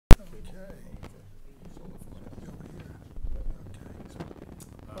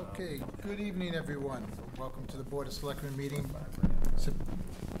Okay, good evening, everyone. Welcome to the Board of Selectmen meeting. What's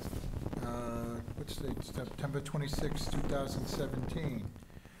the date? September 26, 2017.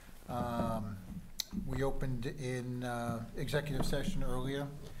 We opened in executive session earlier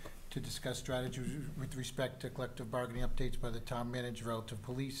to discuss strategies with respect to collective bargaining updates by the town manager relative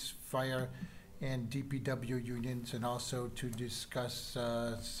police, fire, and DPW unions, and also to discuss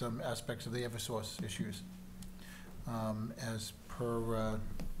some aspects of the Eversource issues. As per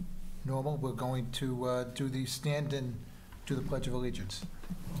normal, we're going to do the stand and do the Pledge of Allegiance.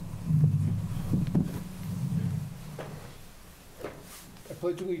 I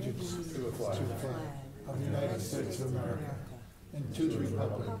pledge allegiance to the flag of the United States of America and to the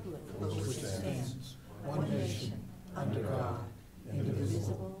republic which stands one nation under God,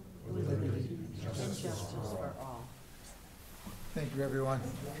 indivisible, with liberty and justice for all. Thank you, everyone.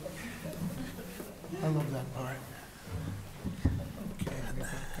 I love that part. Okay, we got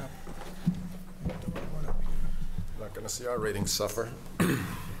a couple. Not going to see our ratings suffer.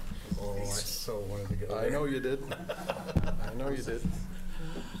 Oh, I so wanted to get away. I know you did. I know you did.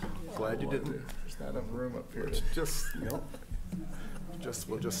 Glad you didn't. There's not enough room up here. It's just, you know,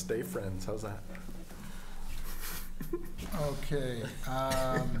 we'll just stay friends. How's that? Okay.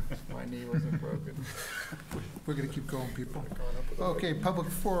 My knee wasn't broken. We're going to keep going, people. Okay, public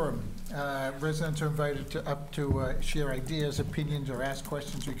forum. Residents are invited to share ideas, opinions, or ask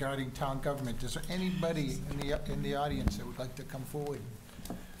questions regarding town government. Is there anybody in the audience that would like to come forward?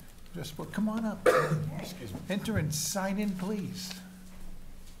 Just come on up. Excuse me. Enter and sign in, please.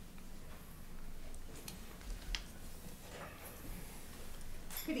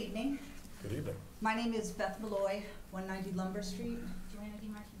 Good evening. Good evening. My name is Beth Malloy, 190 Lumber Street.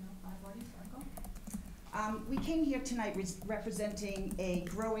 We came here tonight representing a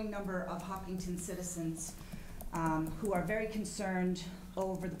growing number of Hopkinton citizens who are very concerned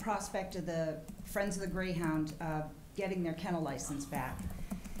over the prospect of the Friends of the Greyhound getting their kennel license back.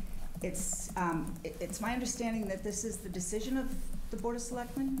 It's my understanding that this is the decision of the Board of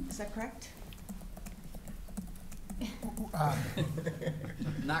Selectmen. Is that correct?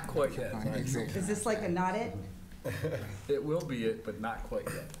 Not quite yet. Is this like a not it? It will be it, but not quite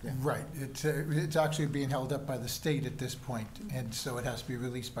yet. Yeah. Right. It's actually being held up by the state at this point, and so it has to be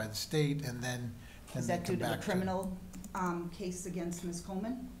released by the state, and then is that due to the criminal case against Ms.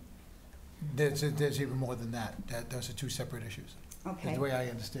 Coleman? There's even more than that. Those are two separate issues. Okay. The way I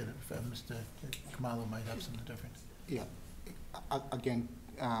understand it, Mr. Kamalo might have something different. Yeah. Again,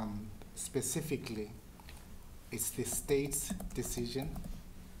 specifically, it's the state's decision.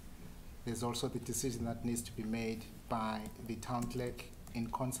 There's also the decision that needs to be made by the town clerk in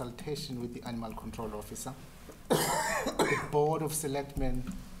consultation with the animal control officer. The Board of Selectmen's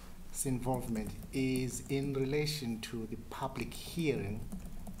involvement is in relation to the public hearing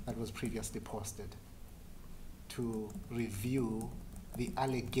that was previously posted to review the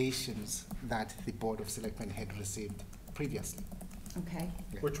allegations that the Board of Selectmen had received previously. Okay.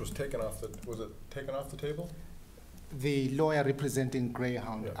 Which was taken off the, was it taken off the table? The lawyer representing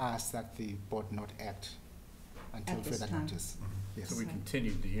Greyhound Yeah. asked that the board not act until At this further time. notice. Yes. So we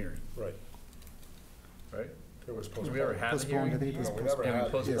continued the hearing, Right. right? It was Did postponed. we ever have the Postponed, I hearing? think it was No, we never postponed.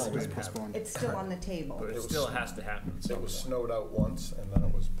 had. postponed. Yes, it was Didn't happen. postponed. It's still on the table. But It it was- still has to happen. It was snowed out once, and then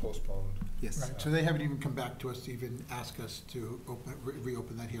it was postponed. Yes. Right. So they haven't even come back to us to even ask us to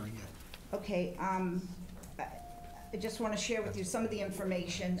reopen that hearing yet. Okay. I just want to share with you some of the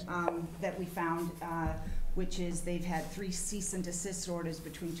information that we found, which is they've had 3 cease and desist orders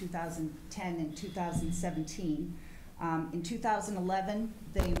between 2010 and 2017. In 2011,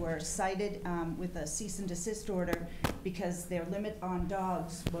 they were cited with a cease and desist order because their limit on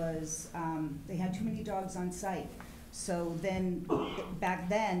dogs was, they had too many dogs on site. So then, back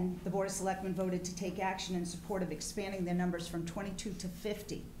then, the Board of Selectmen voted to take action in support of expanding their numbers from 22 to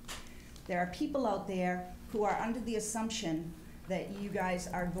 50. There are people out there who are under the assumption that you guys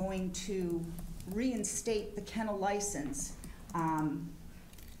are going to reinstate the kennel license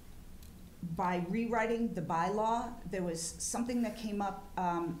by rewriting the bylaw. There was something that came up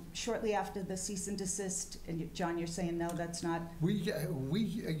shortly after the cease and desist, and John, you're saying no, that's not. We,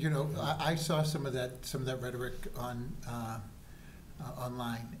 you know, I saw some of that rhetoric on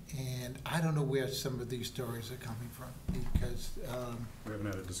online, and I don't know where some of these stories are coming from because we haven't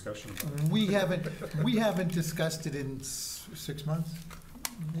had a discussion about it. we haven't discussed it in 6 months,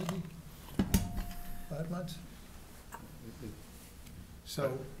 maybe 5 months.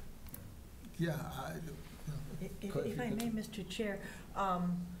 So, yeah. If I may, Mr. Chair,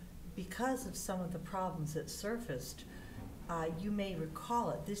 because of some of the problems that surfaced, you may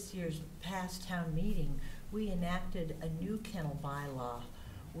recall at this year's past town meeting, we enacted a new kennel bylaw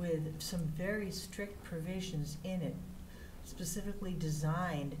with some very strict provisions in it, specifically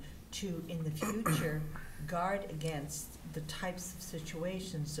designed to, in the future, guard against the types of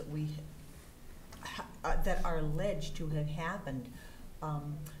situations that that are alleged to have happened,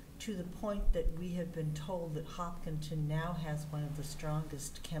 to the point that we have been told that Hopkinton now has one of the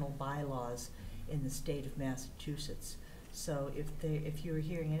strongest kennel bylaws in the state of Massachusetts. So if you were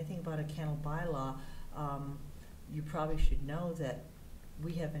hearing anything about a kennel bylaw, you probably should know that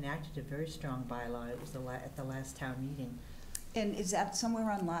we have enacted a very strong bylaw. It was at the last town meeting. And is that somewhere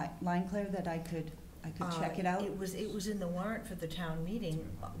online, Claire, that I could check it out? It was in the warrant for the town meeting,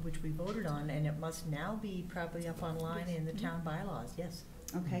 which we voted on, and it must now be probably up online in the town bylaws, yes.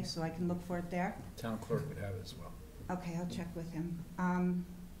 Okay, so I can look for it there? Town clerk would have it as well. Okay, I'll check with him.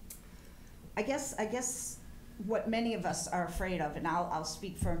 I guess what many of us are afraid of, and I'll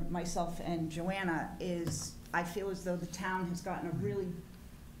speak for myself and Joanna, is I feel as though the town has gotten a really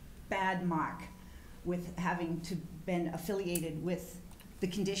bad mark with having to been affiliated with the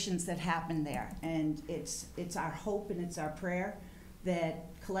conditions that happened there. And it's our hope and it's our prayer that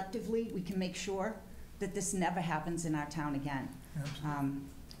collectively we can make sure that this never happens in our town again.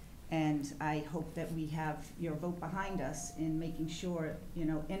 And I hope that we have your vote behind us in making sure, you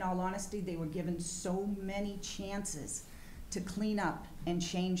know, in all honesty, they were given so many chances to clean up and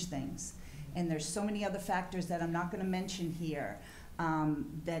change things. And there's so many other factors that I'm not gonna mention here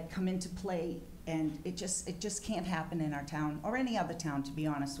that come into play, and it just can't happen in our town, or any other town, to be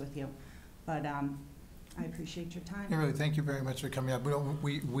honest with you. But I appreciate your time. Yeah, really, thank you very much for coming up.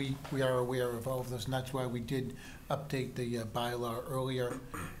 We are aware of all of this, and that's why we did update the bylaw earlier.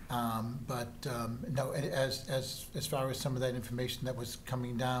 No, as far as some of that information that was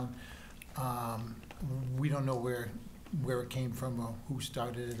coming down, we don't know where it came from or who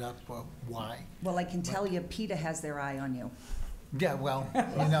started it up or why. Well, I can tell you, PETA has their eye on you. Yeah, well,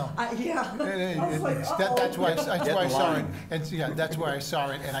 you know. Yeah. That's why I saw it, and yeah, that's why I saw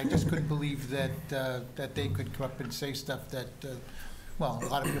it, and I just couldn't believe that they could come up and say stuff that, well, a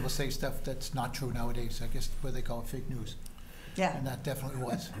lot of people say stuff that's not true nowadays. I guess what they call it fake news. Yeah. And that definitely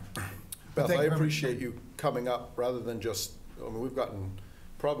was. Beth, Thank I you very much. appreciate you coming up rather than just, I mean, we're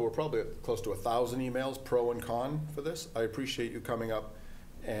probably at close to 1,000 emails, pro and con, for this. I appreciate you coming up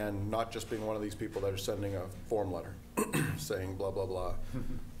and not just being one of these people that are sending a form letter saying blah, blah, blah,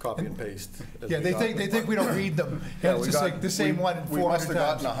 copy and paste. Yeah, they think we don't read them. Yeah, It's just like the same one in 400 We must have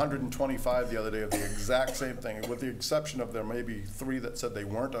gotten times. 125 the other day of the exact same thing, with the exception of there may be 3 that said they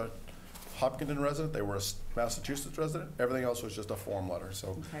weren't a Hopkinton resident, they were a Massachusetts resident. Everything else was just a form letter, so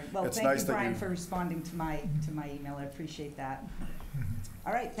Okay. Well, it's thank nice you, that Brian, you. for responding to my email. I appreciate that.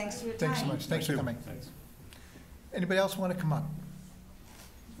 All right, thanks for your time. Thanks so much. Thanks for coming. Thanks. Anybody else want to come up?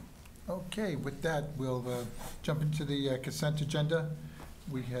 Okay, with that, we'll jump into the consent agenda.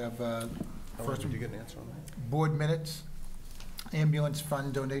 We have first Did you get an answer on that? board minutes, ambulance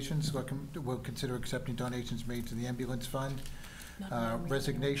fund donations. We'll consider accepting donations made to the ambulance fund.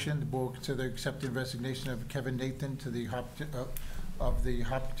 Resignation, the board will consider accepting resignation of Kevin Nathan to the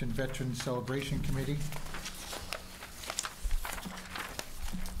Hopkinton Veterans Celebration Committee.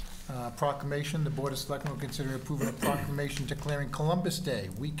 Proclamation, the Board of Selectmen will consider approving a proclamation declaring Columbus Day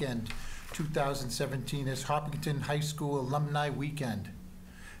weekend 2017 as Hopkinton High School Alumni Weekend.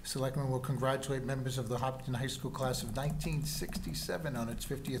 Selectmen will congratulate members of the Hopkinton High School class of 1967 on its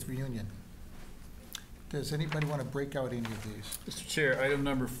 50th reunion. Does anybody want to break out any of these? Mr. Chair, item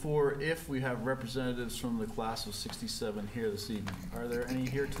number 4, if we have representatives from the class of 67 here this evening. Are there any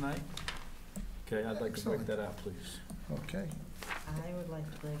here tonight? Okay, I'd like to break Excellent. that out, please. Okay. I would like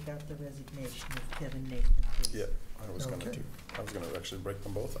to break out the resignation of Kevin Nathan, please. Yeah, I was gonna Okay. too. I was gonna actually break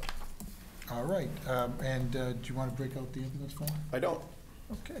them both up. All right. And do you want to break out the ambulance form? I don't.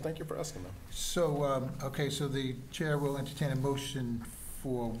 Okay. Thank you for asking them. So, okay, so the chair will entertain a motion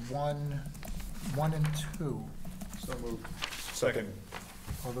for 1 and 2. So moved. Second.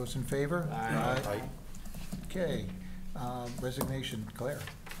 All those in favor? Aye. Okay, resignation, Claire.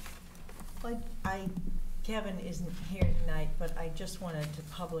 Kevin isn't here tonight, but I just wanted to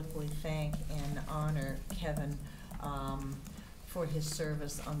publicly thank and honor Kevin for his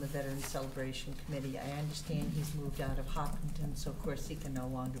service on the Veterans Celebration Committee. I understand he's moved out of Hopkinton, so of course he can no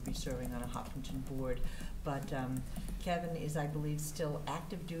longer be serving on a Hopkinton board. But Kevin is, I believe, still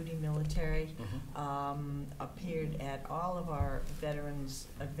active duty military, appeared at all of our veterans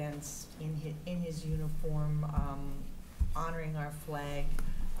events in his uniform, honoring our flag,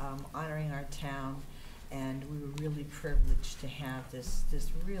 honoring our town. And we were really privileged to have this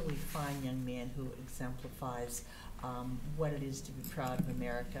really fine young man who exemplifies what it is to be proud of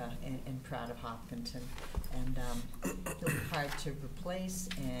America and proud of Hopkinton. And he'll be hard to replace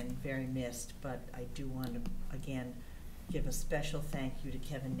and very missed, but I do want to, again, give a special thank you to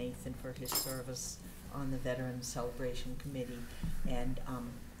Kevin Nathan for his service on the Veterans Celebration Committee, and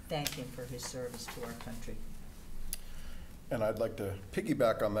thank him for his service to our country. And I'd like to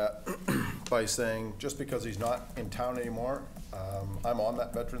piggyback on that by saying, just because he's not in town anymore, I'm on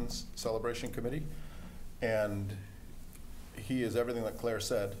that Veterans Celebration Committee, and he is everything that Claire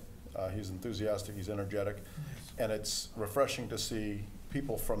said. He's enthusiastic, he's energetic, and it's refreshing to see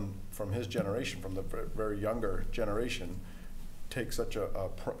people from his generation, from the very younger generation, take such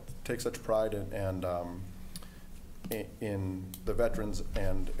pride in the veterans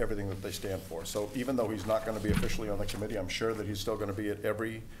and everything that they stand for. So even though he's not going to be officially on the committee, I'm sure that he's still going to be at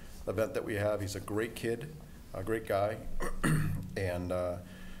every event that we have. He's a great kid, a great guy, and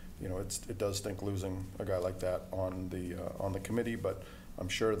you know, it does stink losing a guy like that on the committee. But I'm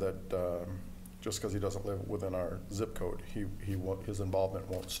sure that just because he doesn't live within our zip code, his involvement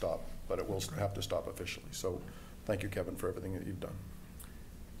won't stop, but it will have to stop officially. So thank you, Kevin, for everything that you've done.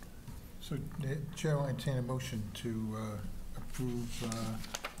 So, Chair will entertain a motion to approve,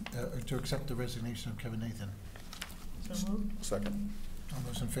 to accept the resignation of Kevin Nathan. So moved. Second. All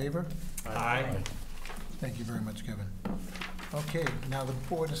those in favor? Aye. Thank you very much, Kevin. Okay, now the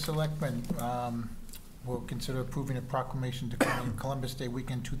Board of Selectmen will consider approving a proclamation declaring Columbus Day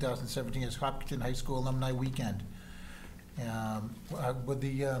Weekend 2017 as Hopkinton High School Alumni Weekend. Would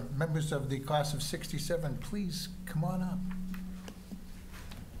the members of the class of '67 please come on up?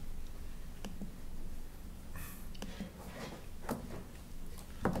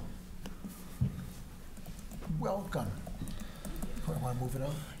 Welcome. Want to move it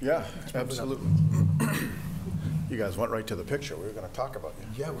up? Yeah, absolutely. You guys went right to the picture. We were going to talk about you.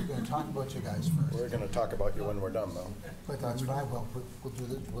 Yeah, we're going to talk about you guys first. We're going to talk about you when we're done, though. But that's fine,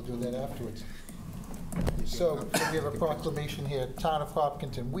 we'll do that afterwards. So we have a proclamation here, Town of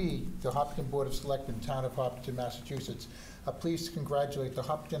Hopkinton. We, the Hopkinton Board of Selectmen, Town of Hopkinton, Massachusetts, are pleased to congratulate the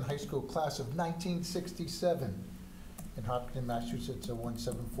Hopkinton High School class of 1967 in Hopkinton, Massachusetts,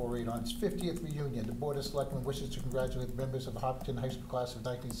 1748 on its 50th reunion. The Board of Selectmen wishes to congratulate the members of the Hopkinton High School class of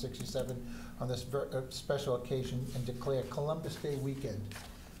 1967 on this special occasion and declare Columbus Day Weekend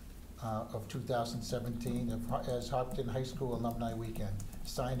of 2017 as Hopkinton High School Alumni Weekend.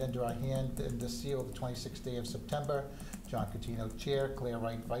 Signed under our hand and the seal of the 26th day of September, John Catino, Chair, Claire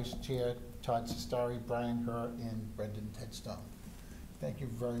Wright, Vice Chair, Todd Sestari, Brian Herr, and Brendan Tedstone. Thank you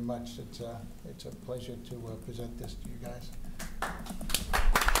very much. It's a pleasure to present this to you guys.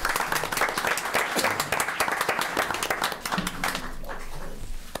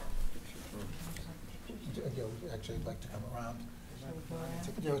 Actually, I'd like to come around.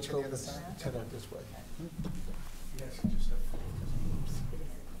 Yeah, let's go. Let's head out this way. Yes, just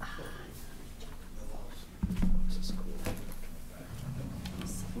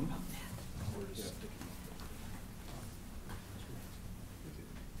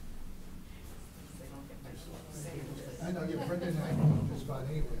I know, you're Brendan and I just about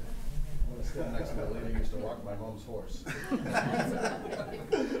anywhere. I want to stand next to the lady who used to walk my mom's horse. All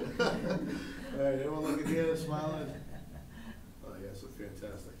right, everyone look at here, smiling. Oh, yes, it's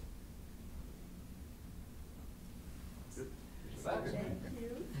fantastic. Thank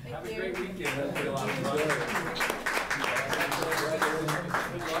you. Have a great weekend. That'll be a lot of fun.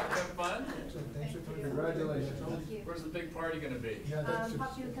 Good luck, have fun. Thanks for coming. Congratulations. Thank you. Where's the big party gonna be? Yeah, that's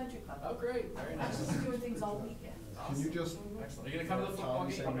Hopkinton Country Club. Oh, great, very nice. Just doing things all weekend. Can you just Excellent. Are you gonna come to the football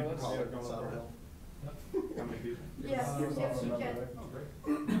game? Okay, let's call see. it Summerhill? Yes, yes, you can.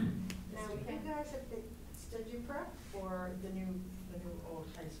 Now, you guys at the, did you prep for the new old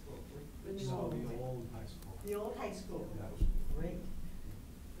high school? The new old high school. The old high school? Great.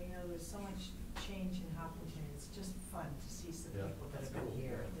 You know, there's so much change in Hopkinton, it's just fun to see some Yeah. people that have been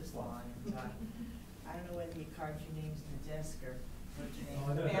here this long. And, I don't know whether you carved your names in the desk or what your name.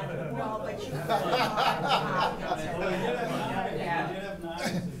 No, but you.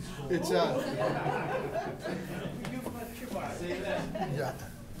 It's yeah.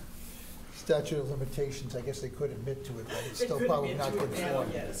 Statute of limitations, I guess they could admit to it, but it's still probably not good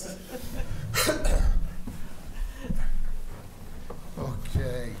form. Yes.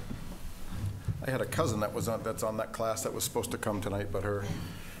 Okay. I had a cousin that's on that class that was supposed to come tonight, but her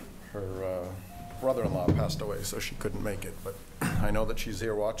brother-in-law passed away, so she couldn't make it. But I know that she's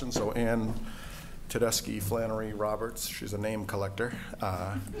here watching. So Ann Tedeschi Flannery Roberts, she's a name collector.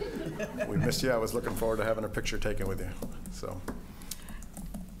 We miss you. I was looking forward to having a picture taken with you. So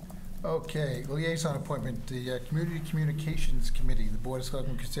Okay, liaison appointment, the Community Communications Committee. The Board of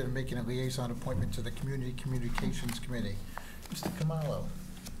Selectmen consider making a liaison appointment to the Community Communications Committee. Mr. Kamalo.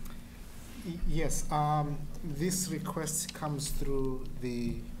 Yes, this request comes through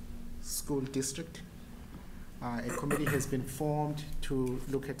the school district. A committee has been formed to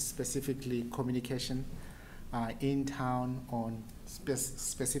look at specifically communication in town on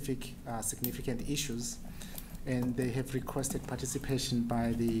specific significant issues. And they have requested participation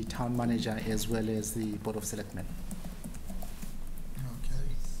by the town manager as well as the Board of Selectmen.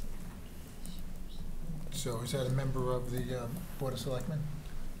 Okay. So is that a member of the Board of Selectmen?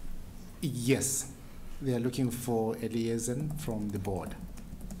 Yes, they are looking for a liaison from the board.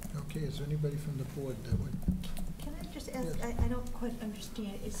 Okay, is there anybody from the board that would? Can I just ask, Yes. I don't quite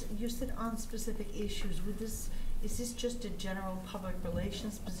understand, you said on specific issues, is this just a general public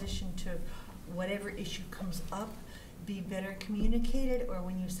relations position to whatever issue comes up, be better communicated, or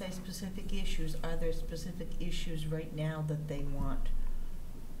when you say specific issues, are there specific issues right now that they want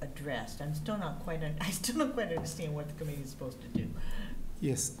addressed? I still don't quite understand what the committee is supposed to do.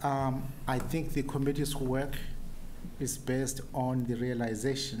 Yes, I think the committee's work is based on the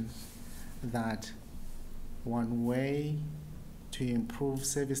realization that one way to improve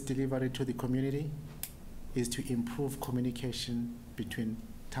service delivery to the community is to improve communication between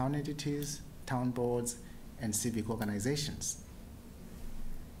town entities, town boards, and civic organizations.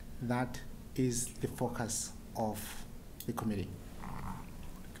 That is the focus of the committee.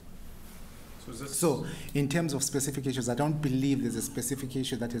 So is this? So, in terms of specific issues, I don't believe there's a specific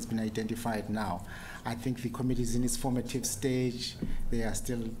issue that has been identified now. I think the committee is in its formative stage. They are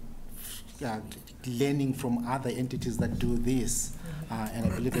still learning from other entities that do this. And I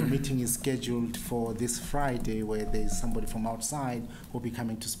believe a meeting is scheduled for this Friday where there's somebody from outside who will be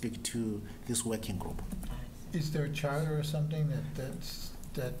coming to speak to this working group. Is there a charter or something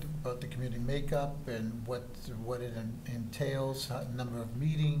that about the community makeup and what it entails, number of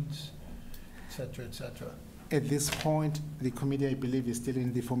meetings, et cetera, et cetera? At this point, the committee, I believe, is still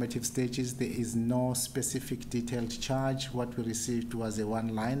in the formative stages. There is no specific detailed charge. What we received was a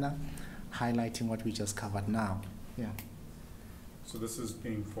one-liner highlighting what we just covered now. Yeah. So this is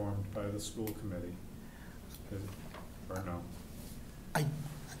being formed by the school committee, or no?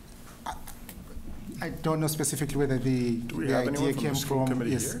 I don't know specifically whether the we have anyone idea from came the school from,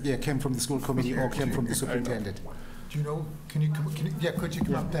 committee yes, here? yeah, came from the school committee or came from the I know. superintendent. Do you know, can you yeah, could you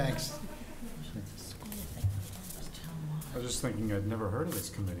come up, thanks? I was just thinking I'd never heard of this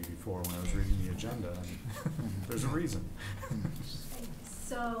committee before when I was reading the agenda, and there's a reason.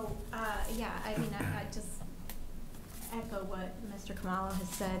 So, yeah, I mean, I just echo what Mr. Kamalo has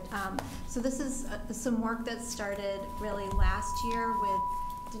said. So this is some work that started really last year with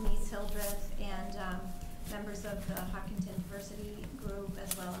Denise Hildreth and members of the Hopkinton Diversity Group,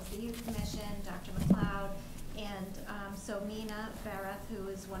 as well as the Youth Commission, Dr. McLeod. And so Mina Bareth, who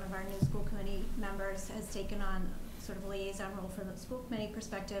is one of our new school committee members, has taken on sort of a liaison role from the school committee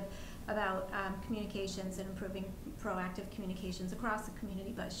perspective about communications and improving proactive communications across the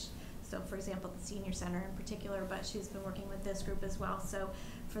community, but so for example the senior center in particular, but she's been working with this group as well. So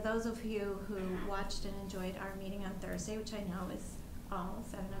for those of you who watched and enjoyed our meeting on Thursday, which I know is all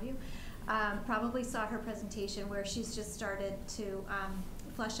 7 of you, probably saw her presentation where she's just started to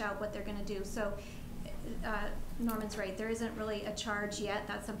flesh out what they're going to do. So Norman's right, there isn't really a charge yet.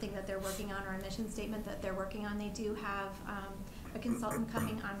 That's something that they're working on, or a mission statement that they're working on. They do have a consultant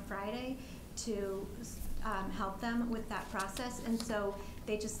coming on Friday to help them with that process, and so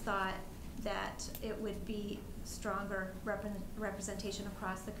they just thought that it would be stronger representation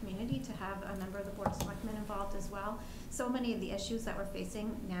across the community to have a member of the Board of Selectmen involved as well. So many of the issues that we're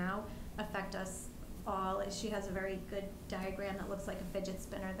facing now affect us all. She has a very good diagram that looks like a fidget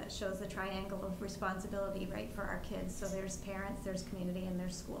spinner that shows the triangle of responsibility, right, for our kids. So there's parents, there's community, and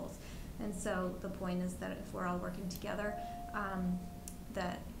there's schools. And so the point is that if we're all working together,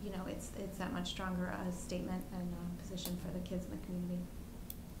 that, you know, it's that much stronger a statement and position for the kids in the community.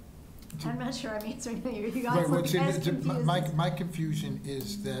 I'm not sure I'm answering you guys. My confusion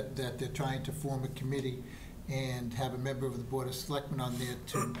is that they're trying to form a committee and have a member of the Board of Selectmen on there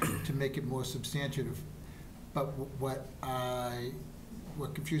to make it more substantive. But what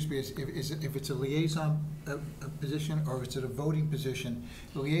confused me is if it's a liaison position or is it a voting position.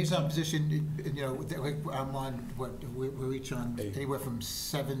 The liaison position, you know, like I'm on what we're each on anywhere from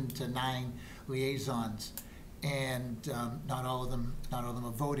 7 to 9 liaisons, and not all of them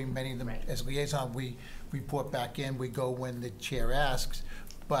are voting. Many of them, right, as liaison, we report back in. We go when the chair asks.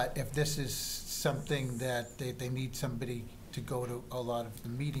 But if this is something that they need somebody to go to a lot of the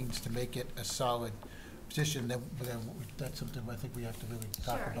meetings to make it a solid position, that's something I think we have to really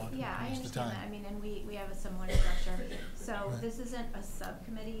talk about. Sure, yeah, I when it's the understand time. that. I mean, and we have a similar structure. So Right. this isn't a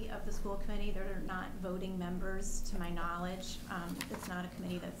subcommittee of the school committee. They're not voting members, to my knowledge. It's not a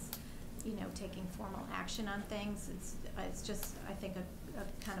committee that's, you know, taking formal action on things. It's just, I think,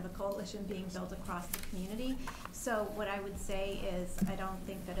 a kind of a coalition being built across the community. So what I would say is, I don't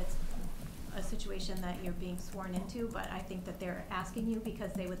think that it's a situation that you're being sworn into, but I think that they're asking you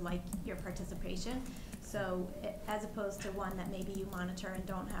because they would like your participation. So as opposed to one that maybe you monitor and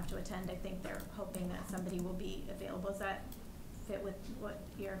don't have to attend, I think they're hoping that somebody will be available. Does that fit with what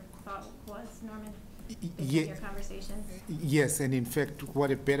your thought was, Norman? Based on your conversation? Yes, and in fact,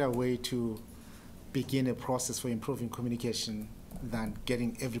 what a better way to begin a process for improving communication than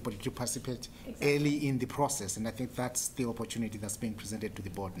getting everybody to participate early in the process. And I think that's the opportunity that's being presented to the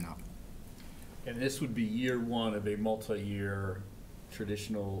board now. And this would be year one of a multi-year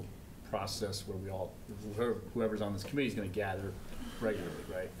traditional process where we all, whoever's on this committee is going to gather regularly,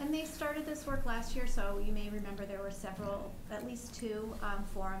 right? And they started this work last year, so you may remember there were several, at least two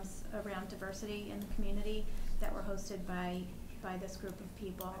forums around diversity in the community that were hosted by this group of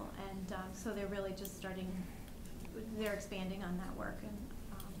people. And so they're really just starting, they're expanding on that work and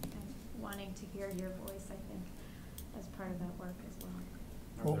wanting to hear your voice, I think, as part of that work as well.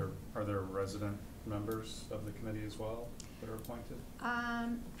 Are there resident members of the committee as well that are appointed?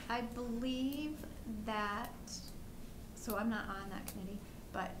 I believe that, so I'm not on that committee,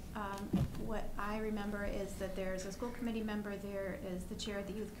 but what I remember is that there's a school committee member, there is the chair of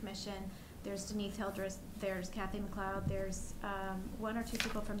the youth commission, there's Denise Hildreth, there's Kathy McLeod, there's one or two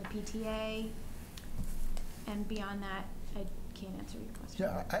people from the PTA, and beyond that, I can't answer your question.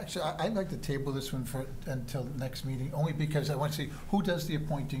 Yeah, actually, I'd like to table this one until next meeting, only because I want to see who does the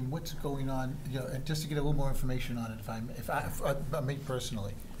appointing, what's going on, you know, and just to get a little more information on it, if me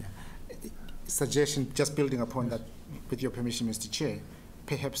personally. Yeah. Suggestion, just building upon that, with your permission, Mr. Chair,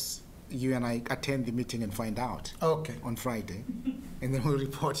 perhaps you and I attend the meeting and find out. Okay. On Friday, and then we'll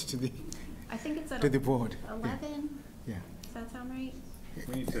report to the I think it's at the board. 11. Yeah. Does that sound right?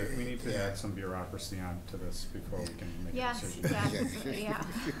 We need to add some bureaucracy onto this before we can make a Yes, decision. yeah.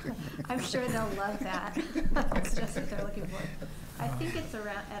 I'm sure they'll love that. That's just what they're looking for. I think it's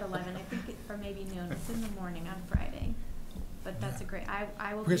around at 11. I think, or maybe noon. It's in the morning on Friday. But that's a great.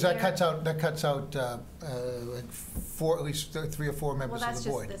 I will. Because be that there. cuts out like at least 3 or 4 members of the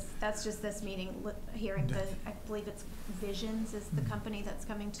board. Well, that's just this meeting, hearing the, I believe it's Visions is the company that's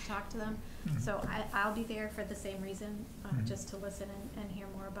coming to talk to them. So I'll be there for the same reason, just to listen and hear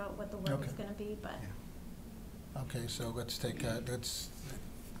more about what the work is gonna be, but. Okay, so let's take,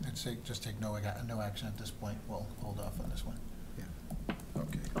 just take no action at this point. We'll hold off on this one. Yeah.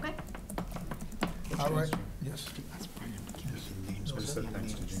 Okay. Okay. All right, yes. I just said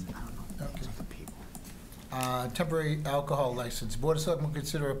thanks to Jean. Okay. Temporary alcohol license. Board of Selectmen will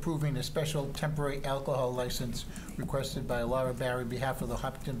consider approving a special temporary alcohol license requested by Laura Barry on behalf of the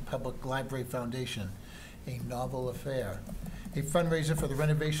Hopkinton Public Library Foundation, a novel affair. A fundraiser for the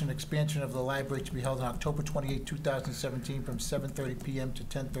renovation and expansion of the library to be held on October 28, 2017 from 7:30 p.m. to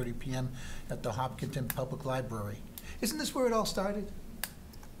 10:30 p.m. at the Hopkinton Public Library. Isn't this where it all started?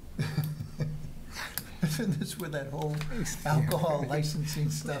 Isn't this where that whole alcohol licensing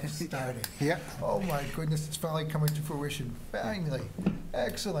stuff started? Yeah. Oh my goodness, it's finally coming to fruition. Finally.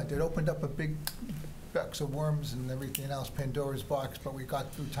 Excellent. It opened up a big box of worms and everything else, Pandora's box, but we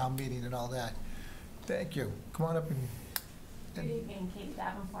got through town meeting and all that. Thank you. Come on up and. Good evening, Kate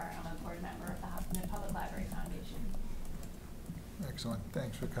Davenport. I'm a board member of the Hopkinton Public Library Foundation. Excellent.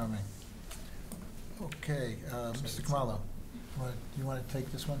 Thanks for coming. Okay, Mr. Kamalo, you want to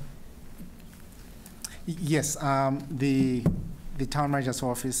take this one? Yes, the town manager's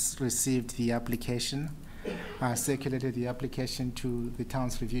office received the application, circulated the application to the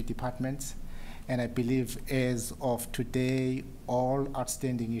town's review departments, and I believe as of today, all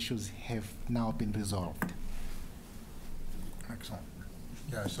outstanding issues have now been resolved. Excellent.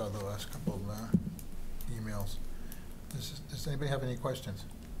 Yeah, I saw the last couple of emails. Does anybody have any questions?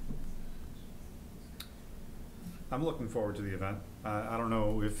 I'm looking forward to the event. I don't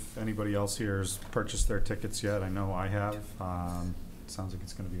know if anybody else here has purchased their tickets yet. I know I have. It sounds like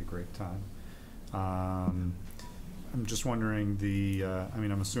it's going to be a great time. I'm just wondering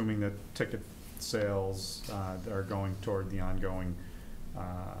I'm assuming that ticket sales are going toward the ongoing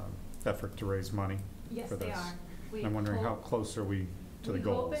effort to raise money Yes, for this. they are. I'm wondering how close are we to the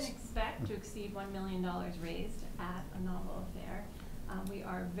goals? We hope and expect to exceed $1 million raised at a novel affair. We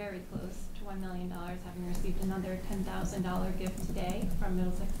are very close to $1 million, having received another $10,000 gift today from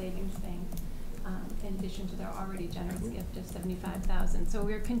Middlesex Savings Bank, in addition to their already generous gift of $75,000. So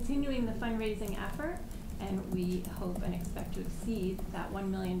we're continuing the fundraising effort, and we hope and expect to exceed that $1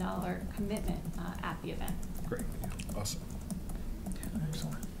 million commitment at the event. Great. Awesome.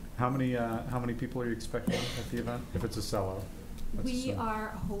 Excellent. How many people are you expecting at the event, if it's a sellout? Let's We assume. are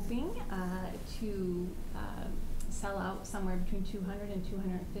hoping to sell out somewhere between 200 and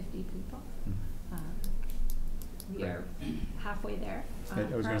 250 people. Mhm. We are halfway there. I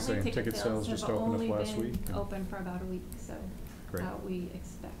was gonna say, Currently, ticket sales just have opened up only last been week, and- open for about a week, so Great. we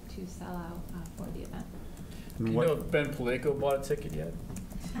expect to sell out for the event. And Do you what- know if Ben Paleko bought a ticket yet?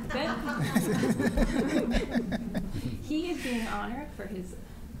 He is being honored for his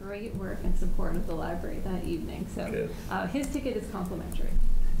great work and support of the library that evening, so Good. his ticket is complimentary.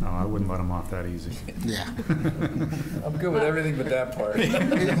 No, I wouldn't let him off that easy. Yeah. I'm good with everything but that part.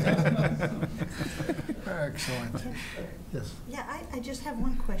 Excellent. Yes. Yeah, I just have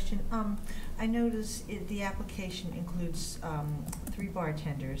one question. I notice the application includes 3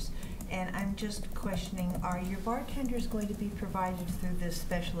 bartenders, and I'm just questioning, are your bartenders going to be provided through this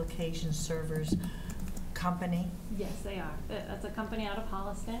special occasion servers company? Yes, they are. That's a company out of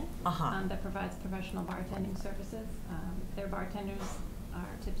Holliston that provides professional bartending services. Their bartenders are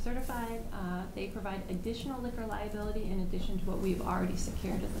tip certified. They provide additional liquor liability in addition to what we've already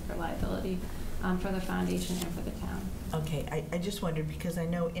secured as liquor liability for the foundation and for the town. Okay, I just wondered, because I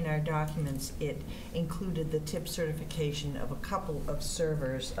know in our documents it included the tip certification of a couple of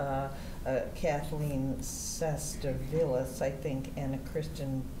servers, Kathleen Sestavilis, I think, and a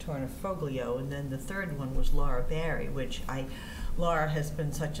Kristen Tornafoglio, and then the third one was Laura Barry, which Laura has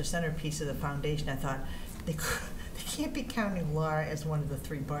been such a centerpiece of the foundation. I thought they can't be counting Laura as one of the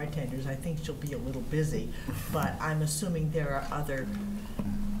 3 bartenders. I think she'll be a little busy, but I'm assuming there are other.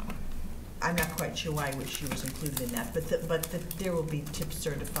 I'm not quite sure why she was included in that, but there will be tip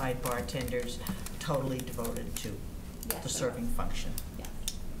certified bartenders totally devoted to the serving function. Yes.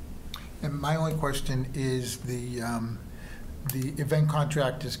 And my only question is the event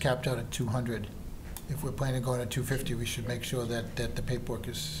contract is capped out at 200. If we're planning to go to 250, we should make sure that the paperwork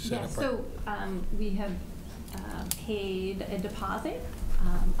is set up right. So we have paid a deposit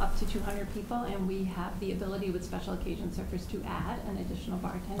up to 200 people, and we have the ability with special occasion servers to add an additional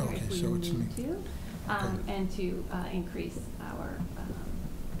bartender Okay, if we so it's need to, okay. and to increase our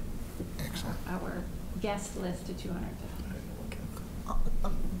Excellent. our guest list to 250.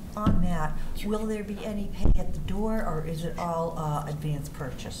 On that, will there be any pay at the door, or is it all advance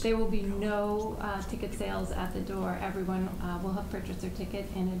purchase? There will be no ticket sales at the door. Everyone will have purchased their ticket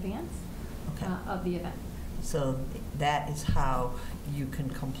in advance of the event. So that is how you can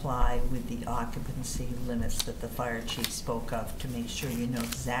comply with the occupancy limits that the fire chief spoke of, to make sure you know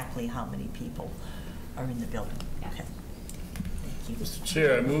exactly how many people are in the building. Yes. Okay. Thank you. Mr.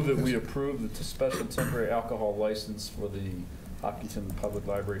 Chair, I move that we approve the special temporary alcohol license for the Hopkinton Public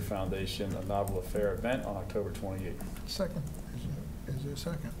Library Foundation, a novel affair event on October 28th. Second. Is there a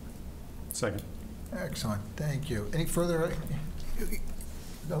second? Second. Excellent. Thank you. Any further?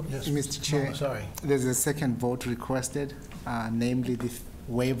 No, yes. Mr. Chair, No, sorry. there's a second vote requested, namely the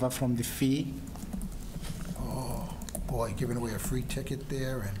waiver from the fee. Oh, boy, giving away a free ticket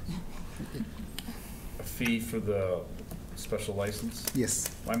there and. A fee for the special license? Yes.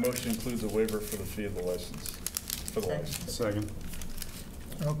 My motion includes a waiver for the fee of the license, for the license. Second.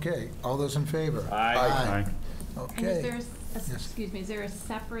 Okay, all those in favor? Aye. Aye. And Okay. is there, Yes. excuse me, is there a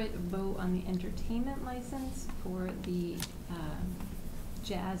separate vote on the entertainment license for the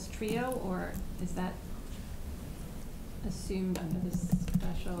jazz trio, or is that assumed under this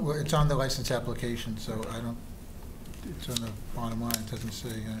special? Well, it's on the license application, so I don't, it's on the bottom line, it doesn't say,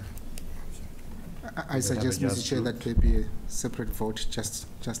 I suggest, have a yes Mr. Chair, vote? that there be a separate vote, just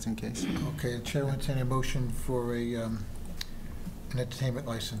in case. okay, the chair will entertain a motion for an entertainment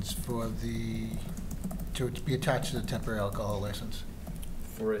license for to be attached to the temporary alcohol license.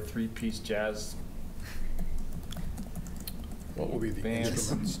 For a 3-piece jazz What will be the band.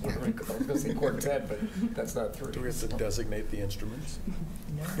 instruments? I was gonna say quartet, but that's not 3. Do we have to designate the instruments?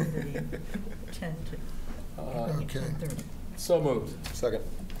 9:30, 10 to Okay. 10:30. So moved. Second.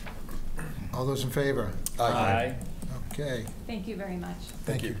 All those in favor? Aye. Okay, Thank you very much.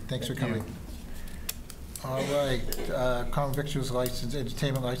 thank you. Thanks for Thank you. coming. All right, common victuals license,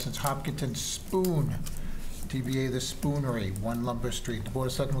 entertainment license, Hopkinton Spoon, DBA The Spoonery, 1 Lumber Street. The Board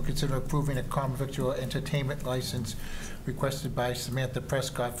of Selectmen will consider approving a common victual entertainment license requested by Samantha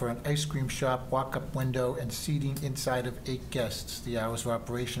Prescott for an ice cream shop, walk-up window, and seating inside of 8 guests. The hours of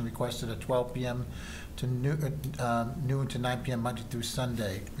operation requested at 12 p.m. to noon to 9 p.m. Monday through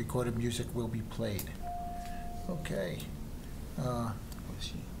Sunday. Recorded music will be played. Okay. Bill,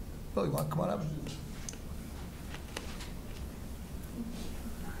 you want to come on up?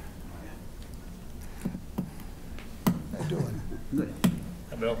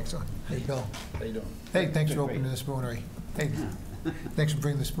 Bill. Excellent. Hey, Bill. How you doing? Hey, thanks for opening the spoonery. Hey, thanks for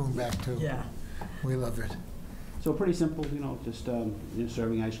bringing the spoon back, too. Yeah. We love it. So pretty simple, you know, just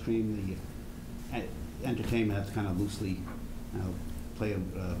serving ice cream, the entertainment, that's kind of loosely, play a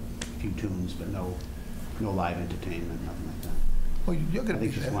few tunes, but no live entertainment, nothing like that. Well, you're I going to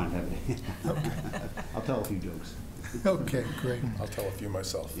be think just there. want to have it. I'll tell a few jokes. Okay, great. I'll tell a few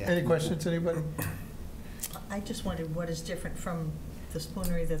myself. Yeah. Any questions, anybody? I just wondered what is different from the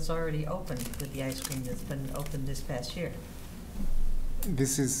spoonery that's already opened with the ice cream that's been opened this past year?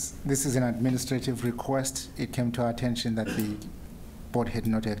 This is an administrative request. It came to our attention that the board had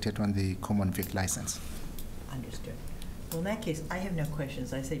not acted on the common vic license. Understood. Well, in that case, I have no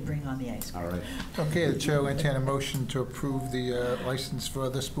questions. I say bring on the ice cream. All right. Okay, the chair will entertain a motion to approve the license for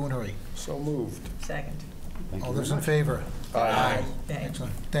the spoonery. So moved. Second. Thank All you very those in much. favor? Thank you.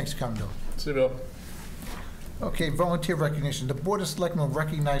 Excellent. Thanks for coming, Bill. See you, Bill. Okay, volunteer recognition. The Board of Selectmen will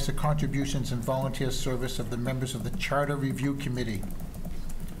recognize the contributions and volunteer service of the members of the Charter Review Committee.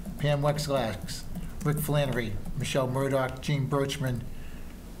 Pam Wexlax, Rick Flannery, Michelle Murdoch, Jean Birchman,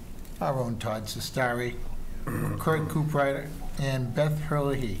 our own Todd Sestari, Kurt Cooprider, and Beth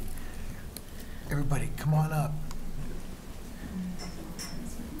Herlihy. Everybody, come on up.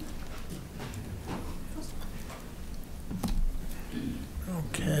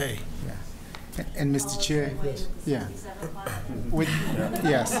 Okay. And Mr. Chair, yeah. With,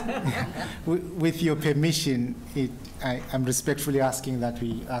 yes. With your permission, I'm respectfully asking that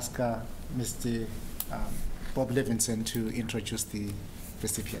we ask Mr. Bob Levinson to introduce the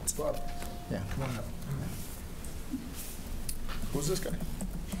recipients. Bob, Yeah, come on up. who's this guy?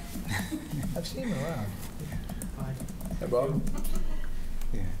 I've seen him around. Hey, Bob.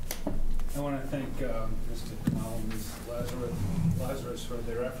 Yeah. I want to thank Mr. Kamal and Ms. Lazarus for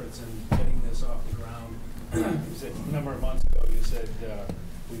their efforts in getting this off the ground. You said a number of months ago, you said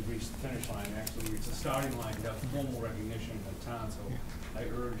we've reached the finish line. Actually, it's a starting line to have formal recognition in the town. So I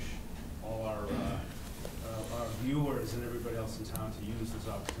urge all our viewers and everybody else in town to use this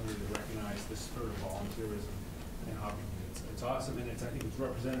opportunity to recognize this spirit of volunteerism and hobby. It's awesome, and I think it's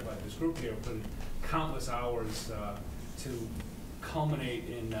represented by this group here, put in countless hours to culminate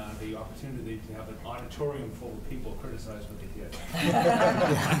in the opportunity to have an auditorium full of people criticize what they did. And,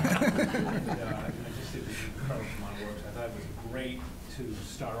 I just did this incredible amount of work. I thought it was great to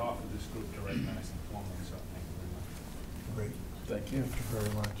start off with this group to recognize them formally, so thank you very much. Great. Thank you. Thank you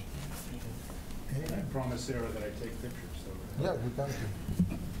very much. And I promised Sarah that I'd take pictures, so. Yeah, we've got to.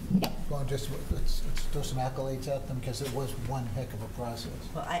 Go on, let's throw some accolades at them, because it was one heck of a process.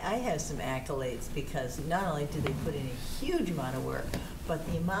 Well, I have some accolades because not only did they put in a huge amount of work, but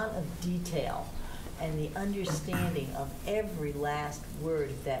the amount of detail and the understanding of every last word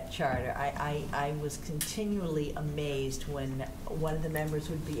of that charter. I was continually amazed when one of the members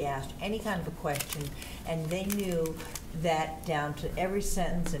would be asked any kind of a question, and they knew that down to every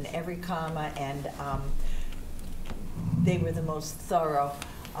sentence and every comma, and they were the most thorough,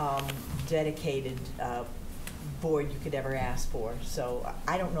 dedicated board you could ever ask for. So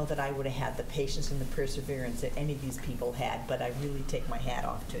I don't know that I would have had the patience and the perseverance that any of these people had, but I really take my hat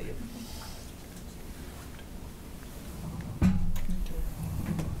off to you.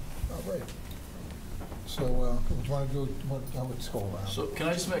 All right. So, what do you want to do? Let's go around. So can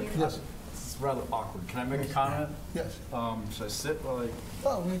I just make, Yes. this is rather awkward. Can I make a comment? Yes. Should I sit while I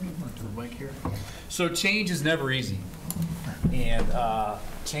Oh, maybe you want do to. the mic here? So change is never easy. And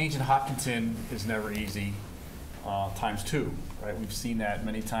change in Hopkinton is never easy, times two, right? We've seen that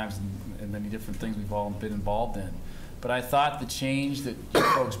many times in many different things we've all been involved in. But I thought the change that you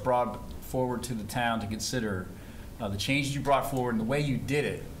folks brought forward to the town to consider, the changes you brought forward and the way you did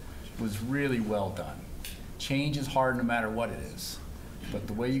it was really well done. Change is hard no matter what it is. But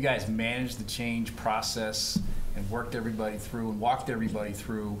the way you guys managed the change process and worked everybody through and walked everybody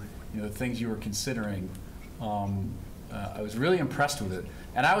through, the things you were considering, I was really impressed with it.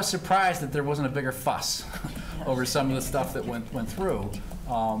 And I was surprised that there wasn't a bigger fuss over some of the stuff that went through.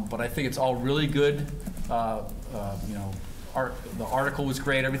 But I think it's all really good. The article was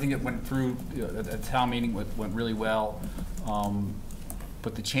great. Everything that went through at the town meeting went really well.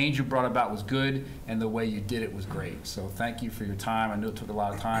 But the change you brought about was good, and the way you did it was great. So thank you for your time. I know it took a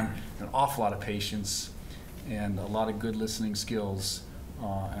lot of time, an awful lot of patience, and a lot of good listening skills.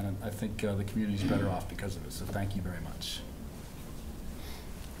 And I think the community's better off because of it. So thank you very much.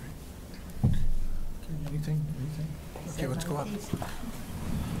 Anything? Okay, let's go up.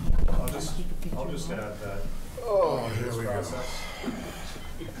 I'll just add that. Oh, here we go.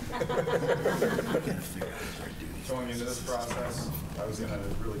 Going into this process, I was going to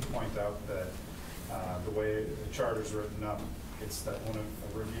really point out that the way the charter's written up, It's that when a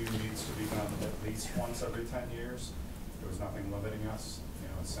review needs to be done at least once every 10 years. There was nothing limiting us,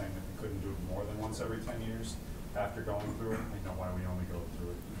 it's saying that we couldn't do it more than once every 10 years. After going through it, we know why we only go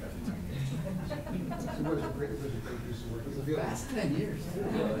through it every 10 years. It was a great piece of work. It was a beautiful. Last 10 years. Thank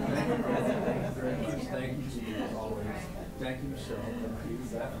you very much. Thank you, Steve, as always. Thank you, Michelle. Thank you,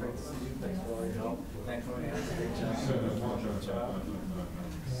 Beth. Great to see you. Thanks for all your help. Thanks for your great job. Good job.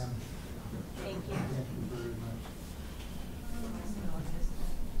 Thank you. Thank you very much.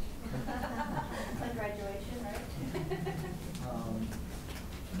 Like graduation, right?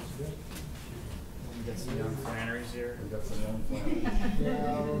 We got some young flanneries here. We got some young flanneries.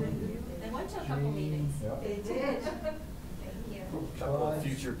 They went to a couple meetings. Yep. They did. Thank you. Couple of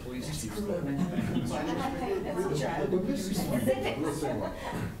future police chiefs.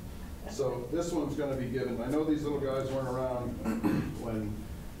 So this one's gonna be given, I know these little guys weren't around when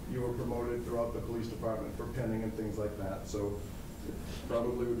you were promoted throughout the police department for penning and things like that, so it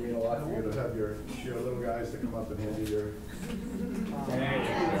probably would mean a lot for you to have your little guys to come up and hand you your.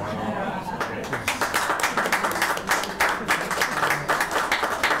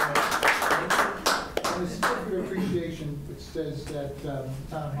 On the certificate of appreciation, it says that Town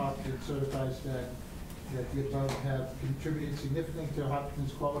of Hopkins certifies that the above have contributed significantly to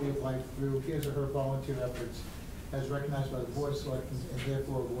Hopkins' quality of life through his or her volunteer efforts as recognized by the Board of Selectmen, and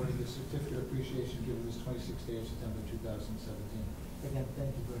therefore awarding the certificate of appreciation given this 26th day of September 2017. Again,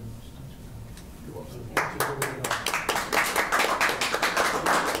 thank you very much. You're welcome.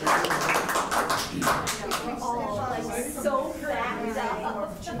 So backed up.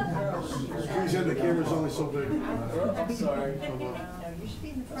 Please, the camera's only so big. I'm sorry. You should be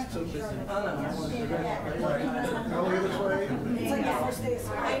in the front. So busy. Ellie, this way. It's like the first day of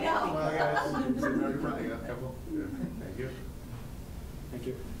school. I know. Well, guys, you got a couple? Yeah. Thank you. Thank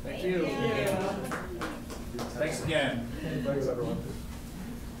you. Thank you. Thanks again. Thanks, everyone.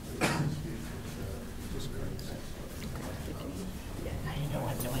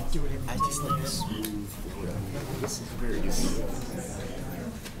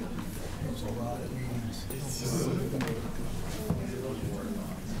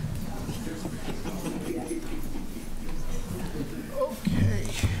 Okay.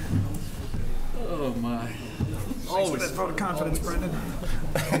 Oh, my. Always. Vote of confidence, Brendan.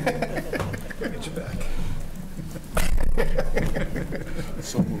 Get you back.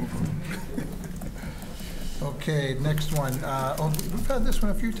 So moved. Okay, next one. We've had this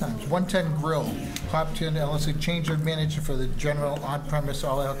one a few times. 110 Grill, Hopton LLC, change of manager for the general on-premise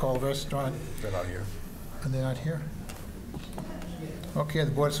all-alcohol restaurant. They're not here. And they're not here? Okay,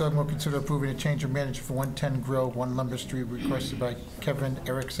 the Board of Selectmen will consider approving a change of manager for 110 Grill, 1 Lumber Street, requested by Kevin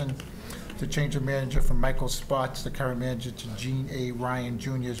Erickson. The change of manager from Michael Spots, the current manager, to Gene A. Ryan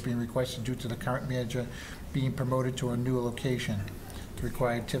Jr. is being requested due to the current manager being promoted to a new location. The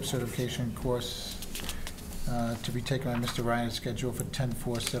required tip certification course to be taken by Mr. Ryan is scheduled for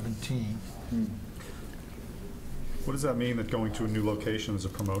 10/4/17. What does that mean, that going to a new location is a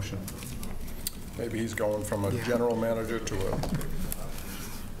promotion? Maybe he's going from a general manager to a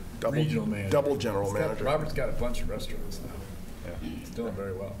Regional manager. double general manager. Robert's got a bunch of restaurants now. Yeah, he's doing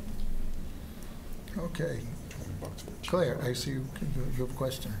very well. Okay. Claire, I see you have a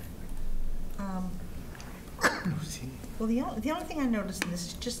question. Well, the only thing I noticed, and this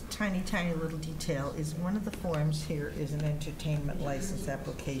is just tiny, tiny little detail, is one of the forms here is an entertainment license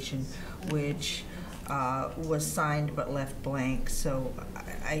application, which was signed but left blank, so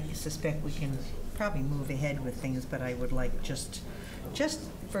I suspect we can probably move ahead with things, but I would like just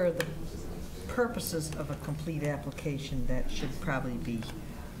for the purposes of a complete application, that should probably be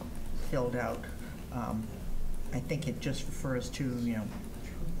filled out. I think it just refers to,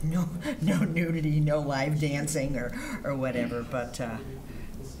 no nudity, no live dancing or whatever, but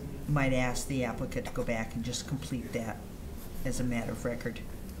might ask the applicant to go back and just complete that as a matter of record.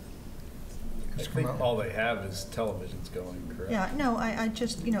 I think all they have is televisions going, correct? Yeah, no, I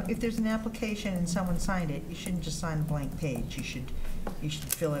just, if there's an application and someone signed it, you shouldn't just sign a blank page. You should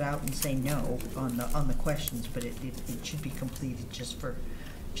fill it out and say no on the questions, but it should be completed just for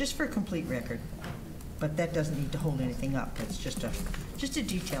a complete record. But that doesn't need to hold anything up. That's just a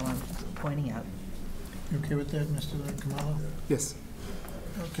detail I'm pointing out. You okay with that, Mr. Kamala? Yes.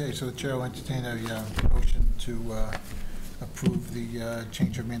 Okay, so the chair will entertain a motion to approve the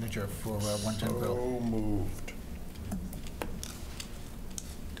change of manager for 110 Grill. So moved.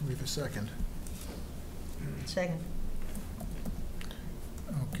 Do we have a second? Second.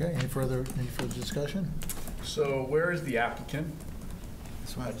 Okay, any further discussion? So where is the applicant?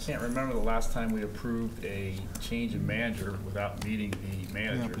 This I one. can't remember the last time we approved a change of manager without meeting the The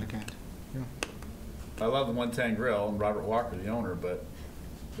manager. applicant. Yeah. I love the 110 Grill and Robert Walker, the owner, but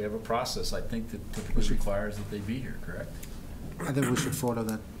we have a process, I think, that typically requires that they be here, correct? I think we should follow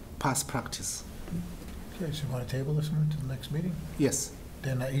that past practice. Okay, so you want to table this one until the next meeting? Yes.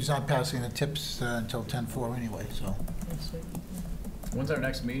 Then he's not passing the tips until 10/4 anyway, so. Next week, When's our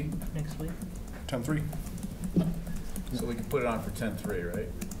next meeting? next week. 10-3? So we can put it on for 10/3, right?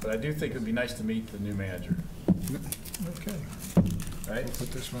 But I do think it'd be nice to meet the new manager, Okay. right? We'll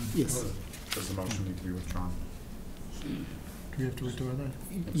put this one. Yes. Does the motion need to be withdrawn? Do we have to withdraw that?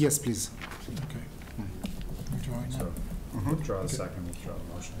 Yes, please. Okay. Withdrawing that? So withdraw the second, withdraw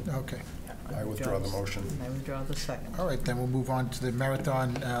the motion. Okay. I withdraw the motion. I withdraw the second. All right, then we'll move on to the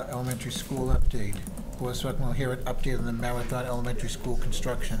Marathon Elementary School update. Board of Selectmen will hear an update on the Marathon Elementary School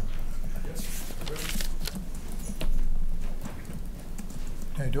construction.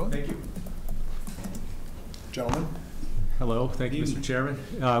 How you doing? Thank you. Gentlemen? Hello, thank you, Mr. Chairman.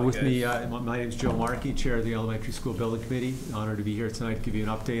 With me, my name is Joe Markey, Chair of the Elementary School Building Committee. Honored to be here tonight to give you an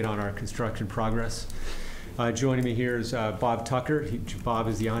update on our construction progress. Joining me here is Bob Tucker. Bob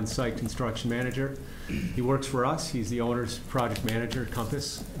is the on-site construction manager. He works for us. He's the owner's project manager at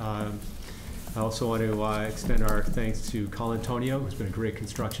Compass. I also want to extend our thanks to Colin Tonio, who's been a great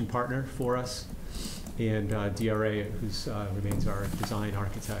construction partner for us, and DRA, who remains our design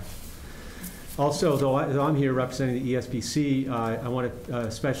architect. Also, though I'm here representing the ESBC, I want to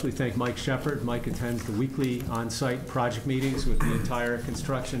especially thank Mike Shepard. Mike attends the weekly on-site project meetings with the entire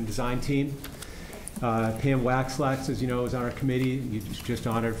construction design team. Pam Waxlax, as you know, is on our committee. She's just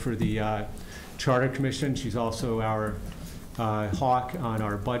honored for the Charter Commission. She's also our hawk on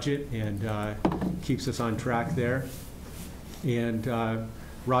our budget and keeps us on track there. And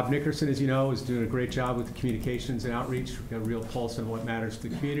Rob Nickerson, as you know, is doing a great job with the communications and outreach. We've got a real pulse on what matters to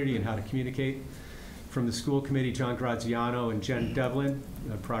the community and how to communicate. From the school committee, John Graziano and Jen Devlin,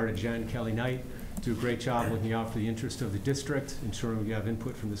 prior to Jen, Kelly Knight, do a great job looking out for the interest of the district, ensuring we have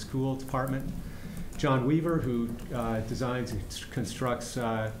input from the school department. John Weaver, who designs and constructs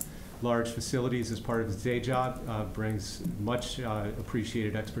large facilities as part of his day job, brings much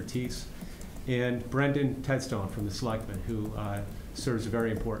appreciated expertise. And Brendan Tedstone from the Selectmen, who serves a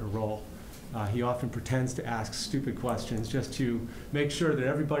very important role. He often pretends to ask stupid questions just to make sure that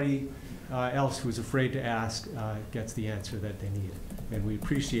everybody else who is afraid to ask gets the answer that they need. And we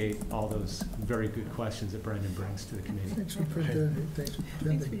appreciate all those very good questions that Brendan brings to the committee. Thanks for pretending.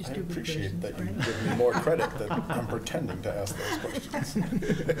 I appreciate that you give me more credit that I'm pretending to ask those questions.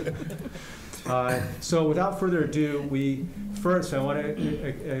 So without further ado, I want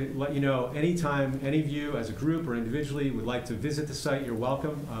to let you know, anytime any of you as a group or individually would like to visit the site, you're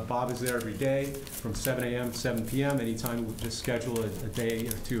welcome. Bob is there every day from 7 a.m. to 7 p.m. Anytime, we'll just schedule a day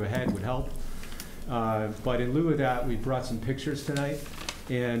or two ahead would help. But in lieu of that, we brought some pictures tonight,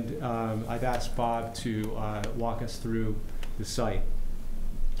 and I've asked Bob to walk us through the site.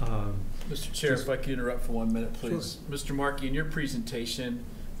 Mr. Chair, if I could interrupt for 1 minute, please. Sure. Mr. Markey, in your presentation,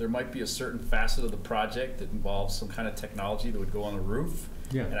 there might be a certain facet of the project that involves some kind of technology that would go on the roof.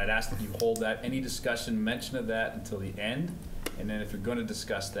 Yeah. And I'd ask that you hold that, any discussion, mention of that until the end. And then if you're going to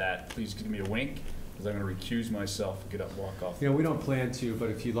discuss that, please give me a wink, because I'm going to recuse myself and get up and walk off. You know, we don't plan to,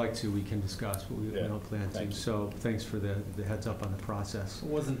 but if you'd like to, we can discuss, but we don't plan to. Thank you. So thanks for the heads up on the process. I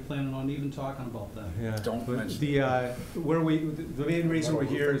wasn't planning on even talking about that. Yeah. Don't mention the main reason we're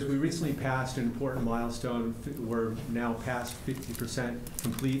here is we recently passed an important milestone. We're now past 50%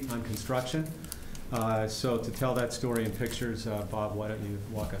 complete on construction. So to tell that story in pictures, Bob, why don't you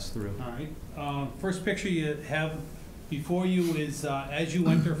walk us through? All right. First picture you have before you is as you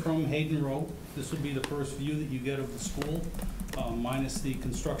enter from Hayden Road. This will be the first view that you get of the school, minus the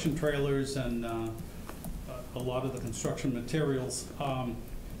construction trailers and a lot of the construction materials.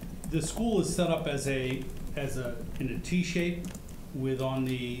 The school is set up in a T shape, with on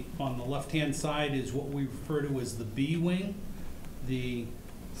the left-hand side is what we refer to as the B wing. The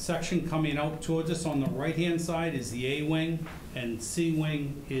section coming out towards us on the right-hand side is the A wing, and C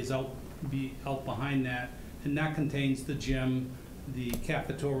wing is out behind that, and that contains the gym, the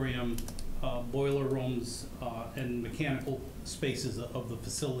cafetorium, boiler rooms, and mechanical spaces of the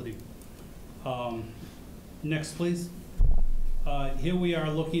facility. Next, please. Here we are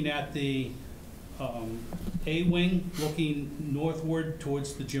looking at the A wing, looking northward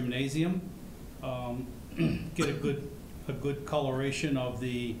towards the gymnasium. Get a good coloration of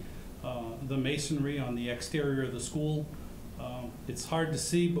the masonry on the exterior of the school. It's hard to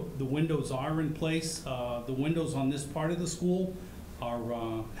see, but the windows are in place. The windows on this part of the school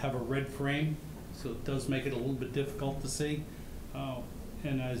have a red frame, so it does make it a little bit difficult to see.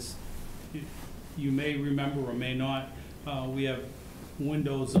 And as you may remember or may not, we have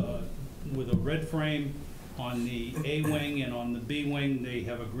windows with a red frame. On the A wing and on the B wing, they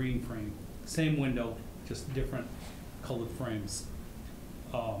have a green frame. Same window, just different colored frames.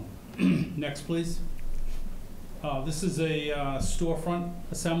 Next, please. This is a storefront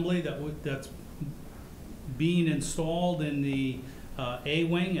assembly that's being installed in the A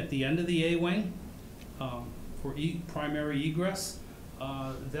wing, at the end of the A wing, for primary egress.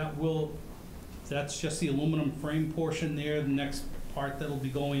 That's just the aluminum frame portion there. The next part that'll be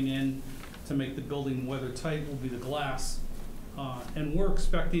going in to make the building weather tight will be the glass. And we're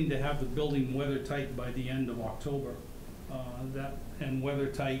expecting to have the building weather tight by the end of October. And weather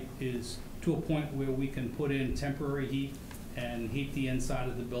tight is to a point where we can put in temporary heat and heat the inside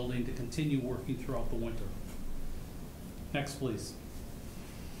of the building to continue working throughout the winter. Next, please.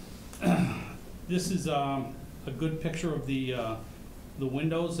 This is a good picture of the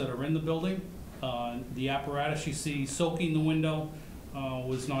windows that are in the building. The apparatus you see soaking the window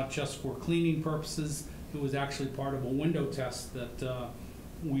was not just for cleaning purposes. It was actually part of a window test that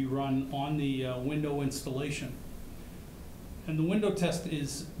we run on the window installation. And the window test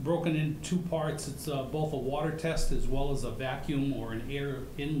is broken into two parts. It's both a water test as well as a vacuum or an air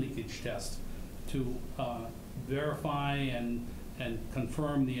in leakage test to verify and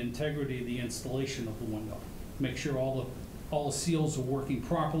confirm the integrity of the installation of the window. Make sure all the seals are working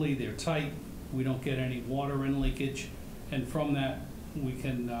properly, they're tight, we don't get any water in leakage, and from that we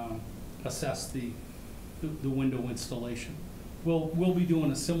can assess the window installation. We'll be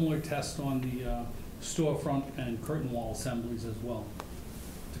doing a similar test on the storefront and curtain wall assemblies as well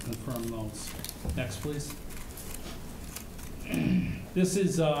to confirm those. Next, please. This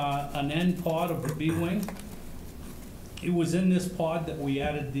is an end pod of the B wing. It was in this pod that we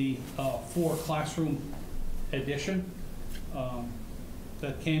added the 4 classroom addition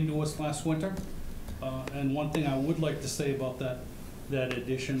that came to us last winter. And one thing I would like to say about that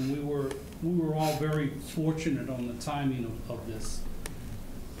addition, we were all very fortunate on the timing of this,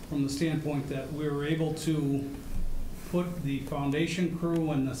 from the standpoint that we were able to put the foundation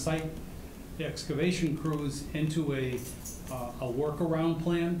crew and the site excavation crews into a workaround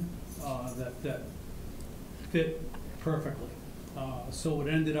plan that fit perfectly. So it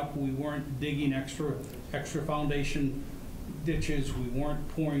ended up we weren't digging extra foundation ditches, we weren't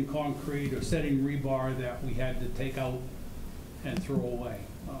pouring concrete or setting rebar that we had to take out and throw away.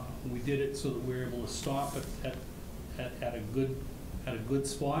 We did it so that we were able to stop at a good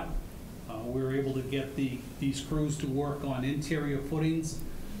spot. We were able to get these crews to work on interior footings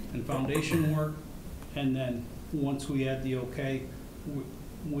and foundation work, and then once we had the okay,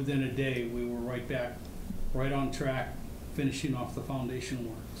 within a day we were right on track, finishing off the foundation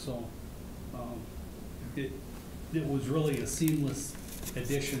work. So it was really a seamless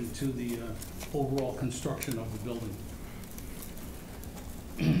addition to the overall construction of the building.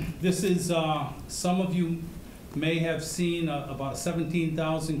 This is, some of you may have seen about a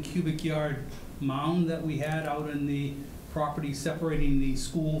 17,000 cubic yard mound that we had out in the property separating the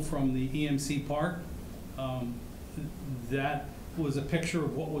school from the EMC park. That was a picture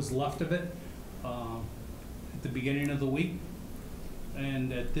of what was left of it at the beginning of the week.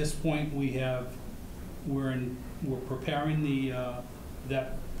 And at this point we're preparing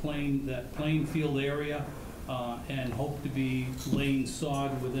that playing field area and hope to be laying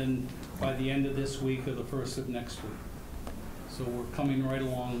sod by the end of this week or the first of next week. So we're coming right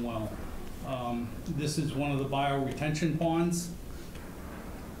along well. This is one of the bioretention ponds.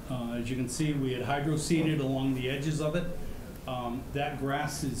 As you can see, we had hydro-seeded along the edges of it. That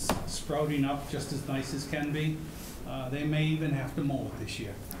grass is sprouting up just as nice as can be. They may even have to mow it this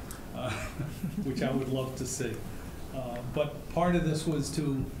year, which I would love to see. But part of this was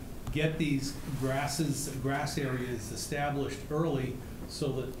to get these grass areas established early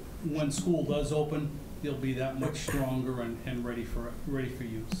so that when school does open, they'll be that much stronger and ready for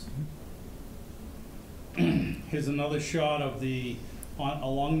use. Here's another shot of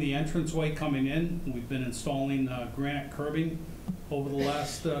along the entranceway coming in. We've been installing granite curbing over the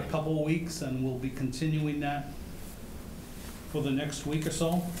last couple of weeks, and we'll be continuing that for the next week or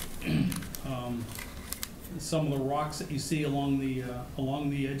so. Some of the rocks that you see along the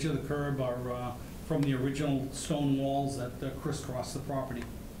edge of the curb are from the original stone walls that crisscross the property.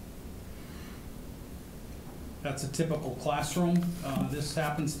 That's a typical classroom. This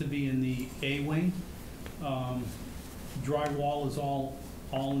happens to be in the A wing. Drywall is all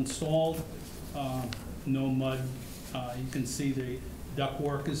installed. No mud. You can see the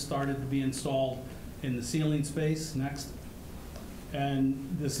ductwork has started to be installed in the ceiling space. Next.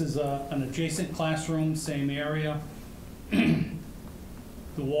 And this is an adjacent classroom, same area. The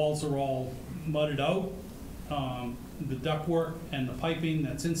walls are all mudded out. the ductwork and the piping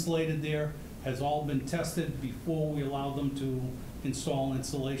that's insulated there has all been tested before we allow them to install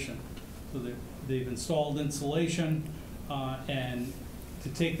insulation. So they've installed insulation, and to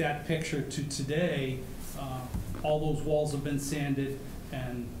take that picture to today, all those walls have been sanded,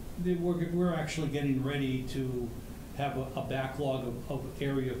 and we're actually getting ready to have a backlog of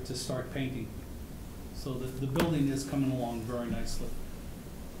area to start painting. So the building is coming along very nicely.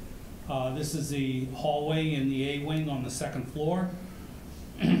 This is the hallway in the A wing on the second floor.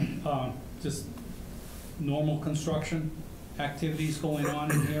 Just normal construction activities going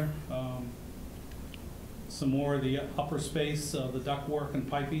on in here. Some more of the upper space, the ductwork and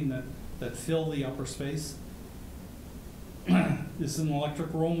piping that fill the upper space. This is an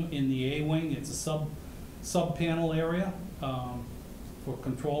electric room in the A wing. It's a sub-panel area for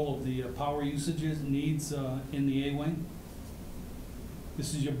control of the power usages needs in the A wing.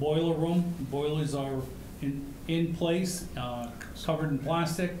 This is your boiler room. Boilers are in place, covered in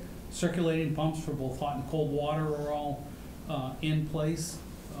plastic. Circulating pumps for both hot and cold water are all in place.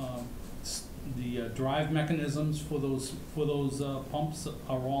 The drive mechanisms for those pumps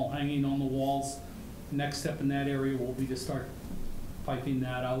are all hanging on the walls. Next step in that area will be to start piping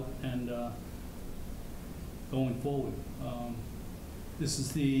that out and going forward. This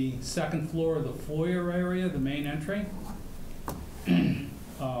is the second floor of the foyer area, the main entry.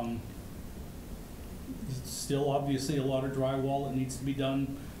 Still obviously a lot of drywall that needs to be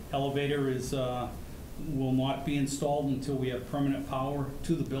done. Elevator will not be installed until we have permanent power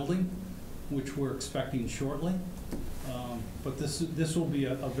to the building, which we're expecting shortly. But this will be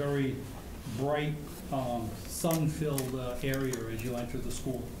a very bright, sun-filled area as you enter the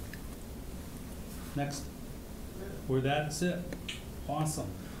school. Next. That's it. Awesome.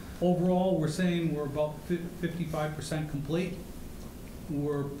 Overall, we're saying we're about 55% complete.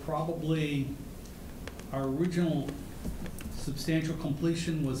 We're probably, our original substantial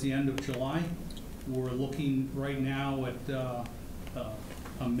completion was the end of July. We're looking right now at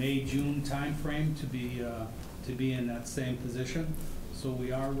a May-June timeframe to be in that same position. So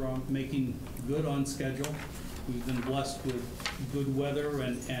we are making good on schedule. We've been blessed with good weather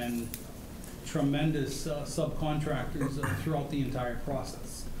and tremendous subcontractors throughout the entire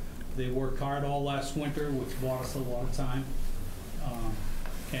process. They worked hard all last winter, which bought us a lot of time.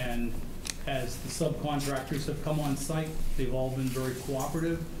 And as the subcontractors have come on site, they've all been very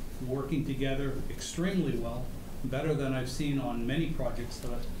cooperative, working together extremely well, better than I've seen on many projects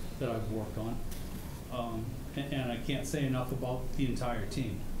that I've worked on. And I can't say enough about the entire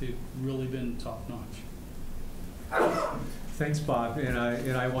team. They've really been top-notch. Thanks, Bob, and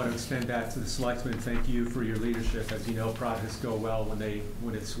I want to extend that to the selectmen. Thank you for your leadership. As you know, projects go well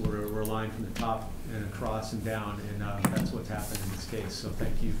when it's we're aligned from the top and across and down, and that's what's happened in this case. So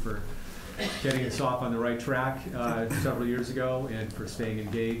thank you for getting us off on the right track several years ago, and for staying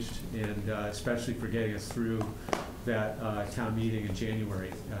engaged, and especially for getting us through that town meeting in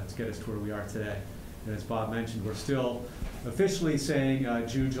January to get us to where we are today. And as Bob mentioned, we're still officially saying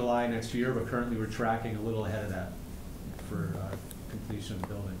June, July next year, but currently we're tracking a little ahead of that for completion of the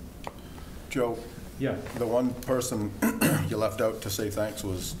building. Joe? Yeah. The one person you left out to say thanks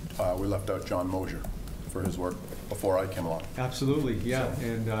was, we left out John Mosier for his work before I came along. Absolutely, yeah, So.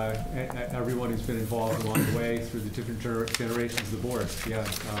 and everyone who's been involved along the way through the different generations of the board. Yeah,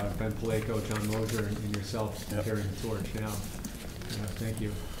 Ben Paleko, John Mosier, and yourself carrying the torch now. Thank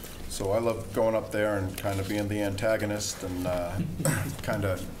you. So I love going up there and kind of being the antagonist and kind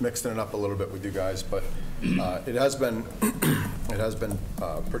of mixing it up a little bit with you guys, but it has been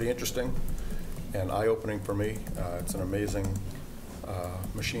pretty interesting and eye-opening for me. It's an amazing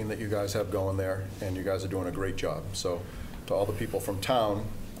machine that you guys have going there, and you guys are doing a great job. So to all the people from town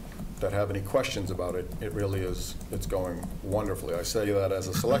that have any questions about it, it really is, it's going wonderfully. I say that as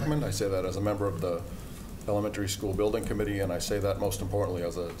a selectman, I say that as a member of the Elementary School Building Committee, and I say that most importantly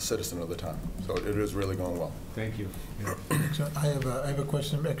as a citizen of the town. So it is really going well. Thank you. Yeah. So I have a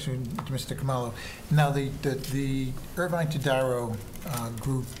question actually to Mr. Kamalo. Now the Irvine Tadaro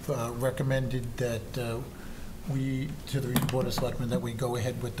group recommended that we, to the Board of Selectmen, that we go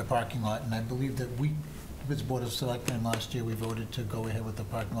ahead with the parking lot, and I believe that we, as Board of Selectmen last year, we voted to go ahead with the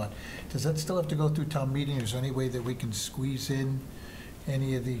parking lot. Does that still have to go through town meeting? Is there any way that we can squeeze in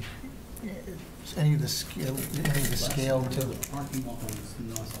any of the scale to,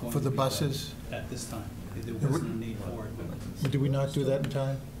 for the buses? At this time, there wasn't a need for it. Did we not do that in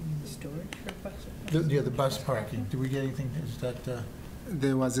time? Storage for buses? Yeah, the bus parking. Did we get anything? Is that?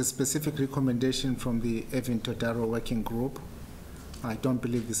 There was a specific recommendation from the Irvine Tadaro Working Group. I don't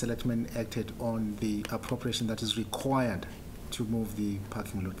believe the selectmen acted on the appropriation that is required to move the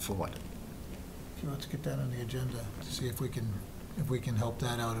parking lot forward. So let's get that on the agenda to see if we can help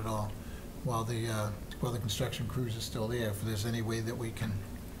that out at all while the construction crews are still there, if there's any way that we can,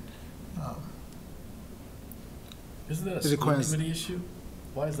 Isn't that a school committee issue?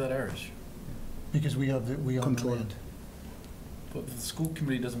 Why is that our issue? because we own the land. But the school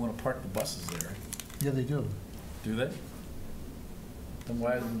committee doesn't want to park the buses there, Yeah, they do. do they? Then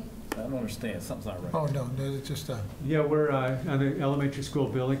why isn't, I don't understand, something's not right. Oh, no, it's just, Yeah, we're, on the elementary school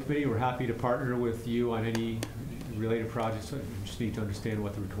building committee, we're happy to partner with you on any related projects. We just need to understand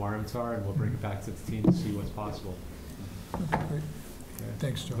what the requirements are, and we'll bring it back to the team to see what's possible. okay, great.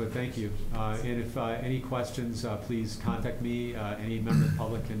 Thanks, Joe. But thank you. And if any questions, please contact me. Any member of the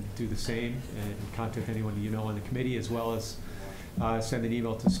public can do the same, and contact anyone you know on the committee, as well as send an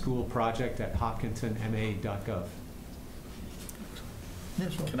email to schoolproject@hopkintonma.gov. Yeah,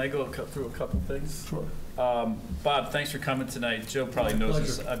 sure. Can I go through a couple things? Sure. Bob, thanks for coming tonight. Joe probably knows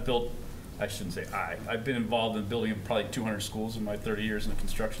this. I shouldn't say I've been involved in building probably 200 schools in my 30 years in the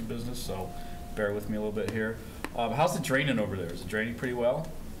construction business, so bear with me a little bit here. How's the draining over there? Is it draining pretty well?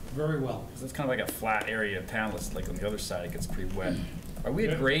 Very well. 'Cause it's kind of like a flat area of town. It's like on the other side, it gets pretty wet. Are we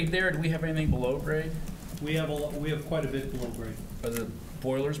at grade there? Do we have anything below grade? We have quite a bit below grade. Are the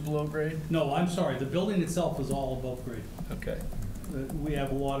boilers below grade? No, I'm sorry, the building itself is all above grade. Okay. We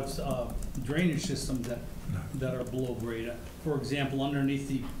have a lot of drainage systems that are below grade. For example, under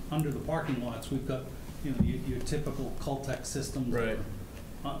the parking lots, we've got, your typical Cultec systems. Right.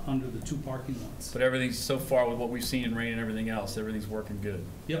 Under the 2 parking lots. But everything's, so far with what we've seen in rain and everything else, everything's working good?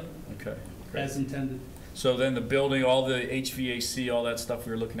 Yep. Okay, great. As intended. So then the building, all the HVAC, all that stuff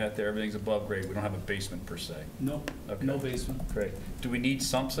we were looking at there, everything's above grade. We don't have a basement per se? No, Okay. no basement. Great. Do we need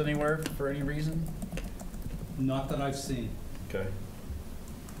sumps anywhere for any reason? Not that I've seen. Okay.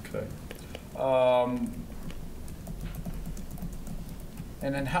 Okay.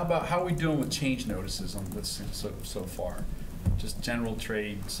 And then how are we doing with change notices on this so far? Just general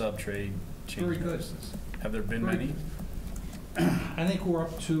trade, sub-trade, change Very good. notices? Have there been Very many? I think we're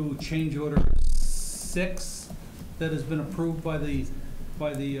up to change order 6 that has been approved by the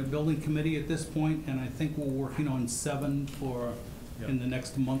building committee at this point, and I think we're working on 7 in the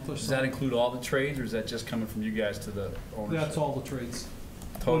next month or so. Does that include all the trades, or is that just coming from you guys to the ownership? That's all the trades.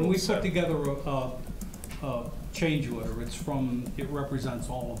 Total When we put 7. together a change order, it represents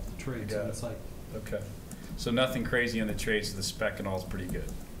all of the trades Got on it. site. Okay. So nothing crazy on the trades, the spec and all is pretty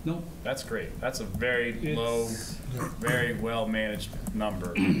good? No. That's great. That's a very low, very well-managed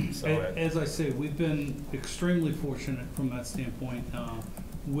number. So As I say, we've been extremely fortunate from that standpoint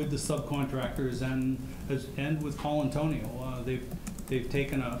with the subcontractors and with Colantonio. They've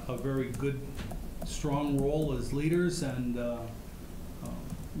taken a very good, strong role as leaders and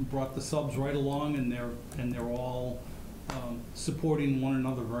brought the subs right along, and they're all supporting one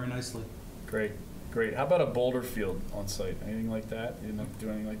another very nicely. Great, great. How about a boulder field on site? Anything like that? You didn't have to do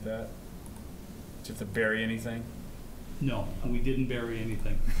anything like that? Did you have to bury anything? No, we didn't bury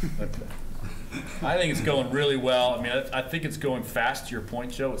anything. Okay. I think it's going really well. I mean, I think it's going fast, to your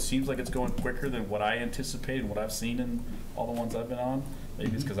point, Joe. It seems like it's going quicker than what I anticipated and what I've seen in all the ones I've been on.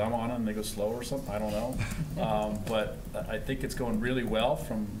 Maybe it's because I'm on them and they go slower or something, I don't know. But I think it's going really well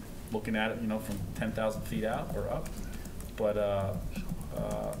from looking at it, from 10,000 feet out or up. But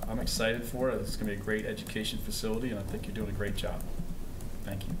I'm excited for it. It's going to be a great education facility, and I think you're doing a great job.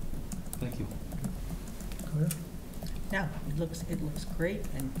 Thank you. Thank you. Claire? No, it looks great,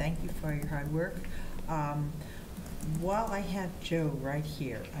 and thank you for your hard work. While I have Joe right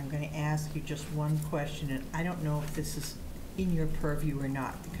here, I'm going to ask you just one question, and I don't know if this is in your purview or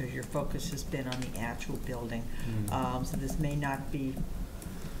not, because your focus has been on the actual building. So this may not be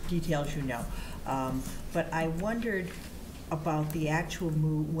details but I wondered about the actual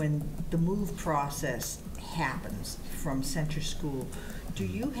move, when the move process happens from Center School. Do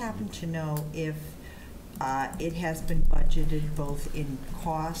you happen to know if it has been budgeted both in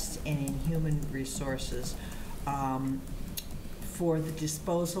costs and in human resources for the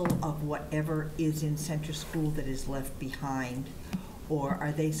disposal of whatever is in Center School that is left behind? Or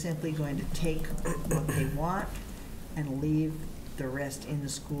are they simply going to take what they want and leave the rest in the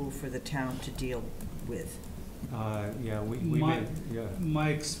school for the town to deal with? Yeah, My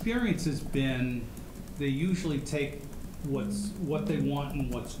experience has been they usually take what they want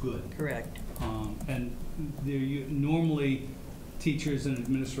and what's good. Correct. And normally teachers and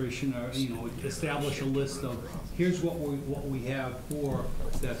administration are, establish a list of here's what we have for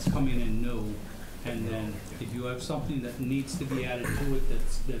that's coming in new, and then if you have something that needs to be added to it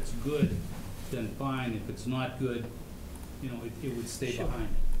that's good, then fine. If it's not good, it would stay behind.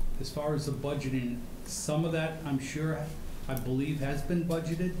 As far as the budgeting, some of that I believe has been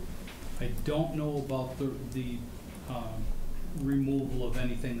budgeted. I don't know about the removal of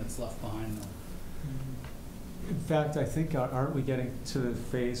anything that's left behind though. In fact, I think, aren't we getting to the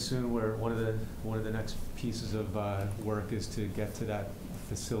phase soon where one of the next pieces of work is to get to that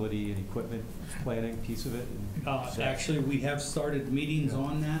facility and equipment planning piece of it? Actually, we have started meetings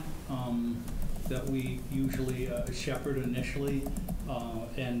on that, that we usually shepherd initially.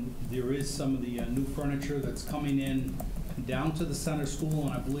 And there is some of the new furniture that's coming in down to the center school,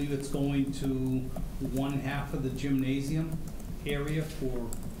 and I believe it's going to one half of the gymnasium area for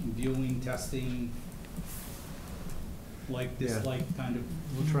viewing, testing, like kind of.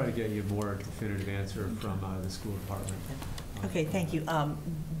 We'll try to get you a more definitive answer from the school department. Okay, thank you.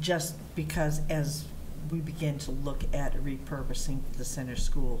 Just because as we begin to look at repurposing the center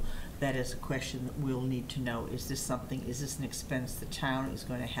school, that is a question that we'll need to know. Is this an expense the town is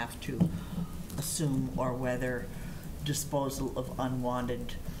going to have to assume, or whether disposal of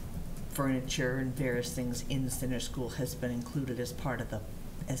unwanted furniture and various things in the center school has been included as part of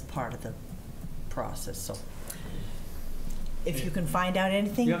the process? So if you can find out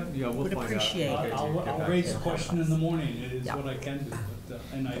anything, we'll would find appreciate out. it. I'll raise a question in the morning, it is what I can do, but,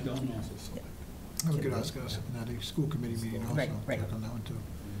 and I don't know. We could ask us at a school committee meeting also, Right. check on that one too.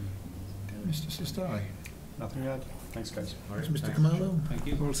 Mr. Sistari. Nothing to add? Thanks, guys. Mr. Kamalo? Thank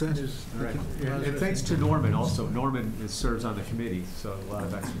you. All set? All right. And thanks to Norman also. Norman serves on the committee, so a lot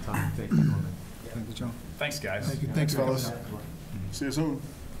of extra time. Thank you, Norman. Thank you, John. Thanks, guys. Thank you, thanks, fellas. See you soon.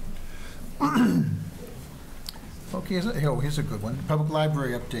 Okay, here's a good one. Public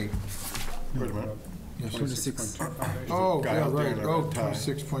library update. Wait a minute. Yes. 26. Oh, Guy yeah, out there right. in a Oh, red tie.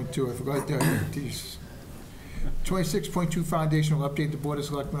 26.2, I forgot that. Geez. 26.2 foundational update the Board of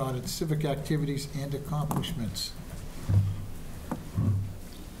Selectmen on its civic activities and accomplishments.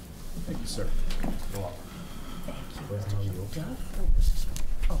 Thank you, sir.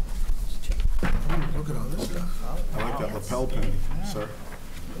 Look at all this stuff. I like that lapel pin, sir.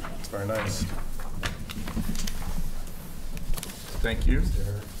 It's very nice. Thank you.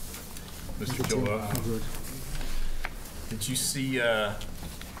 Mr. Joe, did you see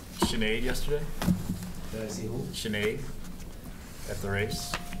Sinead yesterday? Did I see who? Sinead at the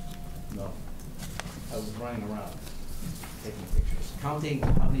race? No. I was running around, taking pictures, counting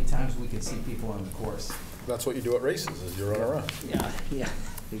how many times we could see people on the course. That's what you do at races, is you run around. Yeah,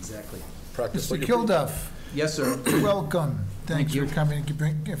 exactly. Practice Mr. what you Kilduff. Yes, sir. Welcome. Thanks Thank you. for coming,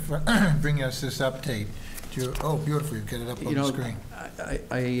 bringing us this update. Oh, beautiful, you've got it up on the screen.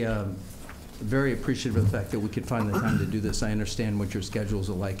 I very appreciative of the fact that we could find the time to do this. I understand what your schedules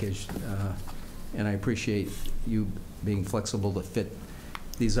are like, and I appreciate you being flexible to fit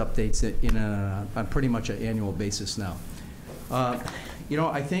these updates in on pretty much an annual basis now.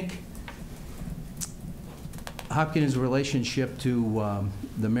 I think Hopkins' relationship to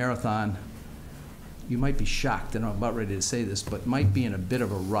the marathon, you might be shocked, and I'm about ready to say this, but might be in a bit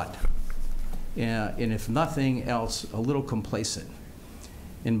of a rut. And if nothing else, a little complacent.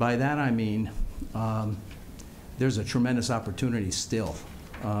 And by that I mean there's a tremendous opportunity still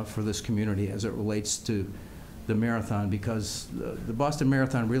for this community as it relates to the marathon, because the Boston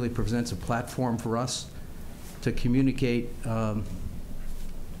Marathon really presents a platform for us to communicate and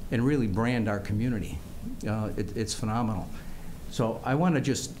really brand our community. It's phenomenal. So I want to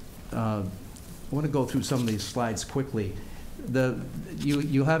just go through some of these slides quickly.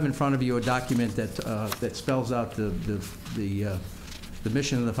 You have in front of you a document that spells out the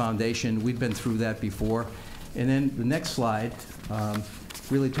mission of the foundation. We've been through that before. And then the next slide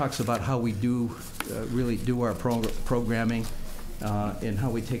really talks about how we really do our programming and how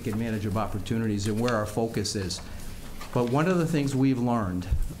we take advantage of opportunities and where our focus is. But one of the things we've learned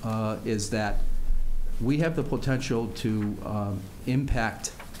is that we have the potential to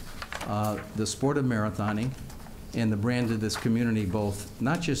impact the sport of marathoning and the brand of this community, both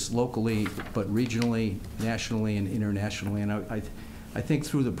not just locally, but regionally, nationally, and internationally. And I think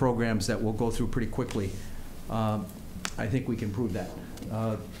through the programs that we'll go through pretty quickly, I think we can prove that.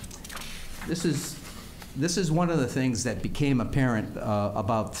 This is one of the things that became apparent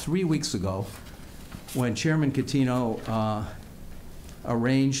about 3 weeks ago when Chairman Catino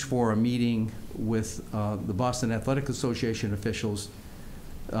arranged for a meeting with the Boston Athletic Association officials,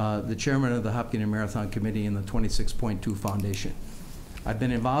 the chairman of the Hopkins Marathon Committee, and the 26.2 Foundation. I've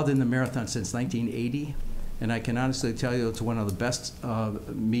been involved in the marathon since 1980, and I can honestly tell you it's one of the best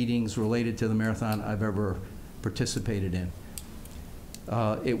meetings related to the marathon I've ever participated in.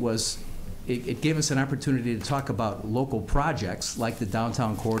 It gave us an opportunity to talk about local projects like the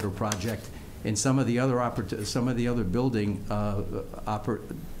Downtown Corridor Project and some of the other building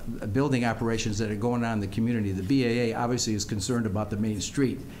operations that are going on in the community. The BAA obviously is concerned about the main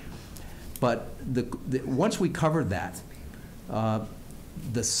street. But once we covered that,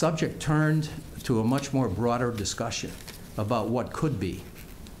 the subject turned to a much more broader discussion about what could be.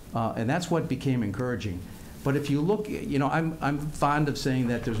 And that's what became encouraging. But if you look, you know, I'm fond of saying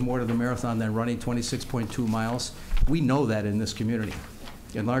that there's more to the marathon than running 26.2 miles. We know that in this community,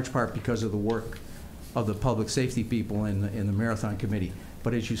 in large part because of the work of the public safety people in the marathon committee.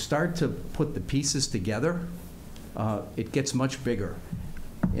 But as you start to put the pieces together, it gets much bigger.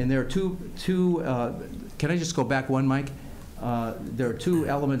 And there are two can I just go back one, Mike? There are two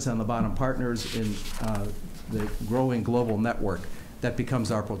elements on the bottom, partners in the growing global network. That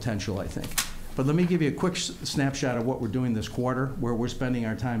becomes our potential, I think. But let me give you a quick snapshot of what we're doing this quarter, where we're spending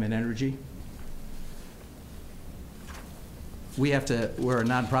our time and energy. We're a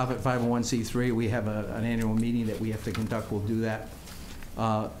nonprofit 501c3. We have an annual meeting that we have to conduct. We'll do that.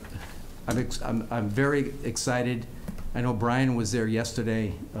 I'm very excited. I know Brian was there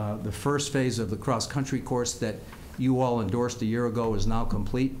yesterday. The first phase of the cross-country course that you all endorsed a year ago is now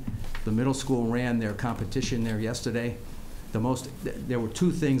complete. The middle school ran their competition there yesterday. There were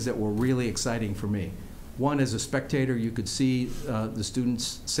two things that were really exciting for me. One, as a spectator, you could see the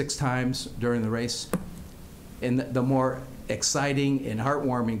students 6 times during the race. And the more exciting and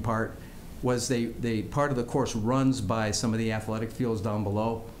heartwarming part was part of the course runs by some of the athletic fields down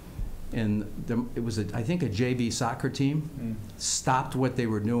below. And it was, I think, a JV soccer team stopped what they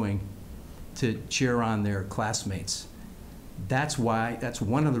were doing to cheer on their classmates. That's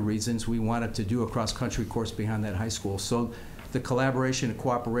one of the reasons we wanted to do a cross-country course behind that high school. So the collaboration and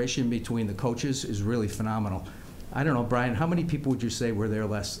cooperation between the coaches is really phenomenal. I don't know, Brian, how many people would you say were there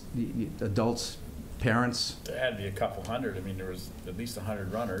adults, parents? There had to be a couple hundred. I mean, there was at least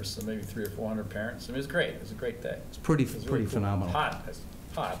 100 runners, so maybe 300 or 400 parents. I mean, it was great. It was a great day. It's pretty really phenomenal. Cool.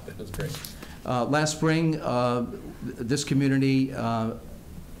 Hot, but it was great. Last spring, this community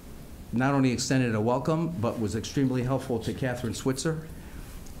not only extended a welcome, but was extremely helpful to Catherine Switzer.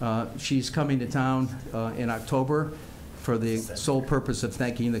 She's coming to town in October for the sole purpose of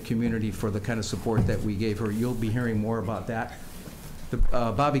thanking the community for the kind of support that we gave her. You'll be hearing more about that. The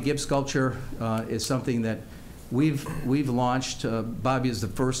Bobby Gibbs sculpture is something that we've launched. Bobby is the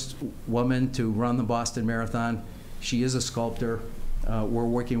first woman to run the Boston Marathon. She is a sculptor. We're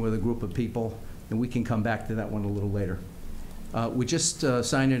working with a group of people, and we can come back to that one a little later. We just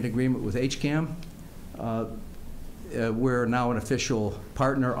signed an agreement with HCAM. We're now an official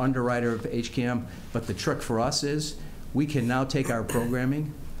partner, underwriter of HCAM, but the trick for us is we can now take our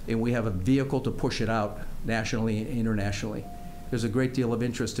programming and we have a vehicle to push it out nationally and internationally. There's a great deal of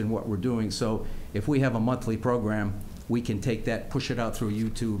interest in what we're doing, so if we have a monthly program, we can take that, push it out through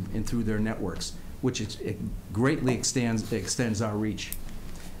YouTube and through their networks, which it greatly extends our reach.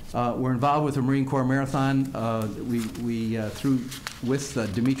 We're involved with the Marine Corps Marathon.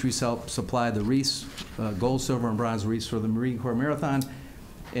 With Dimitri's help, supply the wreaths, gold, silver, and bronze wreaths for the Marine Corps Marathon.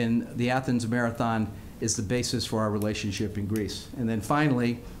 And the Athens Marathon is the basis for our relationship in Greece. And then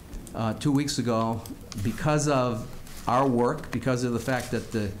finally, 2 weeks ago, because of our work, because of the fact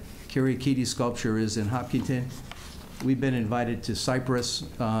that the Kyriakides sculpture is in Hopkinton, we've been invited to Cyprus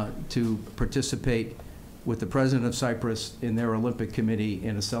to participate with the president of Cyprus in their Olympic committee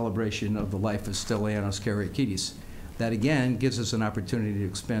in a celebration of the life of Stylianos Kyriakides. That again gives us an opportunity to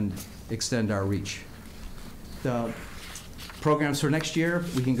extend our reach. The programs for next year,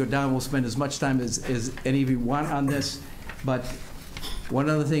 we can go down, we'll spend as much time as any of you want on this, but one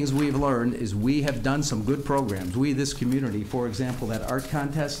of the things we've learned is we have done some good programs. We, this community, for example, that art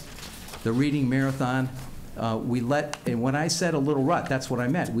contest, the reading marathon, and when I said a little rut, that's what I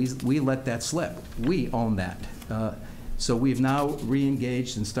meant. We let that slip. We own that. So we've now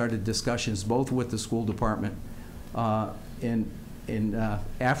re-engaged and started discussions both with the school department and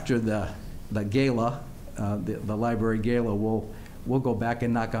after the gala, the library gala, we'll go back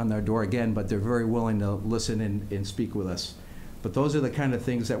and knock on their door again, but they're very willing to listen and speak with us. But those are the kind of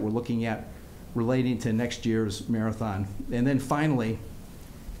things that we're looking at relating to next year's marathon. And then finally,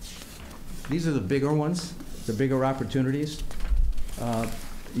 these are the bigger ones, the bigger opportunities.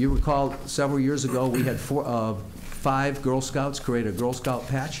 You recall several years ago we had 5 Girl Scouts create a Girl Scout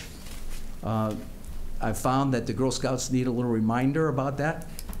patch. I found that the Girl Scouts need a little reminder about that,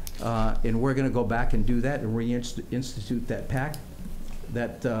 and we're going to go back and do that and reinstitute that patch.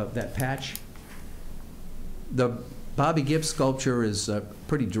 The Bobby Gibbs sculpture is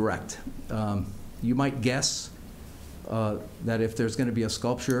pretty direct. You might guess that if there's going to be a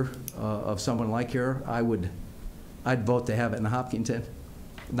sculpture of someone like her, I'd vote to have it in Hopkinton,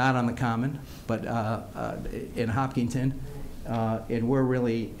 not on the Common, but in Hopkinton. And we're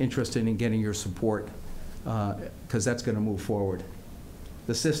really interested in getting your support because that's going to move forward.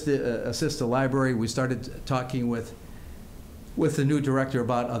 assist the library. We started talking with the new director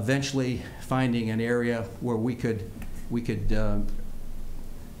about eventually finding an area where we could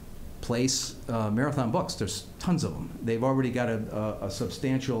place marathon books. There's tons of them. They've already got a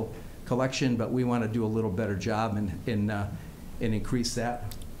substantial collection, but we want to do a little better job and increase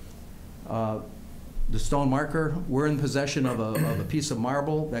that. The stone marker, we're in possession of a piece of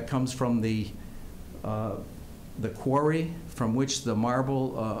marble that comes from the quarry from which the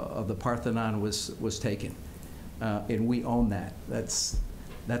marble of the Parthenon was taken. And we own that. That's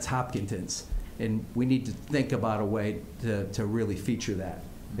Hopkinton's. And we need to think about a way to really feature that.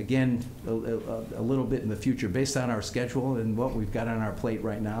 Again, a little bit in the future, based on our schedule and what we've got on our plate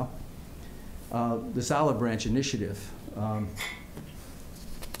right now. This Olive Branch initiative.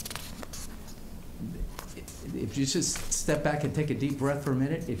 If you just step back and take a deep breath for a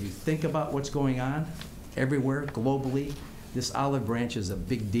minute, if you think about what's going on everywhere globally, this olive branch is a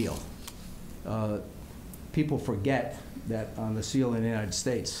big deal. People forget that on the seal in the United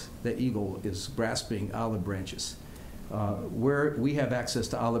States, the eagle is grasping olive branches. We have access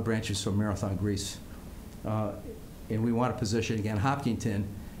to olive branches from Marathon, Greece, and we want to position, again, Hopkinton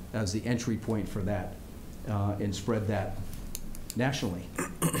as the entry point for that and spread that nationally.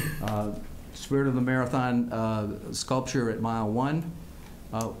 Spirit of the Marathon sculpture at mile 1,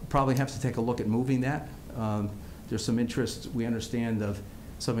 probably have to take a look at moving that. There's some interest, we understand, of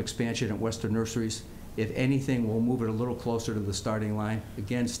some expansion at Western Nurseries. If anything, we'll move it a little closer to the starting line,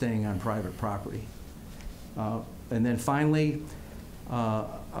 again, staying on private property. And then finally,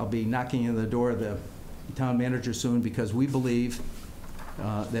 I'll be knocking on the door of the town manager soon, because we believe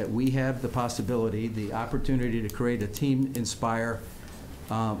that we have the possibility, the opportunity to create a Team Inspire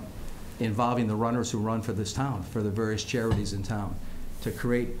involving the runners who run for this town, for the various charities in town, to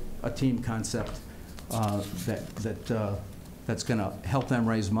create a team concept that's going to help them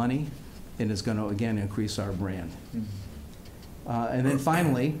raise money and is going to, again, increase our brand. And then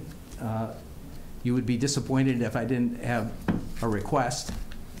finally, you would be disappointed if I didn't have a request,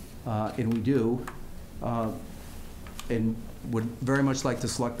 and we do, and would very much like the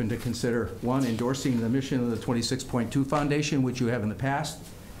Selectmen to consider, one, endorsing the mission of the 26.2 Foundation, which you have in the past,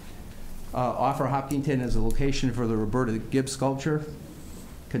 offer Hopkinton as a location for the Roberta Gibbs sculpture,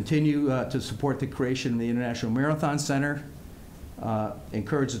 continue to support the creation of the International Marathon Center,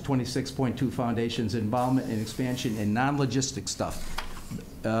 encourage the 26.2 Foundation's involvement and expansion in non-logistic stuff.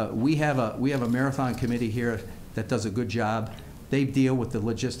 We have a marathon committee here that does a good job. They deal with the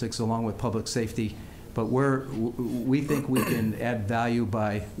logistics along with public safety, but we think we can add value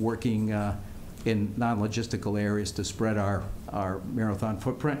by working in non-logistical areas to spread our marathon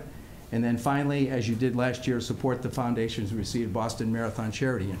footprint. And then finally, as you did last year, support the foundations received Boston Marathon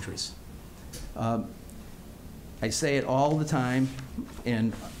charity entries. I say it all the time,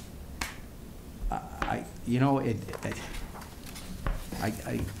 and I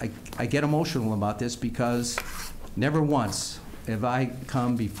get emotional about this, because never once have I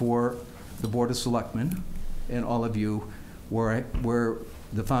come before the Board of Selectmen and all of you where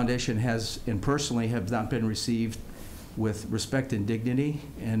the foundation has, and personally have not been received with respect and dignity,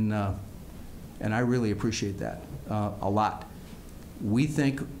 and I really appreciate that a lot. We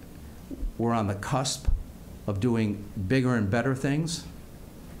think we're on the cusp of doing bigger and better things,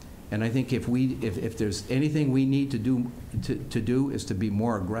 and I think if there's anything we need to do is to be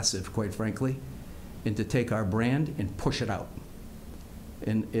more aggressive, quite frankly, and to take our brand and push it out.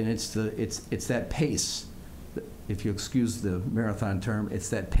 And it's that pace. If you excuse the marathon term, it's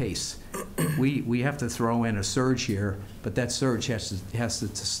that pace. We have to throw in a surge here, but that surge has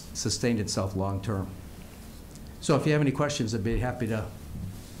to sustain itself long term. So if you have any questions, I'd be happy to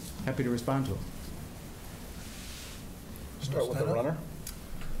respond to them. Start with the runner.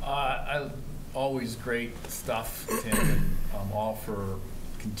 Always great stuff, Tim, and I'm all for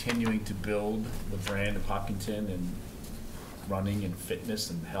continuing to build the brand of Hopkinton and running and fitness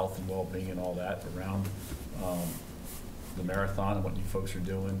and health and well-being and all that around the marathon and what you folks are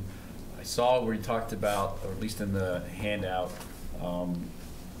doing. I saw where you talked about, or at least in the handout,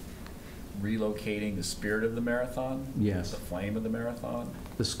 relocating the spirit of the marathon. Yes. The flame of the marathon.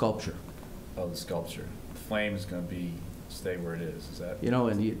 The sculpture. Oh, the sculpture. The flame is going to stay where it is. Is that? You know,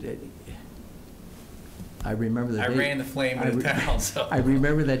 and I remember the day. I ran the flame in the town. So. I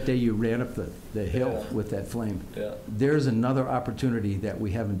remember that day you ran up the hill with that flame. Yeah. There's another opportunity that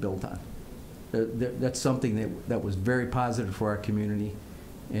we haven't built on. That's something that was very positive for our community,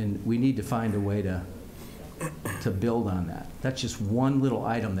 and we need to find a way to build on that. That's just one little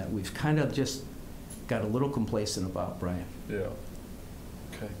item that we've kind of just got a little complacent about, Brian. Yeah.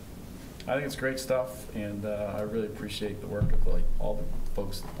 Okay. I think it's great stuff, and I really appreciate the work of like all the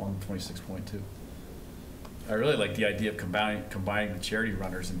folks on 26.2. I really like the idea of combining the charity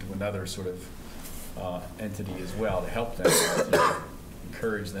runners into another sort of entity as well to help them, to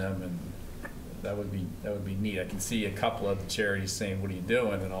encourage them, and that would be neat. I can see a couple of the charities saying, "What are you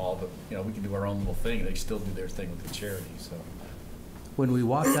doing?" and all, but we can do our own little thing. They still do their thing with the charity. So When we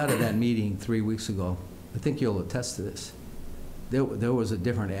walked out of that meeting 3 weeks ago, I think you'll attest to this. There was a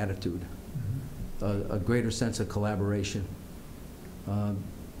different attitude, a greater sense of collaboration.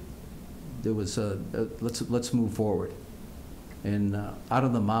 There was let's move forward. And out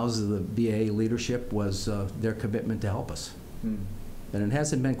of the mouths of the BAA leadership was their commitment to help us. And it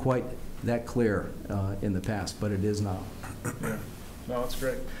hasn't been quite that clear in the past, but it is now. yeah, no, it's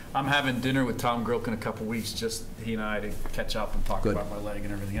great. I'm having dinner with Tom Grilk in a couple weeks, just he and I, to catch up and talk about my leg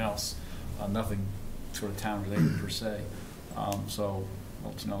and everything else. Nothing sort of town related per se. So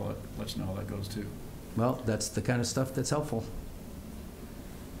I'll let you know how that goes too. Well, that's the kind of stuff that's helpful.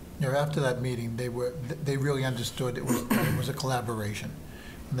 After that meeting, they really understood it was a collaboration,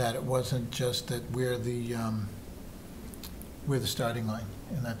 that it wasn't just that we're the starting line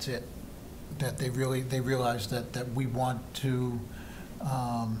and that's it. That they realized that we want to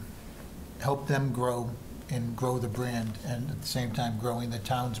help them grow and grow the brand, and at the same time growing the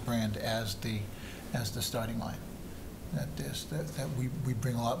town's brand as the starting line. That we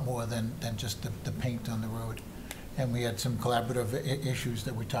bring a lot more than just the paint on the road. And we had some collaborative issues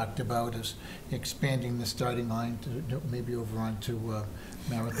that we talked about, as expanding the starting line to maybe over onto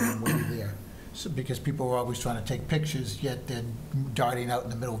Marathon Way there. So, because people were always trying to take pictures, yet they're darting out in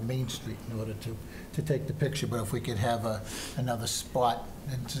the middle of Main Street in order to take the picture. But if we could have another spot,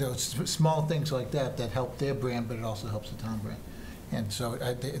 and so it's small things like that help their brand, but it also helps the town brand. And so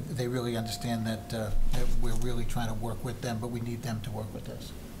they really understand that we're really trying to work with them, but we need them to work with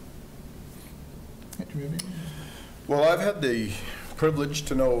us. Well, I've had the privilege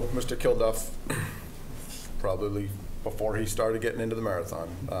to know Mr. Kilduff probably before he started getting into the marathon.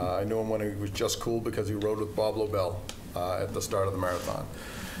 I knew him when he was just cool because he rode with Bob Lobel at the start of the marathon.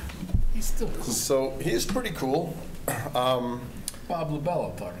 He's still cool. So he's pretty cool. Bob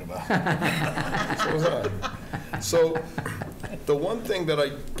Lobel I'm talking about. So was I. So the one thing that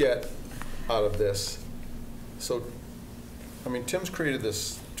I get out of this, Tim's created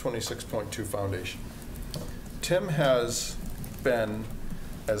this 26.2 foundation. Tim has been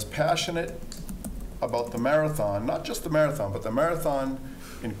as passionate about the marathon, not just the marathon, but the marathon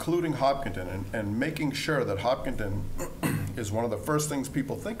including Hopkinton, and making sure that Hopkinton is one of the first things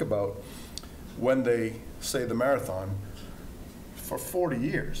people think about when they say the marathon, for 40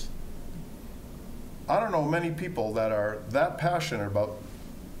 years. I don't know many people that are that passionate about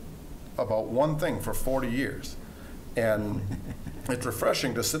one thing for 40 years. And it's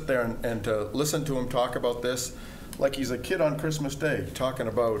refreshing to sit there and to listen to him talk about this like he's a kid on Christmas Day, talking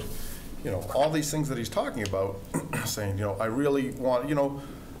about, all these things that he's talking about, saying, I really want,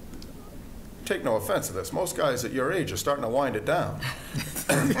 take no offense to this. Most guys at your age are starting to wind it down.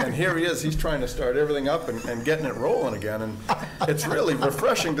 And here he is, he's trying to start everything up and getting it rolling again. And it's really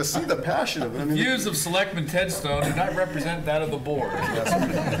refreshing to see the passion of it. The views of Selectman Ted Stone do not represent that of the board.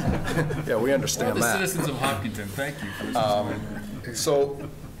 Yeah, we understand the that. Citizens of Hopkinton, thank you for this. So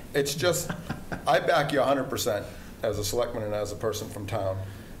it's just, I back you 100% as a selectman and as a person from town.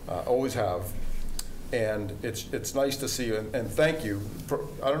 Always have. And it's nice to see you, and thank you.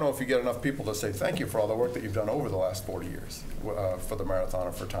 I don't know if you get enough people to say thank you for all the work that you've done over the last 40 years for the marathon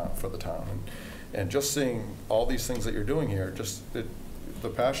and for the town. And just seeing all these things that you're doing here, the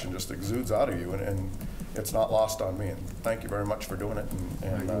passion just exudes out of you, and it's not lost on me. And thank you very much for doing it,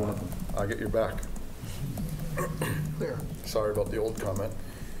 and You're welcome. I'll get your back. Clear. Sorry about the old comment.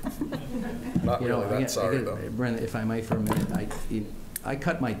 Not really that sorry, though. Brenda, if I might for a minute, I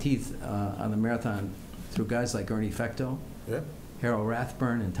cut my teeth on the marathon through guys like Ernie Fecto, Harold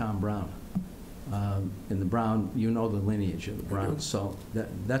Rathburn, and Tom Brown. And the Brown, the lineage of the Browns, so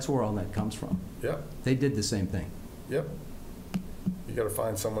that's where all that comes from. Yep. They did the same thing. Yep. You got to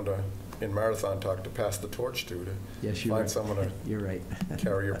find someone in marathon talk to pass the torch to Yes, you're find right. someone to You're right.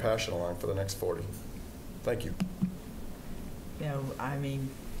 carry your passion along for the next 40. Thank you.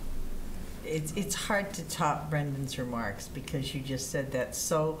 It's hard to top Brendan's remarks because you just said that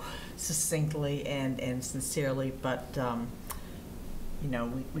so succinctly and sincerely, but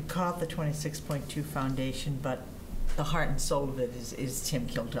we call it the 26.2 Foundation, but the heart and soul of it is Tim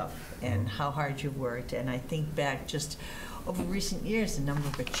Kilduff and how hard you've worked. And I think back just over recent years, the number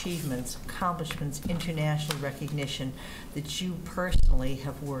of achievements, accomplishments, international recognition that you personally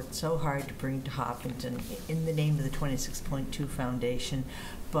have worked so hard to bring to Hopkinton in the name of the 26.2 Foundation.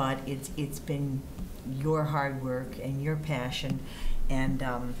 But it's been your hard work and your passion. And,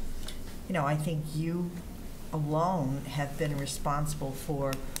 you know, I think you alone have been responsible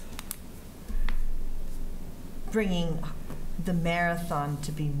for bringing the marathon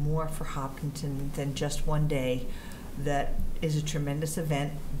to be more for Hopkinton than just one day. That is a tremendous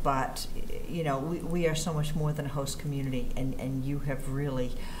event, but you know, we are so much more than a host community, and you have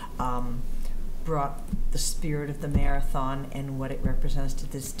really brought the spirit of the marathon and what it represents to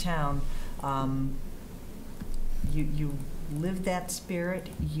this town. You live that spirit.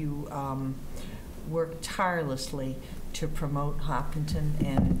 You work tirelessly to promote Hopkinton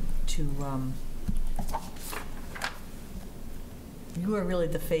and to you are really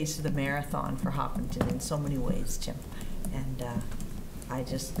the face of the marathon for Hopkinton in so many ways, Tim. And I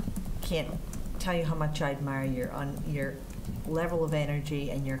just can't tell you how much I admire your level of energy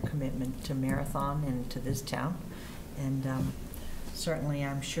and your commitment to marathon and to this town. And certainly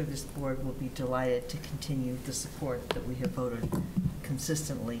I'm sure this board will be delighted to continue the support that we have voted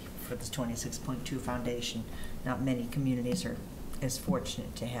consistently for the 26.2 Foundation. Not many communities are as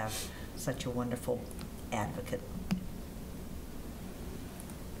fortunate to have such a wonderful advocate.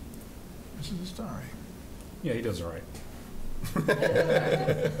 Mrs. Story. Yeah, he does all right.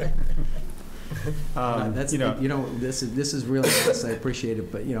 That's, you know, this is really nice. I appreciate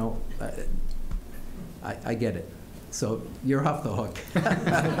it, but you know, I get it. So you're off the hook.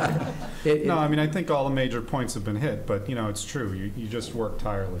 No, I mean, I think all the major points have been hit, but you know, it's true. You just work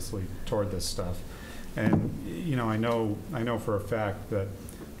tirelessly toward this stuff, and you know, I know for a fact that,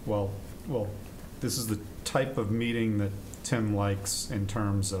 well, this is the type of meeting that Tim likes in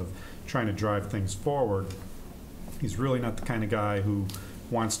terms of trying to drive things forward. He's really not the kind of guy who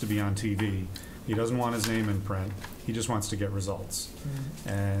wants to be on TV. He doesn't want his name in print. He just wants to get results.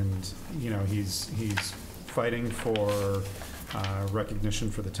 And you know, he's fighting for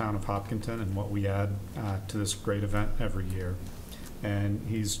recognition for the town of Hopkinton and what we add to this great event every year. And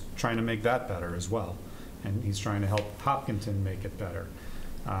he's trying to make that better as well. And he's trying to help Hopkinton make it better.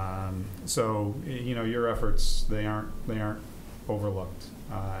 So you know, your efforts, they aren't overlooked.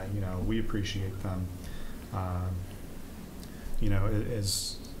 You know, we appreciate them. You know,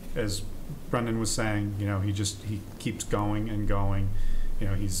 as Brendan was saying, you know, he keeps going and going. You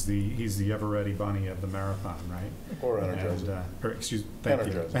know, he's the ever-ready bunny of the marathon, right? Or Energizer. Thank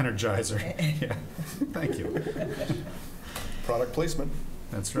you. Energizer. Yeah, thank you. Product placement.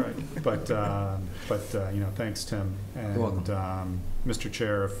 That's right. But you know, thanks, Tim. And You're welcome. Mr.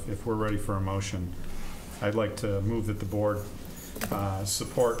 Chair, if we're ready for a motion, I'd like to move that the board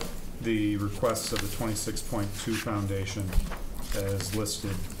support the requests of the 26.2 Foundation as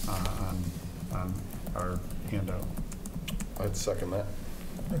listed on our handout. I'd second that.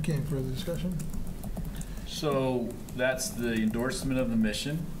 Okay, further discussion? So that's the endorsement of the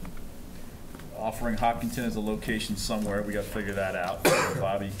mission, offering Hopkinton as a location somewhere. We got to figure that out.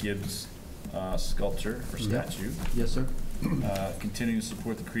 Bobby Gibbs sculpture or statue. Yes, sir. Continuing to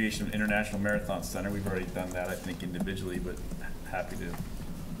support the creation of an International Marathon Center. We've already done that, I think, individually, but happy to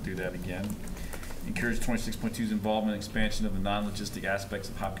do that again. Encourage 26.2's involvement and expansion of the non-logistic aspects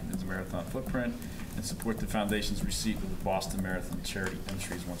of Hopkinton's marathon footprint, and support the Foundation's receipt of the Boston Marathon charity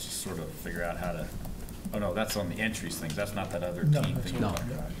entries once you sort of figure out how to, oh no, that's on the entries things, that's not that other team thing. No.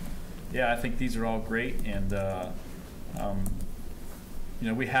 Yeah, I think these are all great, and you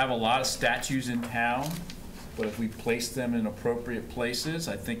know, we have a lot of statues in town, but if we place them in appropriate places,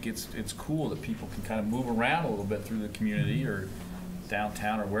 I think it's cool that people can kind of move around a little bit through the community or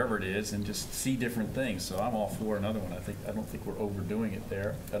downtown or wherever it is and just see different things. So I'm all for another one. I don't think we're overdoing it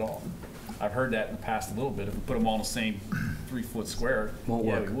there at all. I've heard that in the past a little bit. If we put them all in the same 3-foot square, Won't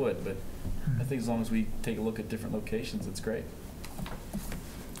yeah, work. we would. But I think as long as we take a look at different locations, it's great.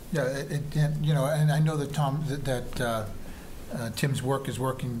 Yeah, you know, and I know that Tom, Tim's work is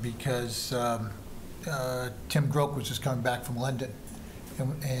working because Tim Groke was just coming back from London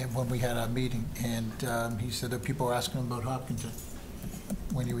and when we had our meeting, and he said that people were asking him about Hopkinton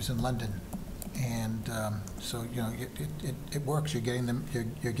when he was in London. And so, you know, it works. You're getting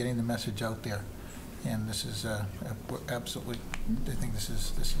the message out there, and this is absolutely. I think this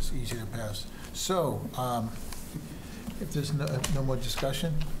is easy to pass. So, if there's no more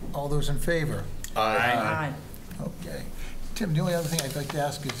discussion, all those in favor? Aye. Okay. Tim, the only other thing I'd like to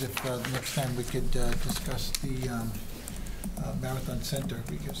ask is if next time we could discuss the Marathon Center,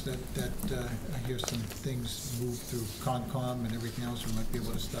 because I hear some things move through Concom and everything else. We might be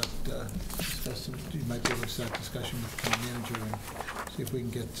able to start discussing, you might be able to start discussion with the town manager and see if we can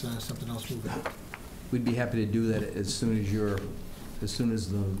get something else moving. We'd be happy to do that as soon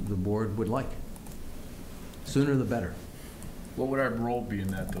as the board would like. Sooner the better. What would our role be in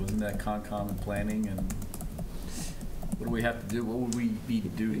that, though? Isn't that Concom and planning, and what do we have to do? What would we need to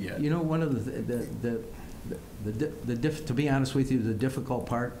do yet? You know, one of to be honest with you, the difficult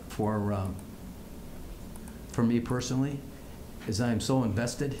part for me personally is I am so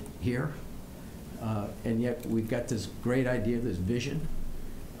invested here, and yet we've got this great idea, this vision,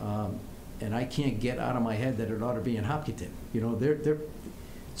 and I can't get out of my head that it ought to be in Hopkinton. You know,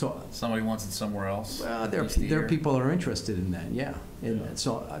 so somebody wants it somewhere else. Well, there are people that are interested in that, yeah. And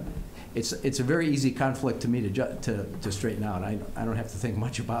so it's a very easy conflict to me to straighten out. I don't have to think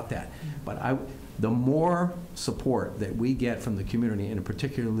much about that. But the more support that we get from the community, and in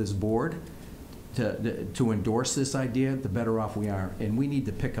particular this board, to endorse this idea, the better off we are. And we need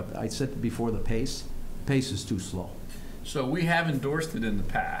to pick up, I said before, the pace. The pace is too slow. So we have endorsed it in the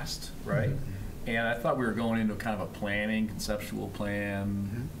past, right? Mm-hmm. And I thought we were going into kind of a planning, conceptual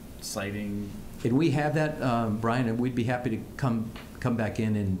plan, siting. And we have that, Brian, and we'd be happy to come back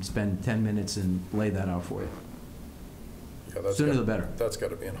in and spend 10 minutes and lay that out for you. Yeah, sooner the better. That's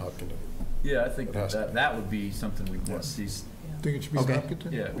got to be in Hopkinton. Yeah, I think that would be something we want to see. Think it should be in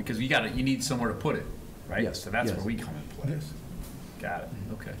Hopkinton? Yeah, because you need somewhere to put it, right? Yes. So that's where we come in place. Yes. Got it.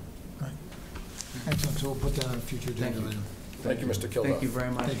 Okay. Right. Excellent. So we'll put that on a future agenda item. Thank you, Mr. Kilduff. Thank you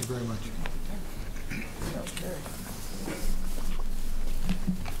very much. Thank you very much.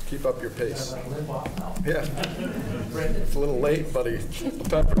 Keep up your pace. Yeah. It's a little late, buddy.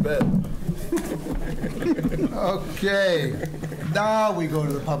 Time for bed. Okay. Now we go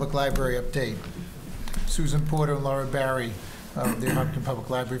to the public library update. Susan Porter and Laura Barry of the Hopkins Public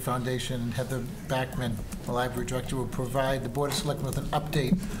Library Foundation and Heather Backman, the library director, will provide the Board of Selectmen with an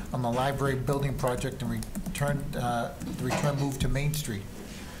update on the library building project and the return move to Main Street.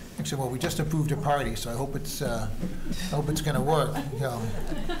 Actually, well, we just approved a party, so I hope it's going to work. You know,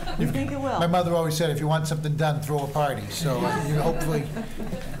 you think it will? My mother always said, if you want something done, throw a party. So hopefully,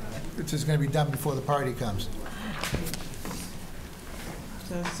 it's just going to be done before the party comes.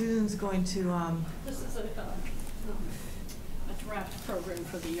 So Susan's going to. This is a draft program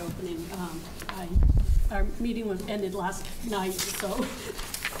for the opening. Our meeting was ended last night, so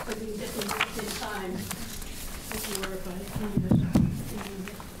I didn't get in time.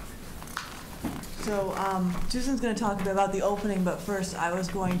 So Susan's going to talk about the opening, but first I was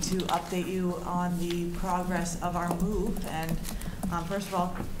going to update you on the progress of our move. And first of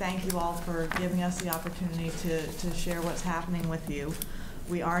all, thank you all for giving us the opportunity to share what's happening with you.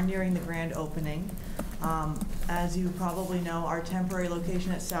 We are nearing the grand opening. As you probably know, our temporary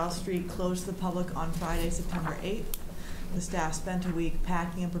location at South Street closed to the public on Friday, September 8th. The staff spent a week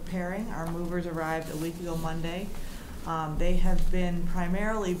packing and preparing. Our movers arrived a week ago Monday. They have been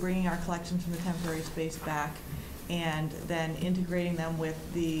primarily bringing our collections from the temporary space back and then integrating them with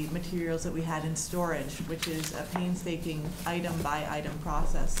the materials that we had in storage, which is a painstaking item-by-item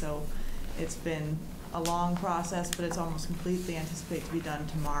process. So it's been a long process, but it's almost complete. They anticipate to be done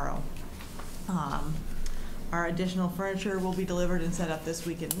tomorrow. Our additional furniture will be delivered and set up this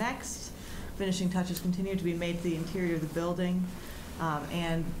week and next. Finishing touches continue to be made to the interior of the building.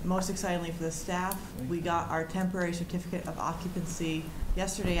 And most excitingly for the staff, we got our temporary certificate of occupancy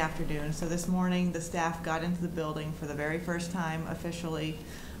yesterday afternoon. So this morning, the staff got into the building for the very first time officially,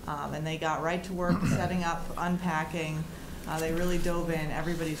 and they got right to work setting up, unpacking. They really dove in.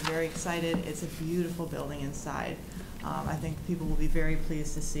 Everybody's very excited. It's a beautiful building inside. I think people will be very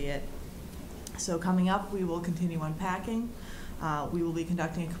pleased to see it. So coming up, we will continue unpacking. We will be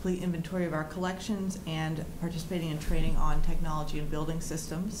conducting a complete inventory of our collections and participating in training on technology and building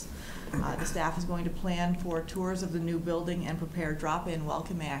systems. The staff is going to plan for tours of the new building and prepare drop-in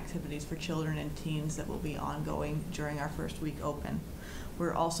welcoming activities for children and teens that will be ongoing during our first week open.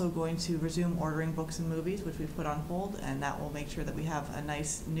 We're also going to resume ordering books and movies, which we've put on hold, and that will make sure that we have a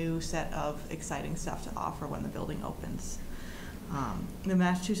nice new set of exciting stuff to offer when the building opens. The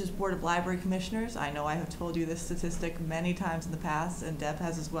Massachusetts Board of Library Commissioners, I know I have told you this statistic many times in the past, and Deb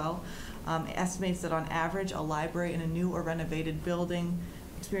has as well, estimates that on average a library in a new or renovated building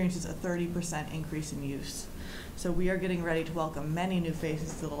experiences a 30% increase in use. So we are getting ready to welcome many new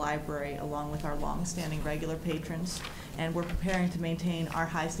faces to the library along with our long-standing regular patrons, and we're preparing to maintain our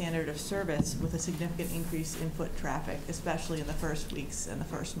high standard of service with a significant increase in foot traffic, especially in the first weeks and the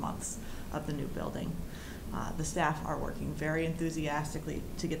first months of the new building. The staff are working very enthusiastically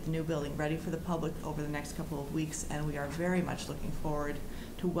to get the new building ready for the public over the next couple of weeks, and we are very much looking forward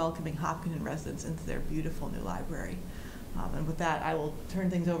to welcoming Hopkinton residents into their beautiful new library. And with that, I will turn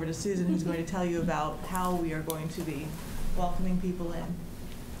things over to Susan, who's going to tell you about how we are going to be welcoming people in.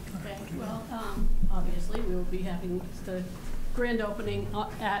 Okay, well, obviously, we will be having the grand opening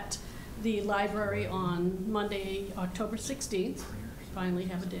at the library on Monday, October 16th. Finally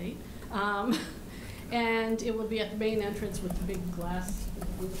have a date. And it will be at the main entrance with the big glass, the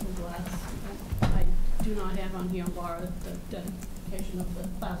beautiful glass. I do not have on here, Laura, the dedication of the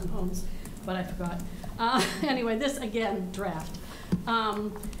 1,000 homes, but I forgot. Anyway, this, again, draft.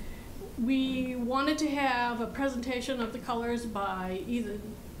 We wanted to have a presentation of the colors by either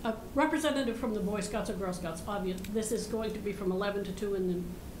a representative from the Boy Scouts or Girl Scouts. Obviously, this is going to be from 11 to 2 in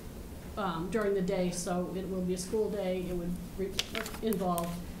the, during the day, so it will be a school day. It would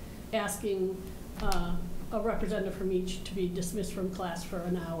involve asking a representative from each to be dismissed from class for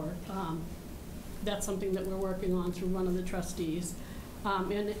an hour. That's something that we're working on through one of the trustees.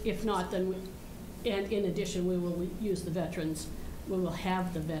 And if not, then and in addition, we will use the veterans. We will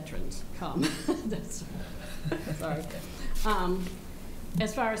have the veterans come. That's, sorry.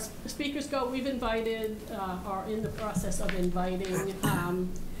 As far as speakers go, we've invited, are in the process of inviting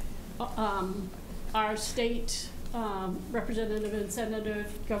our state representative and senator,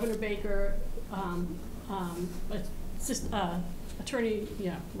 Governor Baker, attorney,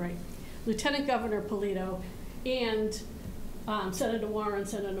 yeah, right, Lieutenant Governor Polito, and Senator Warren,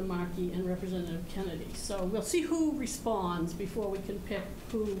 Senator Markey, and Representative Kennedy. So we'll see who responds before we can pick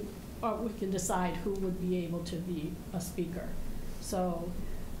who, or we can decide who would be able to be a speaker. So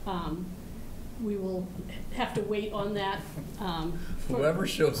we will have to wait on that. Whoever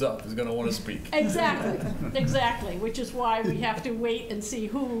shows up is going to want to speak. Exactly, exactly, which is why we have to wait and see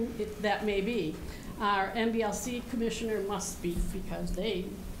who that may be. Our MBLC commissioner must speak because they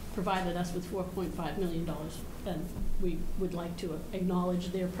provided us with $4.5 million, and we would like to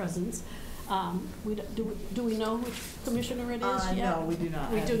acknowledge their presence. Do we know which commissioner it is yet? No, we do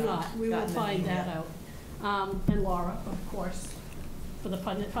not. We do not. We will find that out. And Laura, of course, for the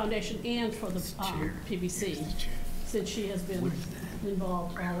foundation and for the PBC, since she has been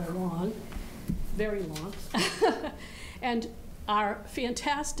involved all along, very long. And our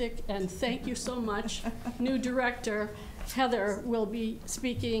fantastic, and thank you so much, new director, Heather, will be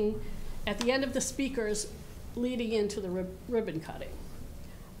speaking at the end of the speakers leading into the ribbon cutting.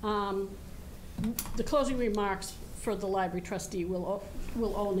 The closing remarks for the library trustee will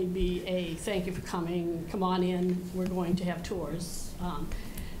only be a thank you for coming, come on in, we're going to have tours.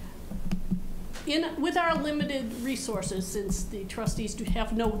 With our limited resources, since the trustees do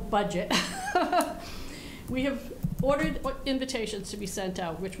have no budget, we have ordered invitations to be sent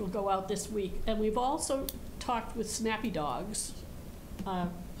out, which will go out this week. And we've also talked with Snappy Dogs,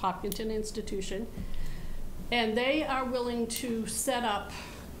 Hopkinton institution, and they are willing to set up,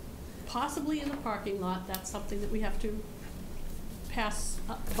 possibly in the parking lot. That's something that we have to pass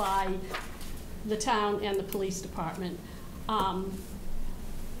by the town and the police department.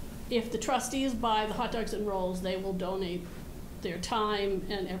 If the trustees buy the hot dogs and rolls, they will donate their time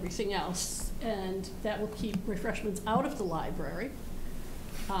and everything else, and that will keep refreshments out of the library.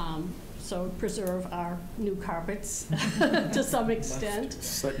 So preserve our new carpets to some extent.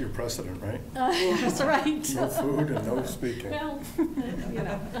 Set your precedent, right? That's right. No food and no speaking. Well, you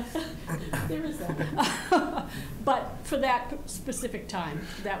know, there is that. But for that specific time,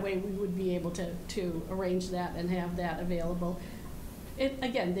 that way we would be able to arrange that and have that available.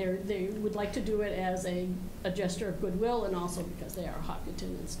 Again, they would like to do it as a gesture of goodwill, and also because they are a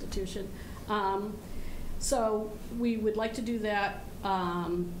Hopkinton institution. So we would like to do that,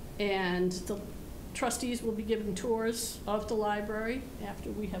 and the trustees will be giving tours of the library after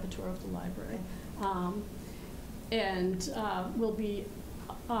we have a tour of the library. And we'll be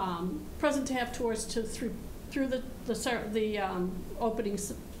present to have tours through the opening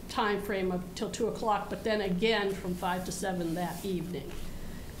time frame of till 2 o'clock, but then again from 5 to 7 that evening.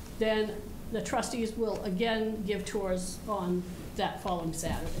 Then the trustees will again give tours on that following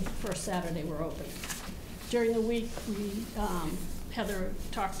Saturday. First Saturday we're open. During the week, Heather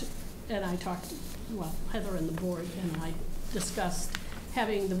talked, and I talked, well, Heather and the board and I discussed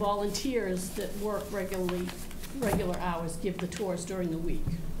having the volunteers that work regular hours give the tours during the week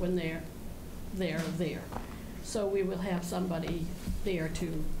when they're there. So we will have somebody there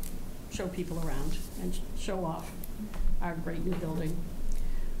to show people around and show off our great new building.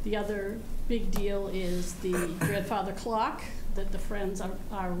 The other big deal is the grandfather clock that the Friends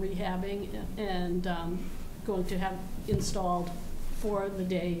are rehabbing and going to have installed for the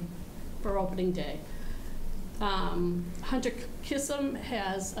day, for opening day. Hunter Kissam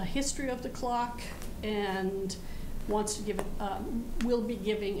has a history of the clock and wants to give it, will be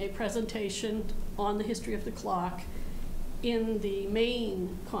giving a presentation on the history of the clock in the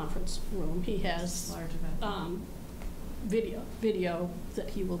main conference room. He has video that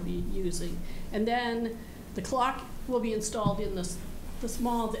he will be using. And then the clock will be installed in the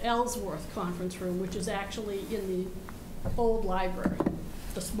Ellsworth conference room, which is actually in the old library.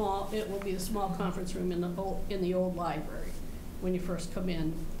 It will be the small conference room in the old library when you first come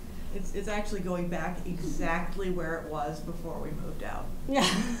in. It's actually going back exactly where it was before we moved out. Yeah.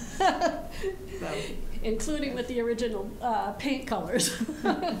 So. Including with the original paint colors.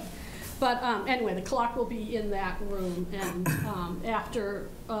 But anyway, the clock will be in that room, and after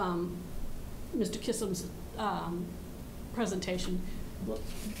Mr. Kissam's presentation,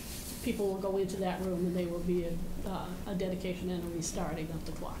 people will go into that room, and there will be a dedication and a restarting of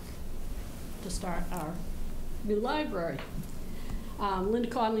the clock to start our new library. Linda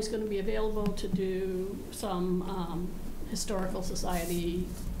Conley's going to be available to do some historical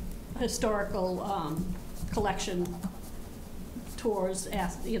collection tours,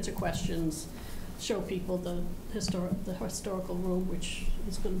 answer questions, show people the historical room, which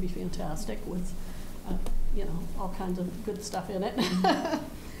is going to be fantastic with all kinds of good stuff in it.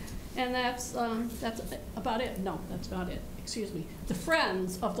 And that's about it. No, that's not it. Excuse me. The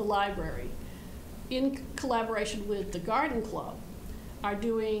Friends of the Library, in collaboration with the Garden Club, are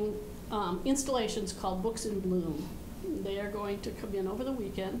doing installations called Books in Bloom. They are going to come in over the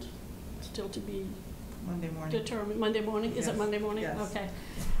weekend, still to be Monday morning. Determined. Monday morning? Is Yes. it Monday morning? Yes. Okay.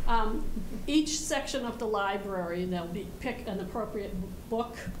 Each section of the library, they'll pick an appropriate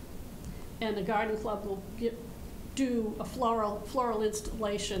book, and the Garden Club will do a floral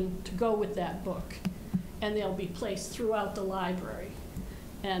installation to go with that book, and they'll be placed throughout the library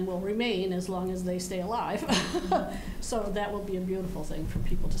and will remain as long as they stay alive. So that will be a beautiful thing for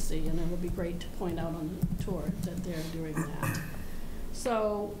people to see, and it will be great to point out on the tour that they're doing that.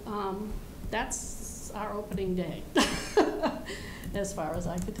 So that's our opening day, as far as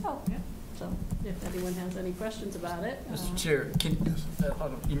I could tell. Yeah. So if anyone has any questions about it. Mr. Chair,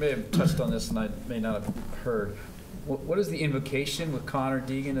 you may have touched on this and I may not have heard. What is the invocation with Connor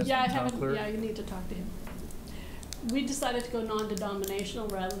Deegan as the town clerk? Yeah, you need to talk to him. We decided to go non-denominational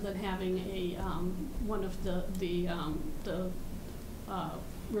rather than having a one of the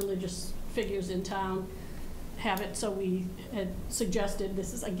religious figures in town have it. So we had suggested,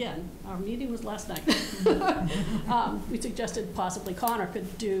 this is again, our meeting was last night. We suggested possibly Connor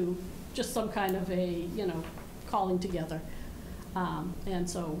could do just some kind of a calling together, and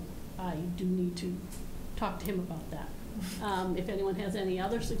so I do need to talk to him about that. If anyone has any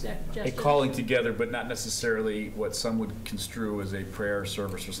other suggestions. A calling together, but not necessarily what some would construe as a prayer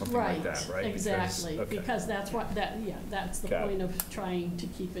service or something like that, right? Exactly, because that's what that's the point of trying to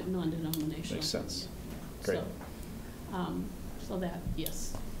keep it non-denominational. Makes sense. Great. So that,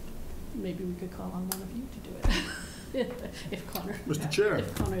 yes, maybe we could call on one of you to do it, if Connor. Mr. Chair.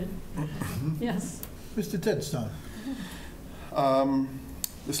 If Connor, yes. Mr. Tedstone.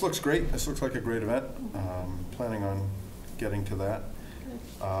 This looks great. This looks like a great event. Planning on getting to that.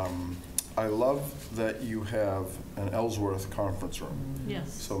 I love that you have an Ellsworth conference room.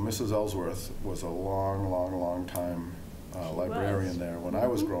 Yes. So Mrs. Ellsworth was a long time librarian there when I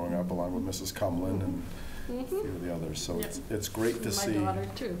was growing up, along with Mrs. Cumlin and a few of the others. So it's great to see. My daughter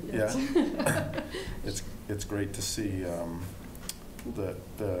too. Yes. Yeah. it's great to see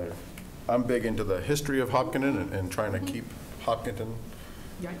I'm big into the history of Hopkinton and trying to keep Hopkinton,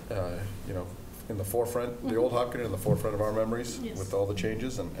 in the forefront, the old Hopkinton in the forefront of our memories with all the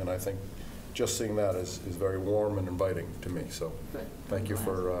changes, and I think just seeing that is very warm and inviting to me. So thank you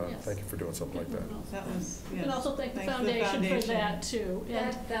for doing something like that. That was, yes. And also thank the foundation for that too.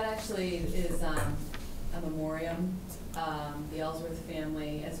 That actually is a memoriam. The Ellsworth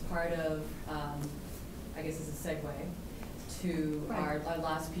family, as part of, I guess as a segue to our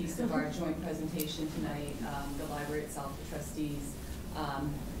last piece of our joint presentation tonight, the library itself, the trustees.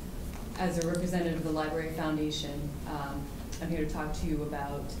 As a representative of the Library Foundation, I'm here to talk to you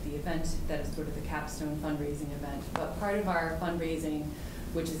about the event that is sort of the capstone fundraising event. But part of our fundraising,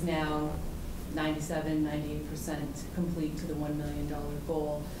 which is now 97–98% complete to the $1 million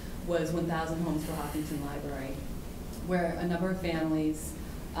goal, was 1,000 Homes for Hopkinton Library, where a number of families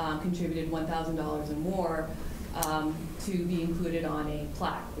contributed $1,000 or more to be included on a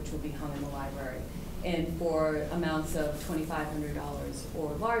plaque, which will be hung in the library. And for amounts of $2,500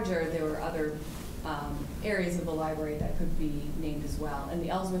 or larger, there were other areas of the library that could be named as well. And the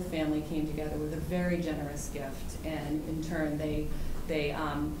Ellsworth family came together with a very generous gift, and in turn they they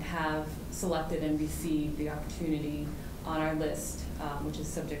have selected and received the opportunity on our list, which is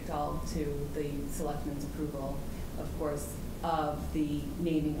subject all to the Selectmen's approval, of course, of the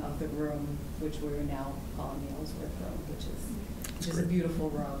naming of the room, which we're now calling the Ellsworth Room, which is a beautiful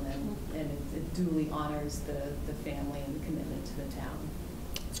room, and it duly honors the family and the commitment to the town.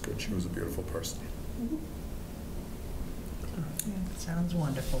 It's good. She was a beautiful person. Sounds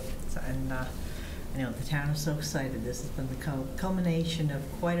wonderful. And I know the town is so excited. This has been the culmination of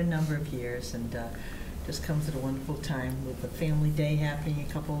quite a number of years, and just comes at a wonderful time with the Family Day happening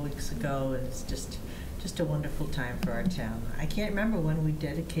a couple of weeks ago, and it's just a wonderful time for our town. I can't remember when we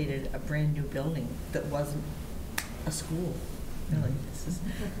dedicated a brand new building that wasn't a school. Really,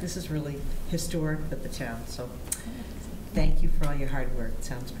 this is really historic for the town. So, thank you for all your hard work. It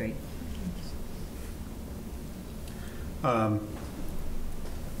sounds great.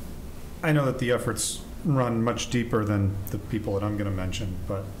 I know that the efforts run much deeper than the people that I'm going to mention,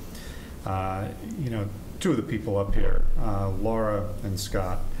 but you know, two of the people up here, Laura and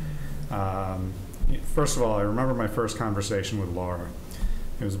Scott. First of all, I remember my first conversation with Laura.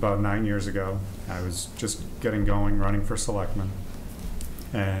 It was about 9 years ago. I was just getting going, running for selectman,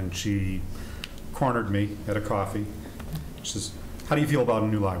 and she cornered me at a coffee. She says, "How do you feel about a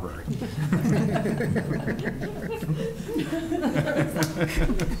new library?"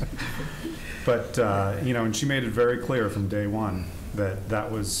 But you know, and she made it very clear from day one that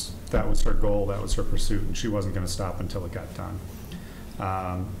that was her goal, that was her pursuit, and she wasn't going to stop until it got done.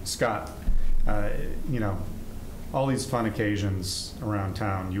 Scott, you know, all these fun occasions around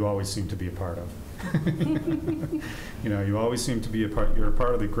town, you always seem to be a part of. You know, you always seem to be a part. You're a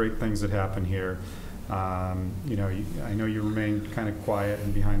part of the great things that happen here. You know, I know you remain kind of quiet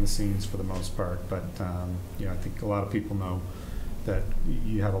and behind the scenes for the most part, but you know, I think a lot of people know that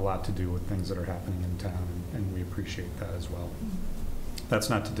you have a lot to do with things that are happening in town, and we appreciate that as well. That's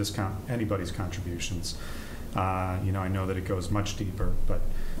not to discount anybody's contributions. You know, I know that it goes much deeper, but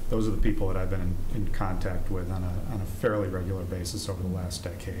those are the people that I've been in contact with on a fairly regular basis over the last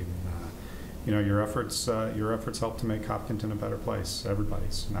decade. And, you know, your efforts help to make Hopkinton a better place.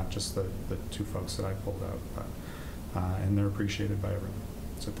 Everybody's, not just the two folks that I pulled out, but and they're appreciated by everyone.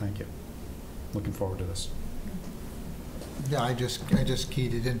 So thank you. Looking forward to this. Yeah, I just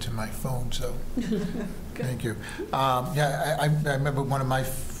keyed it into my phone, so thank you. Yeah, I remember one of my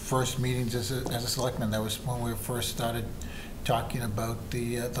first meetings as a selectman. That was when we first started talking about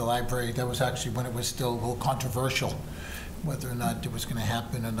the library. That was actually when it was still a little controversial whether or not it was going to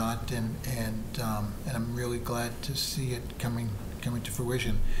happen or not, and I'm really glad to see it coming to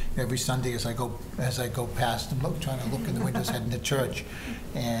fruition. Every Sunday as I go past and trying to look in the windows heading to church,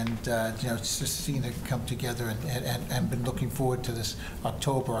 and you know, it's just seeing it come together, and been looking forward to this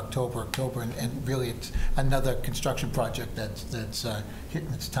October, and really it's another construction project that's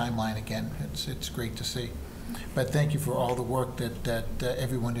hitting its timeline again. It's great to see. But thank you for all the work that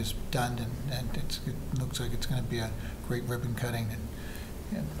everyone has done, and it looks like it's going to be a great ribbon cutting.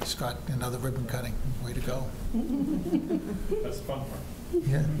 And Scott, another ribbon cutting. Way to go. That's the fun part.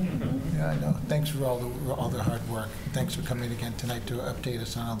 Yeah, yeah, I know. Thanks for all the hard work. Thanks for coming again tonight to update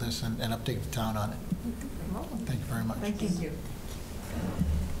us on all this and update the town on it. Thank you very much. Thank you.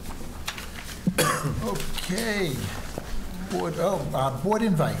 Okay. Board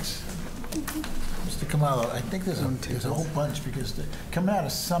invites. Mr. Kamalo, I think there's a whole bunch, because coming out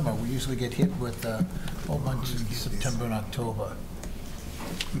of summer, we usually get hit with a whole bunch in September and October.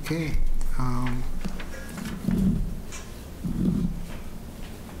 Okay.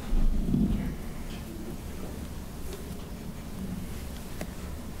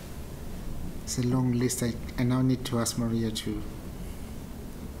 It's a long list. I now need to ask Maria to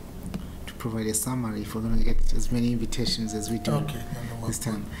provide a summary if we're going to get as many invitations as we do this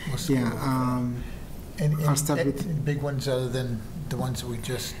time. And I'll start with big ones other than the ones that we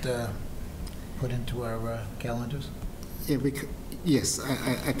just put into our calendars. Yeah, yes,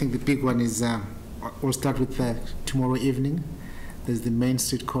 I think the big one is, we'll start with tomorrow evening. There's the Main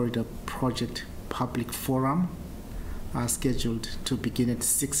Street Corridor Project Public Forum scheduled to begin at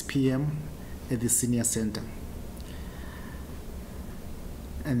 6 p.m. at the Senior Center.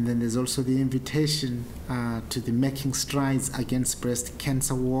 And then there's also the invitation to the Making Strides Against Breast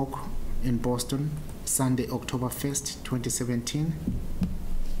Cancer Walk in Boston, Sunday, October 1st, 2017.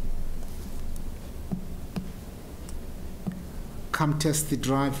 Come test the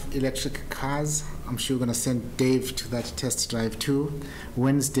drive electric cars. I'm sure we're going to send Dave to that test drive too.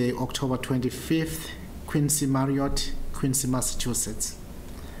 Wednesday, October 25th, Quincy Marriott, Quincy, Massachusetts.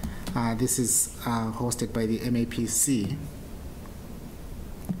 This is hosted by the MAPC.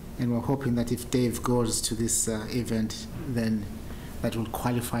 And we're hoping that if Dave goes to this event, then that will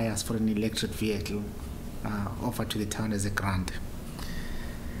qualify us for an electric vehicle offered to the town as a grant.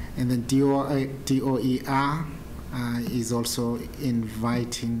 And then DOER is also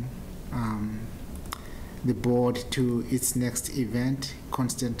inviting the board to its next event,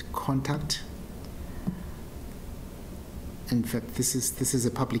 Constant Contact. In fact, this is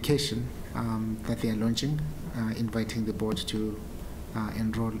a publication that they are launching, inviting the board to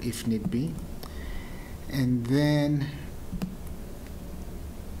enroll if need be. And then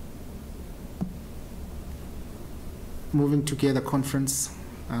Moving Together Conference,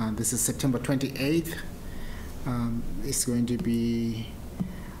 this is September 28th. It's going to be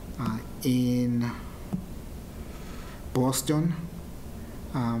in Boston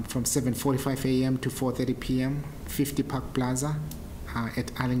from 7:45 a.m. to 4:30 p.m. 50 Park Plaza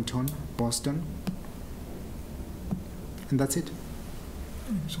at Arlington, Boston. And that's it.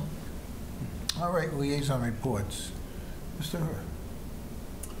 Excellent. All right, liaison reports. Mr. Hur.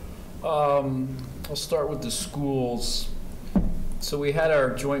 I'll start with the schools. So we had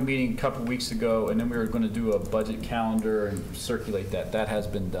our joint meeting a couple weeks ago, and then we were going to do a budget calendar and circulate that. That has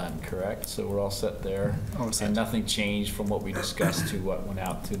been done, correct? So we're all set there? All set. And nothing changed from what we discussed to what went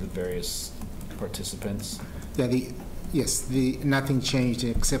out to the various participants? Yeah, nothing changed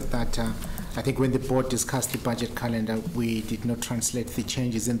except that I think when the board discussed the budget calendar, we did not translate the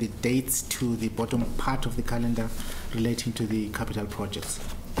changes in the dates to the bottom part of the calendar relating to the capital projects.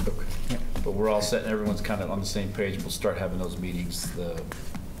 Okay. Yeah. But we're all set and everyone's kind of on the same page. We'll start having those meetings, the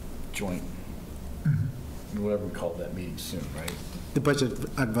joint, whatever we call that meeting soon, right? The budget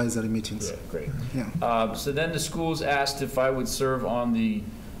advisory meetings. Yeah, great. Yeah. So then the schools asked if I would serve on the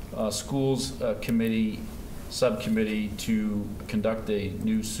schools subcommittee to conduct a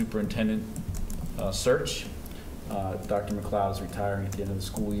new superintendent search. Dr. McLeod is retiring at the end of the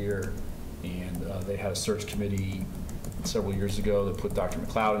school year, and they had a search committee several years ago that put Dr.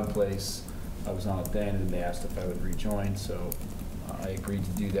 McLeod in place. I was on it then, and they asked if I would rejoin, so I agreed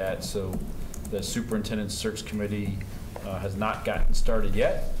to do that. So the superintendent search committee has not gotten started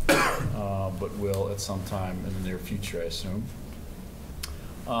yet, but will at some time in the near future, I assume.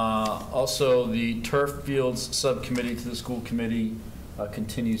 Also, the turf fields subcommittee to the school committee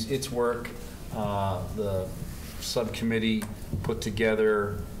continues its work. The subcommittee put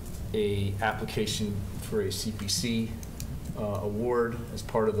together a application for a CPC award as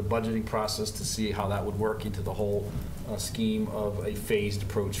part of the budgeting process to see how that would work into the whole scheme of a phased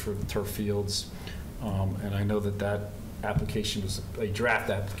approach for the turf fields. And I know that application was a draft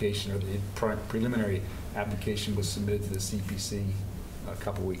application, or the preliminary application was submitted to the CPC a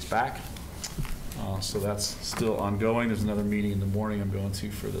couple weeks back. So that's still ongoing. There's another meeting in the morning I'm going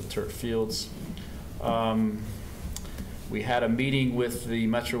to for the turf fields. We had a meeting with the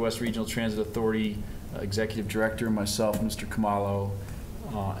Metro West Regional Transit Authority Executive Director, myself, Mr. Kamalo,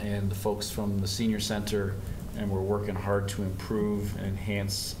 and the folks from the Senior Center, and we're working hard to improve and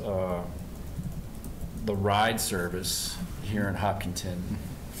enhance the ride service here in Hopkinton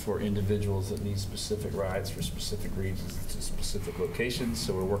for individuals that need specific rides for specific regions to specific locations.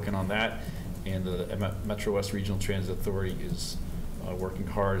 So we're working on that, and the Metro West Regional Transit Authority is working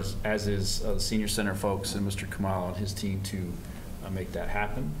hard, as is the Senior Center folks and Mr. Kamala and his team, to make that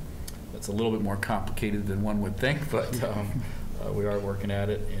happen. That's a little bit more complicated than one would think, but we are working at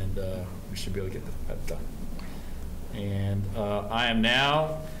it, and we should be able to get that done. And I am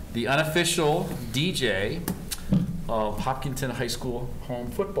now the unofficial DJ of Hopkinton High School home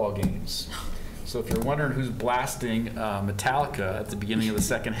football games. So if you're wondering who's blasting Metallica at the beginning of the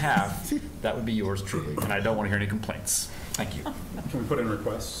second half, that would be yours truly, and I don't want to hear any complaints. Thank you. Can we put in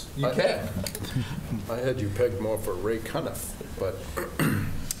requests? You can. I had you pegged more for Ray Cunniff, but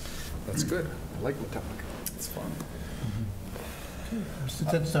that's good. I like Metallica. It's fun. Mr.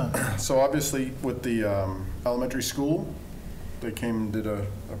 Tedstone. So obviously with the elementary school, they came and did a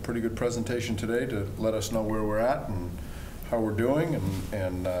pretty good presentation today to let us know where we're at and how we're doing,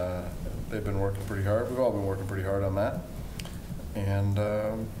 and they've been working pretty hard. We've all been working pretty hard on that, and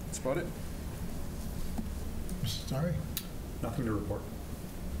that's about it. Sorry. Nothing to report.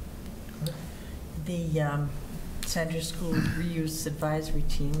 The Center School Reuse Advisory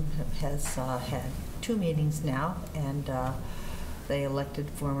Team has had 2 meetings now, and they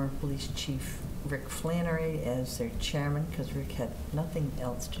elected former Police Chief Rick Flannery as their chairman, because Rick had nothing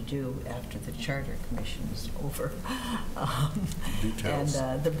else to do after the Charter Commission was over. And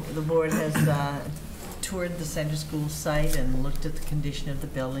the board has toured the Center School site and looked at the condition of the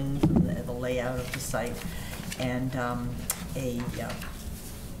buildings and the layout of the site. And a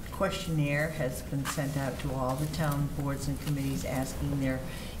questionnaire has been sent out to all the town boards and committees asking their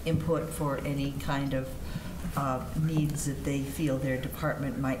input for any kind of needs that they feel their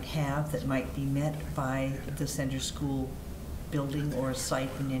department might have that might be met by the center school building or site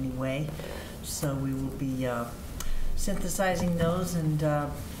in any way. So we will be synthesizing those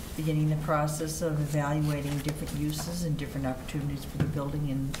and beginning the process of evaluating different uses and different opportunities for the building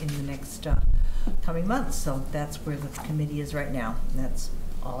in the next coming months. So that's where the committee is right now. And that's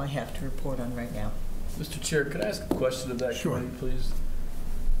all I have to report on right now. Mr. Chair, could I ask a question of that Sure. committee, please?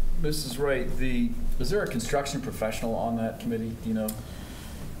 Mrs. Wright, is there a construction professional on that committee? Do you know?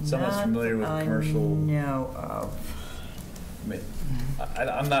 Someone's familiar with commercial? No.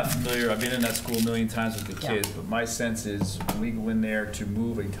 I'm not familiar. I've been in that school a million times with the kids, but my sense is when we go in there to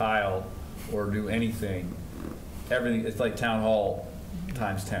move a tile or do anything, everything, it's like town hall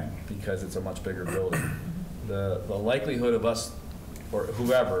times 10 because it's a much bigger building. The likelihood of us or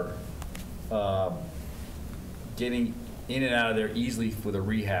whoever getting in and out of there easily with a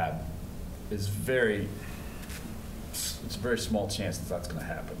rehab is it's a very small chance that that's going to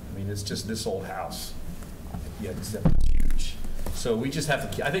happen. I mean, it's just this old house. Yeah, it's huge. So we just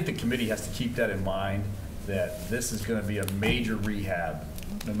have to, I think the committee has to keep that in mind, that this is going to be a major rehab.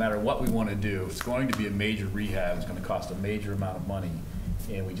 No matter what we want to do, it's going to be a major rehab. It's going to cost a major amount of money.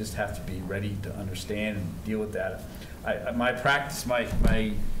 And we just have to be ready to understand and deal with that. My practice,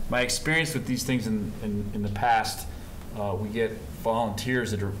 my experience with these things in the past, we get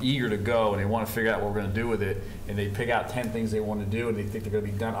volunteers that are eager to go and they want to figure out what we're going to do with it, and they pick out 10 things they want to do and they think they're going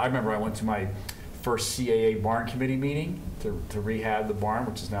to be done. I remember I went to my first CAA barn committee meeting to rehab the barn,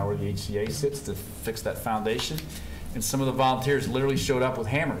 which is now where the HCA sits, to fix that foundation. And some of the volunteers literally showed up with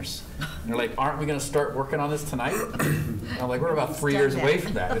hammers. And they're like, aren't we going to start working on this tonight? And I'm like, we're about 3 years away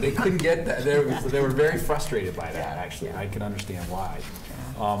from that. And they couldn't get that. They were very frustrated by that, actually. I can understand why.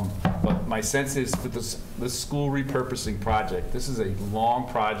 But my sense is with this school repurposing project, this is a long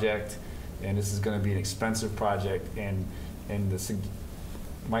project, and this is going to be an expensive project. And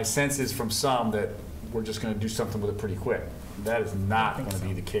my sense is from some that we're just going to do something with it pretty quick. That is not going to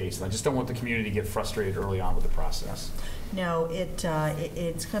be the case. And I just don't want the community to get frustrated early on with the process. No,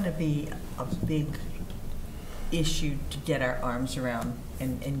 it's going to be a big issue to get our arms around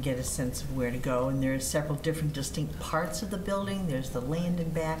and get a sense of where to go. And there are several different distinct parts of the building. There's the land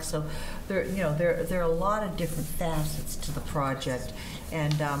and back. So there are a lot of different facets to the project.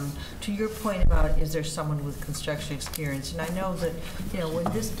 And to your point about is there someone with construction experience, and I know that when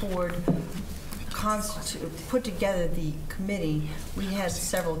this board put together the committee, we had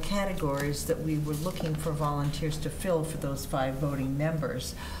several categories that we were looking for volunteers to fill for those 5 voting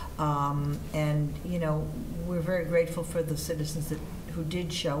members. And we're very grateful for the citizens who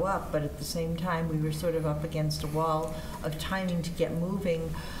did show up, but at the same time we were sort of up against a wall of timing to get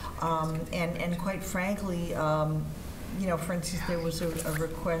moving. And quite frankly, for instance, there was a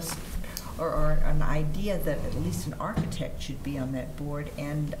request or an idea that at least an architect should be on that board,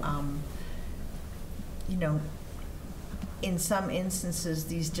 and in some instances,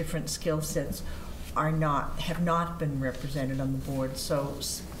 these different skill sets have not been represented on the board. So,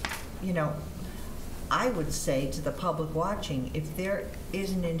 I would say to the public watching, if there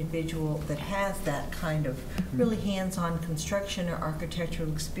is an individual that has that kind of really hands-on construction or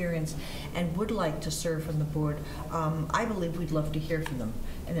architectural experience and would like to serve on the board, I believe we'd love to hear from them.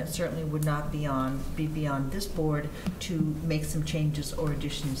 And it certainly would not be beyond this board to make some changes or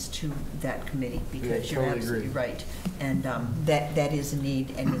additions to that committee, because you're absolutely right. And that is a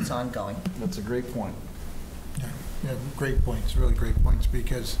need, and it's ongoing. That's a great point. Yeah, great points, really great points,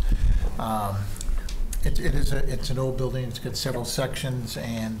 because it's an old building. It's got several sections,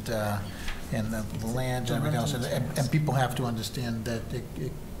 and the land and everything else, and people have to understand that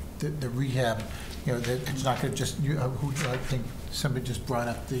the rehab, that it's not going to just. I think somebody just brought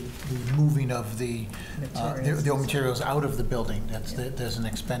up the moving of the old materials out of the building. There's an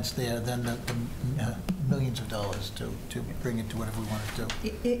expense there. Then the millions of dollars to bring it to whatever we want to do.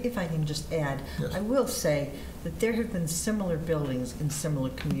 If I can just add, yes. I will say that there have been similar buildings in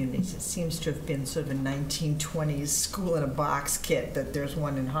similar communities. It seems to have been sort of a 1920s school in a box kit, that there's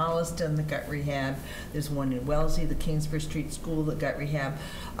one in Holliston that got rehab, there's one in Wellesley, the Kingsbury Street School that got rehab.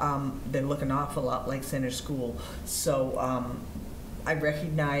 They look an awful lot like Center School. So I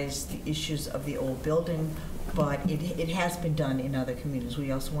recognize the issues of the old building, but it has been done in other communities.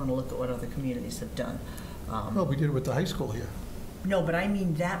 We also want to look at what other communities have done. Well, we did it with the high school here. No, but I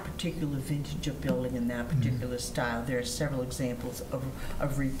mean that particular vintage of building and that particular style. There are several examples of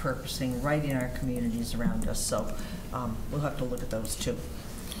repurposing right in our communities around us. So we'll have to look at those too.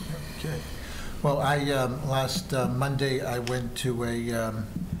 Okay. Well, last Monday I went to a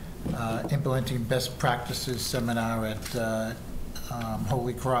implementing best practices seminar at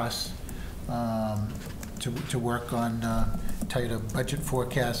Holy Cross. to work on tighter budget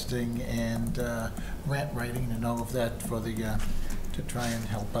forecasting and grant writing and all of that for the, to try and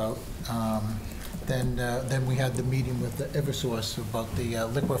help out. Then we had the meeting with the Eversource about the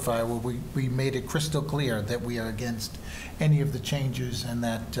liquefier, where we made it crystal clear that we are against any of the changes, and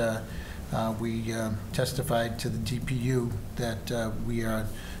that we testified to the DPU that we are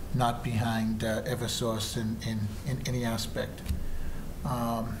not behind Eversource in any aspect.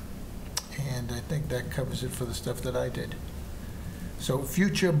 And I think that covers it for the stuff that I did. So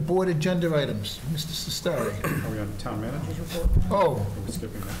future board agenda items, Mr. Sestari. Are we on the town manager's report? Oh. Are we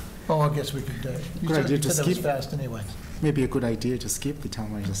skipping that? Oh, I guess we could, you Good idea said to that was skip. fast anyway. Maybe a good idea to skip the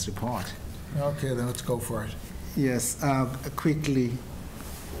town manager's report. Okay, then let's go for it. Yes, quickly,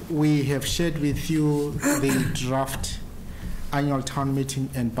 we have shared with you the draft annual town meeting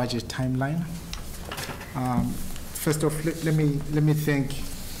and budget timeline. First off, let me thank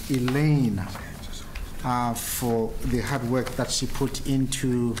Elaine for the hard work that she put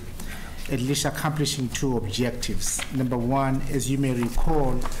into at least accomplishing two objectives. Number one, as you may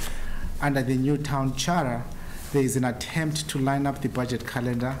recall, under the new town charter, there is an attempt to line up the budget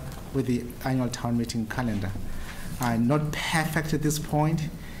calendar with the annual town meeting calendar. Not perfect at this point,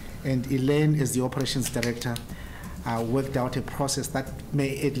 and Elaine, as the operations director, worked out a process that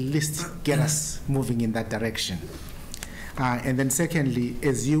may at least get us moving in that direction. And then secondly,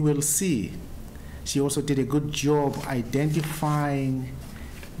 as you will see, she also did a good job identifying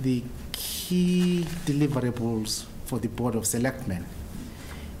the key deliverables for the Board of Selectmen.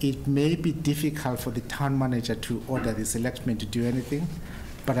 It may be difficult for the town manager to order the selectmen to do anything,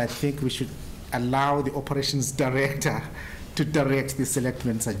 but I think we should allow the operations director to direct the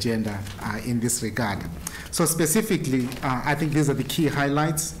selectmen's agenda in this regard. So specifically, I think these are the key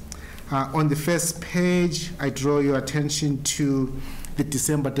highlights. On the first page, I draw your attention to the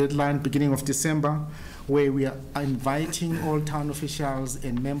December deadline, beginning of December, where we are inviting all town officials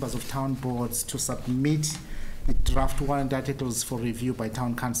and members of town boards to submit the draft warrant articles for review by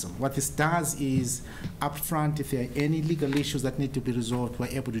town council. What this does is, upfront, if there are any legal issues that need to be resolved, we're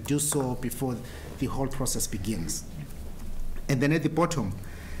able to do so before the whole process begins. And then at the bottom,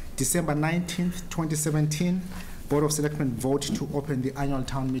 December 19th, 2017, Board of Selectmen vote to open the annual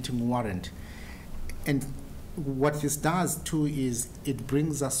town meeting warrant. And what this does too is it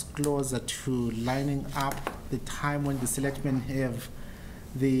brings us closer to lining up the time when the selectmen have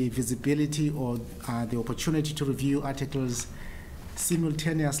the visibility or the opportunity to review articles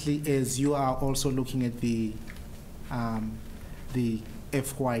simultaneously as you are also looking at the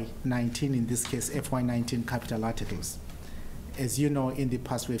FY19, in this case FY19 capital articles. As you know, in the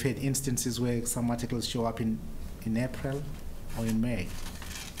past we've had instances where some articles show up in April or in May.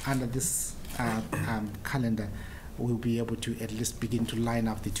 Under this calendar, we'll be able to at least begin to line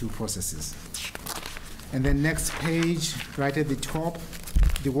up the two processes. And then next page, right at the top,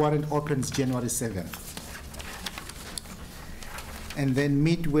 the warrant opens January 7th. And then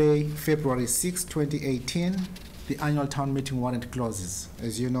midway, February 6, 2018, the annual town meeting warrant closes.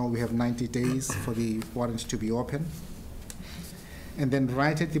 As you know, we have 90 days for the warrant to be open. And then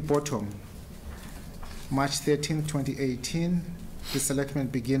right at the bottom, March 13, 2018, the selectmen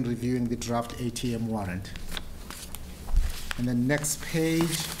begin reviewing the draft ATM warrant. And then next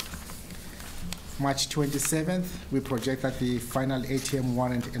page, March 27th, we project that the final ATM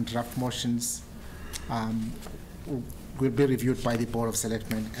warrant and draft motions will be reviewed by the Board of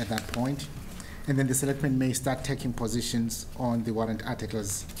Selectmen at that point. And then the selectmen may start taking positions on the warrant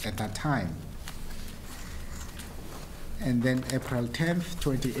articles at that time. And then April 10th,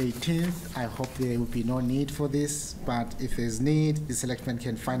 2018, I hope there will be no need for this, but if there's need, the selectmen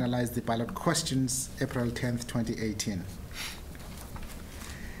can finalize the ballot questions April 10th, 2018.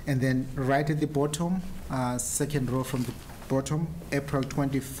 And then right at the bottom, second row from the bottom, April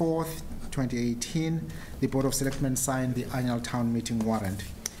 24th, 2018, the Board of Selectmen signed the annual town meeting warrant.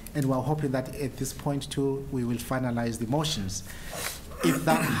 And we're hoping that at this point too, we will finalize the motions. If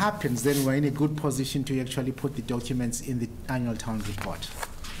that happens, then we're in a good position to actually put the documents in the annual town report.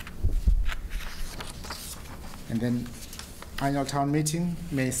 And then annual town meeting,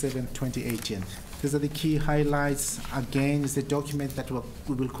 May 7th, 2018. These are the key highlights. Again, it's a document that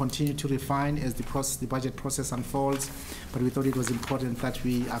we will continue to refine as the budget process unfolds, but we thought it was important that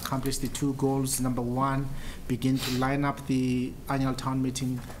we accomplish the two goals. Number one, begin to line up the annual town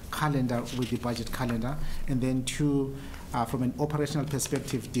meeting calendar with the budget calendar, and then two, from an operational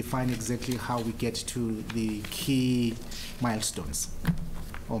perspective, define exactly how we get to the key milestones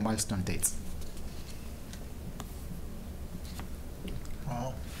or milestone dates.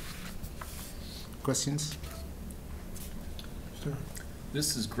 Wow. Questions? Sure.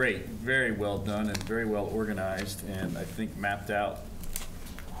 This is great, very well done and very well organized, and I think mapped out.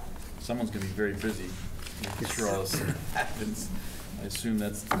 Someone's gonna be very busy making sure all this happens. I assume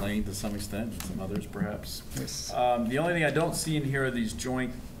that's Elaine to some extent, and some others perhaps. Yes. The only thing I don't see in here are these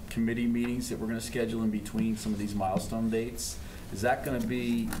joint committee meetings that we're gonna schedule in between some of these milestone dates. Is that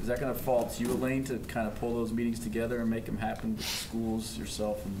gonna fall to you, Elaine, to kind of pull those meetings together and make them happen with the schools,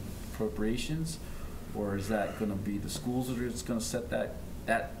 yourself, and appropriations? Or is that gonna be the schools that are just gonna set that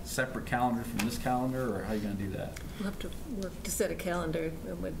separate calendar from this calendar, or how are you gonna do that? We'll have to work to set a calendar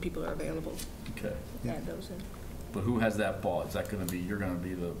and when people are available. Okay. Add those in. But who has that ball? Is that gonna be, you're gonna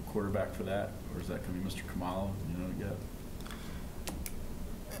be the quarterback for that? Or is that gonna be Mr. Kamalo, yet?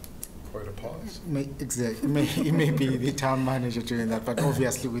 Quite a pause. Exactly. It may be the town manager doing that, but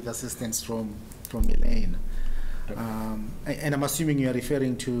obviously with assistance from Elaine. And I'm assuming you are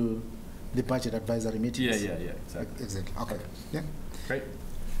referring to the budget advisory meetings? Yeah, exactly. Exactly, okay, yeah. Great.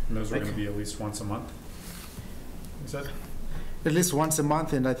 And those are going to be at least once a month? Is that? At least once a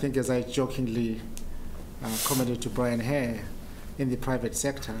month, and I think as I jokingly commented to Brian Hare, in the private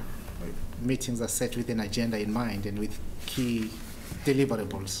sector, meetings are set with an agenda in mind and with key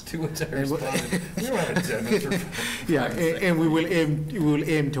deliverables. To which I responded, we don't have an agenda for yeah, and we will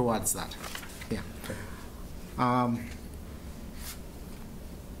aim towards that. Yeah.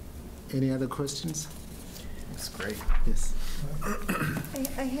 Any other questions? That's great. Yes.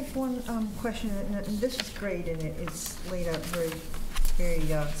 I had one question, and this is great, and it's laid out very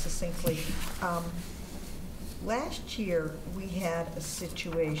succinctly. Last year, we had a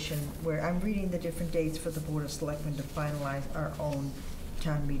situation where I'm reading the different dates for the Board of Selectmen to finalize our own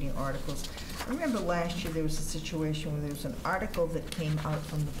town meeting articles. I remember last year there was a situation where there was an article that came out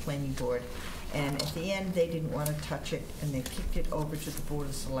from the planning board, and at the end they didn't want to touch it, and they kicked it over to the Board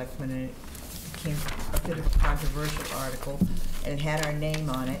of Selectmen, and it became a bit of a controversial article, and it had our name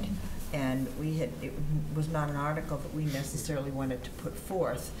on it, and it was not an article that we necessarily wanted to put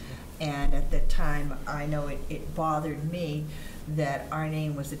forth. And at that time, I know it bothered me that our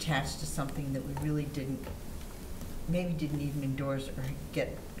name was attached to something that we really didn't even endorse or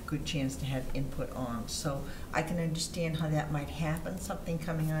get a good chance to have input on. So I can understand how that might happen, something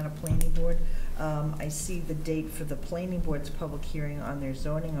coming out of planning board. I see the date for the planning board's public hearing on their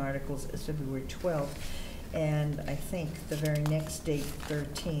zoning articles is February 12th. And I think the very next date,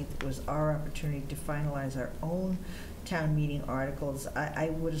 13th, was our opportunity to finalize our own town meeting articles. I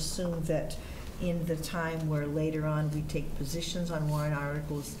would assume that in the time where later on we take positions on warrant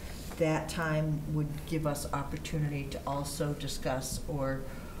articles, that time would give us opportunity to also discuss or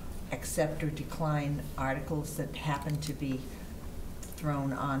accept or decline articles that happen to be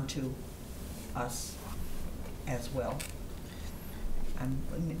thrown onto us as well.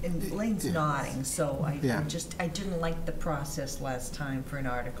 And Lane's nodding, so I didn't like the process last time for an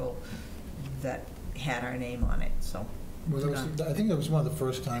article that had our name on it, so. Well, I think that was one of the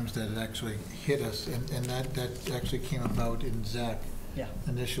first times that it actually hit us, and that actually came about in Zach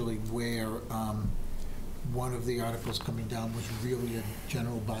initially, where one of the articles coming down was really a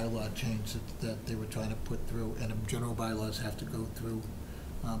general bylaw change that they were trying to put through, and general bylaws have to go through,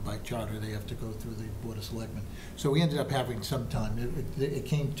 by charter, they have to go through the Board of Selectmen. So we ended up having some time. It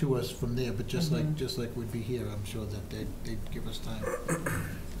came to us from there, but just like would be here, I'm sure that they'd give us time.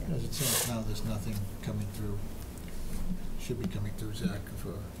 As it stands now, there's nothing coming through, should be coming through Zach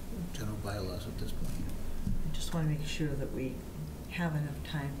for general bylaws at this point. I just want to make sure that we have enough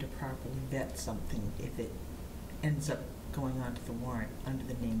time to properly vet something if it ends up going onto the warrant under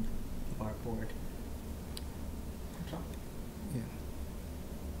the name of our board.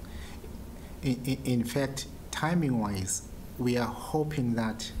 Yeah. In fact, timing-wise, we are hoping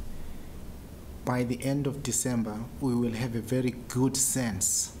that by the end of December, we will have a very good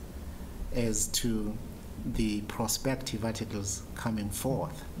sense as to the prospective articles coming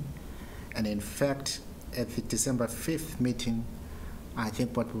forth. And in fact, at the December 5th meeting, I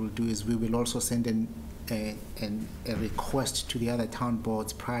think what we will do is we will also send a request to the other town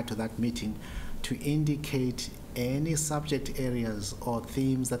boards prior to that meeting to indicate any subject areas or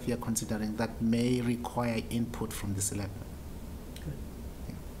themes that we are considering that may require input from the selectmen. Good.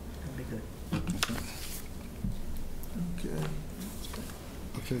 Yeah. That'd be good. Okay.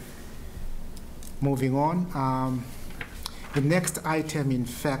 Okay. Moving on. The next item, in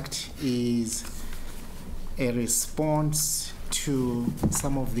fact, is a response to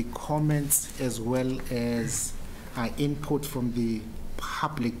some of the comments as well as input from the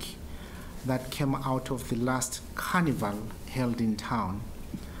public that came out of the last carnival held in town.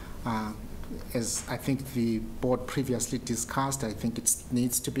 as I think the board previously discussed, I think it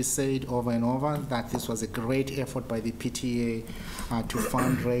needs to be said over and over that this was a great effort by the PTA to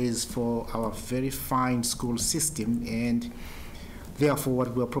fundraise for our very fine school system, and therefore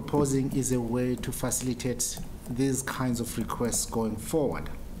what we're proposing is a way to facilitate these kinds of requests going forward.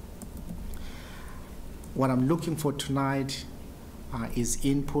 What I'm looking for tonight is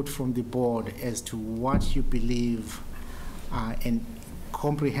input from the board as to what you believe and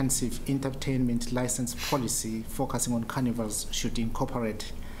comprehensive entertainment license policy focusing on carnivals should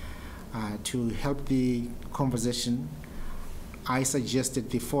incorporate. To help the conversation, I suggested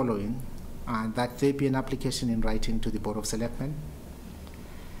the following, that there be an application in writing to the Board of Selectmen.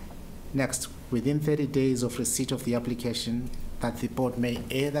 Next, within 30 days of receipt of the application, that the board may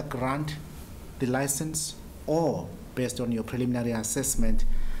either grant the license or, based on your preliminary assessment,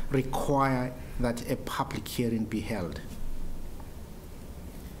 require that a public hearing be held.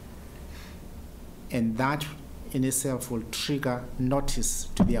 And that in itself will trigger notice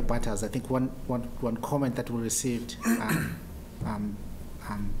to the abutters. I think one comment that we received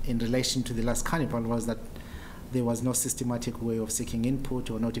in relation to the last carnival was that there was no systematic way of seeking input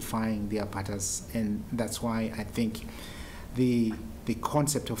or notifying the abutters, and that's why I think the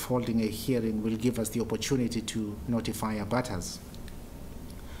concept of holding a hearing will give us the opportunity to notify abutters.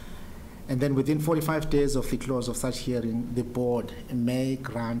 And then within 45 days of the close of such hearing, the board may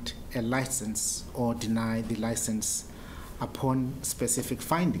grant a license or deny the license upon specific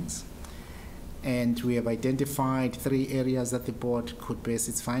findings. And we have identified 3 areas that the board could base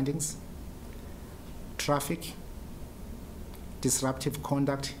its findings: traffic, disruptive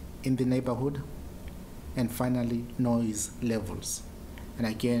conduct in the neighborhood, and finally, noise levels. And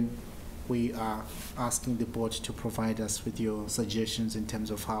again, we are asking the board to provide us with your suggestions in terms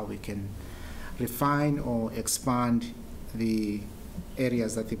of how we can refine or expand the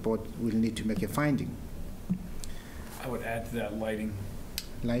areas that the board will need to make a finding. I would add to that lighting.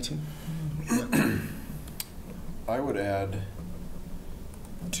 Lighting? I would add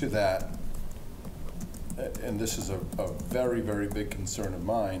to that, and this is a very, very big concern of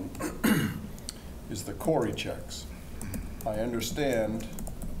mine, is the Corey checks. I understand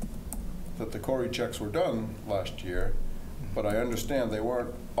that the Corey checks were done last year, but I understand they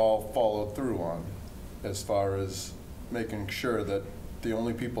weren't all followed through on as far as making sure that the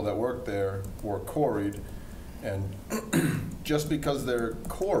only people that worked there were Corey'd, and just because they're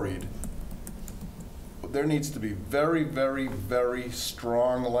Corey'd, there needs to be very, very, very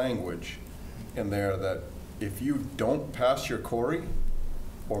strong language in there that if you don't pass your Corey,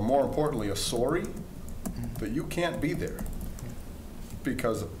 or more importantly, a sorry, that you can't be there.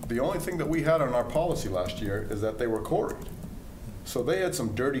 Because the only thing that we had on our policy last year is that they were Corey'd. So they had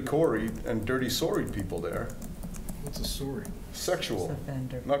some dirty Corey'd and dirty sorried people there. What's a sorry? Sexual,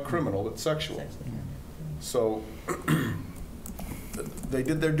 not criminal, but sexual. So they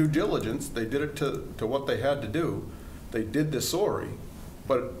did their due diligence. They did it to what they had to do. They did the sorry,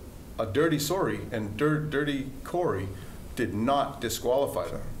 but a dirty sorry and dirty Corey did not disqualify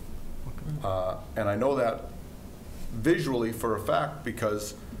them. And I know that visually for a fact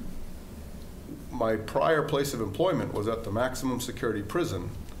because my prior place of employment was at the maximum security prison,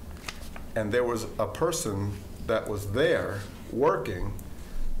 and there was a person that was there working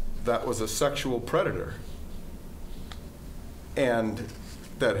that was a sexual predator and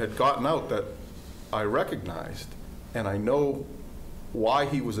that had gotten out that I recognized, and I know why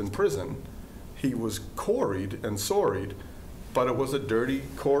he was in prison. He was Corey'd and sorried, but it was a dirty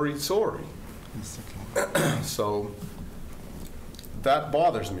Corey sorry. So that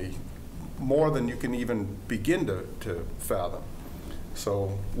bothers me more than you can even begin to fathom.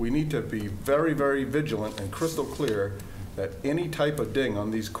 So we need to be very, very vigilant and crystal clear that any type of ding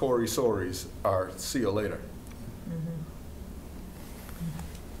on these Corey sorries are see you later.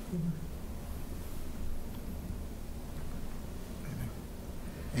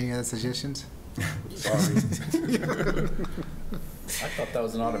 Any other suggestions? Sorry. I thought that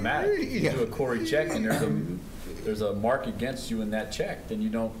was an automatic. If you do a Corey check and there's a mark against you in that check, then you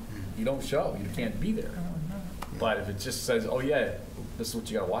don't show. You can't be there. But if it just says, oh yeah, this is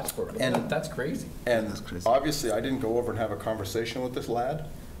what you got to watch for, and that's crazy. And obviously, I didn't go over and have a conversation with this lad,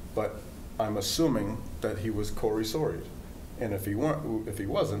 but I'm assuming that he was Corey sorried. And if he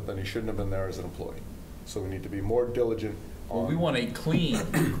wasn't, then he shouldn't have been there as an employee. So we need to be more diligent. Well, we want a clean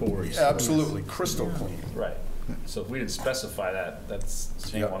Corey. Absolutely, crystal clean. Right. So if we didn't specify that, that's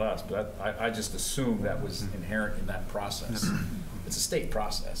shame on us. But I just assumed that was inherent in that process. It's a state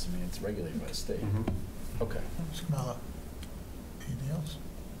process. I mean, it's regulated by the state. Okay. Mr. Kamala, anything else?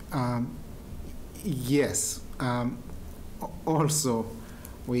 Yes. Also,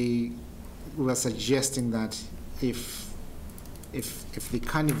 we we were suggesting that if the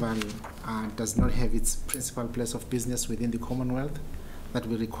carnival does not have its principal place of business within the Commonwealth, that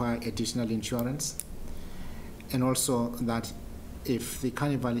will require additional insurance. And also that if the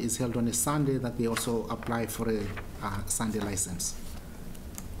carnival is held on a Sunday, that they also apply for a Sunday license.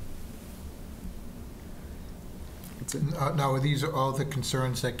 Now, these are all the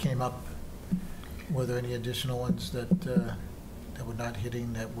concerns that came up. Were there any additional ones that were not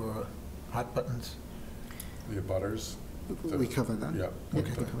hitting, that were hot buttons? The abutters? We covered that. Yeah. Okay. With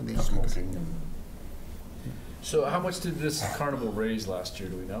We covered the the smoking. So how much did this carnival raise last year,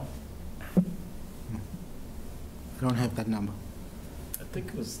 do we know? I don't have that number. I think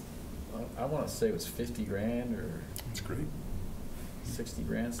it was, I want to say it was 50 grand or. That's great. 60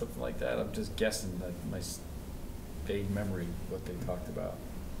 grand, something like that. I'm just guessing that my vague memory, what they talked about.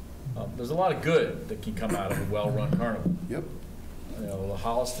 There's a lot of good that can come out of a well-run carnival. Yep. You know, the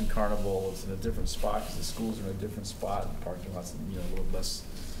Holliston Carnival is in a different spot because the schools are in a different spot, the parking lots, you know, a little less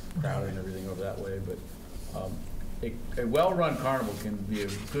crowded and everything over that way. But a well-run carnival can be a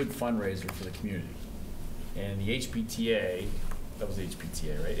good fundraiser for the community. And the HPTA, that was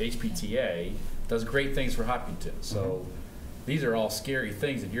HPTA, right? HPTA does great things for Hopkinton. So these are all scary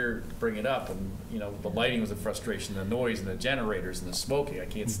things that you're bringing up. And, you know, the lighting was a frustration, the noise and the generators and the smoking. I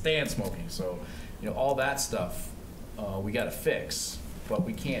can't stand smoking. So, you know, all that stuff we got to fix. But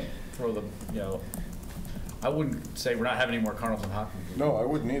we can't throw the, you know, I wouldn't say we're not having any more carnivals in Hopkinton. No, I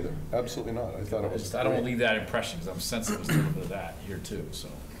wouldn't either. Absolutely not. I thought it was I don't want to great. leave that impression because I'm sensitive to a little bit of that here too. So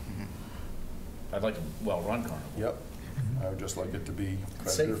I'd like a well-run carnival. Yep. I would just like it to be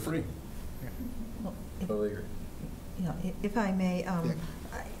Safe. predator-free. Totally agree. You know, if I may,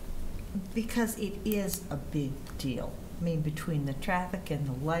 because it is a big deal. I mean, between the traffic and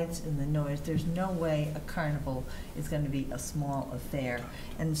the lights and the noise, there's no way a carnival is going to be a small affair.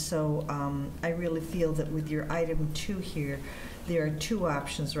 And so I really feel that with your item 2 here, there are 2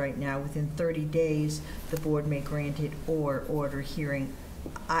 options right now. Within 30 days, the board may grant it or order hearing.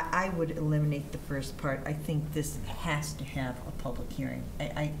 I would eliminate the first part. I think this has to have a public hearing.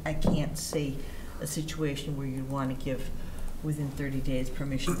 I can't see a situation where you want to give within 30 days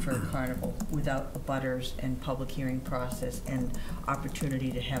permission for a carnival without a butters and public hearing process and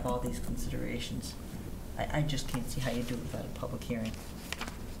opportunity to have all these considerations. I just can't see how you do it without a public hearing.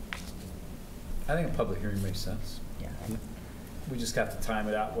 I think a public hearing makes sense. Yeah. We just have to time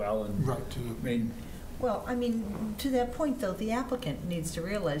it out well and. Right. I mean, Well, I mean, to that point, though, the applicant needs to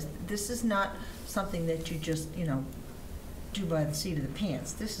realize this is not something that you just, you know, do by the seat of the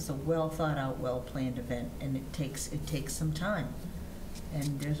pants. This is a well-thought-out, well-planned event, and it takes some time.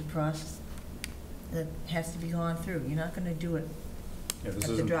 And there's a process that has to be gone through. You're not going to do it Yeah, this at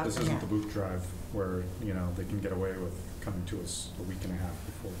the isn't, drop this of a isn't hat. the boot drive where, you know, they can get away with coming to us a week and a half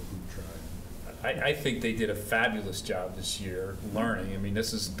before the boot drive. I think they did a fabulous job this year learning. I mean,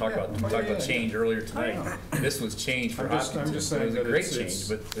 this is, talk about change earlier tonight. This was change for Hopkins. I'm just It saying was a that great it's- change,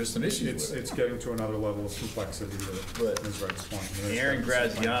 but there's some issues with it. It's getting to another level of complexity that Ms. Wright's pointing. Aaron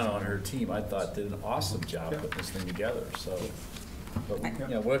Graziano and her team, I thought, did an awesome job putting this thing together, so. But, you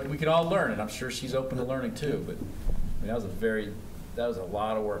know, we can all learn, and I'm sure she's open to learning too, but, I mean, that was a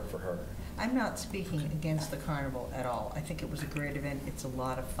lot of work for her. I'm not speaking against the carnival at all. I think it was a great event. It's a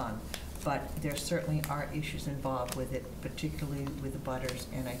lot of fun. But there certainly are issues involved with it, particularly with the butters,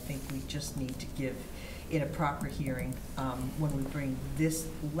 and I think we just need to give it a proper hearing when we bring this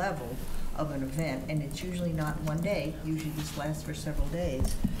level of an event. And it's usually not one day. Usually this lasts for several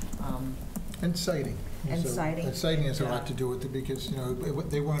days. And sighting. And So- sighting. And sighting has a lot to do with it because, you know,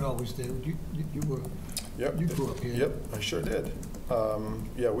 they weren't always there. You were, Yep. you grew up here. Yep, I sure did.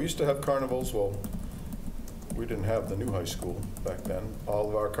 Yeah, we used to have carnivals. Well, we didn't have the new high school back then. All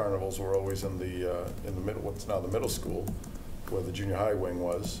of our carnivals were always in the middle, what's now the middle school, where the junior high wing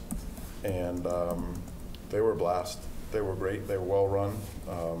was. And they were a blast. They were great. They were well run.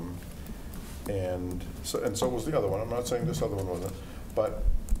 And so was the other one. I'm not saying this other one wasn't, but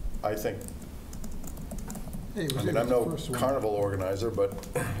I think, Hey, it was I mean, the I'm no first one. carnival organizer, but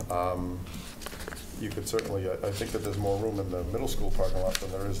you could certainly, I think that there's more room in the middle school parking lot than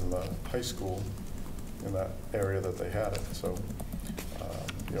there is in the high school, in that area that they had it. So,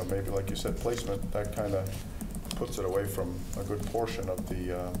 you know, maybe like you said, placement, that kind of puts it away from a good portion of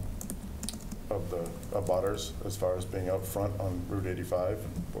the abutters as far as being out front on Route 85,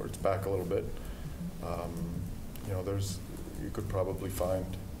 where it's back a little bit. You know, you could probably find,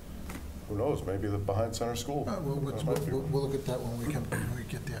 who knows, maybe the behind center school. We'll look at that when we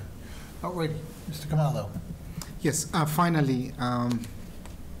get there. All righty, Mr. Kamalo. Yes, finally,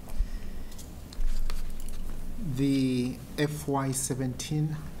 the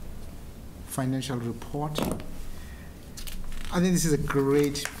FY17 financial report. I think this is a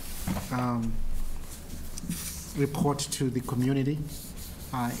great report to the community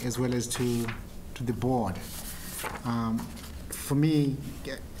as well as to the board. For me,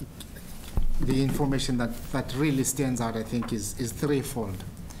 the information that really stands out, I think, is threefold.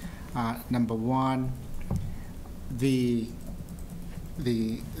 Number one, the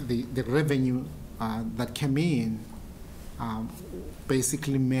revenue that came in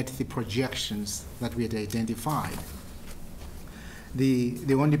basically met the projections that we had identified.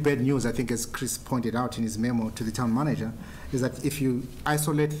 The only bad news, I think, as Chris pointed out in his memo to the town manager, is that if you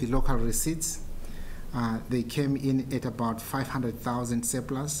isolate the local receipts, they came in at about 500,000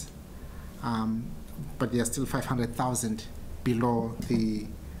 surplus, but they are still 500,000 below the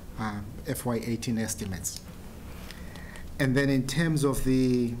FY18 estimates. And then in terms of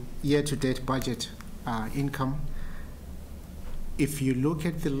the year-to-date budget income, if you look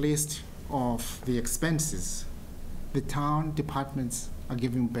at the list of the expenses, the town departments are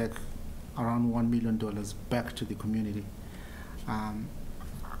giving back around $1 million back to the community.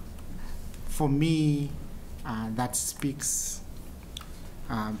 For me, that speaks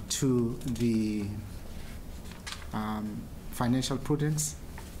to the financial prudence,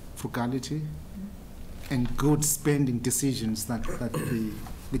 frugality, and good spending decisions that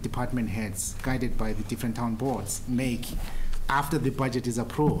the department heads, guided by the different town boards, make after the budget is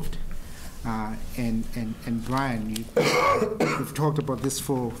approved. And Brian, you've talked about this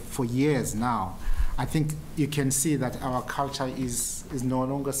for years now. I think you can see that our culture is no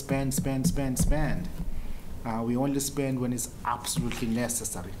longer spend. We only spend when it's absolutely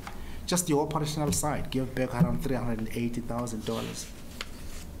necessary. Just the operational side, give back around $380,000.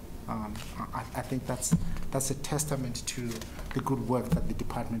 I think that's a testament to the good work that the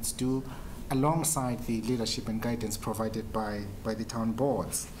departments do, alongside the leadership and guidance provided by the town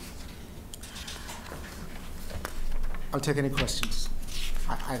boards. I'll take any questions.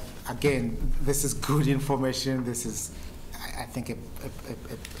 Again, this is good information. This is, I think, a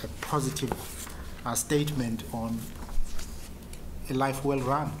positive statement on a life well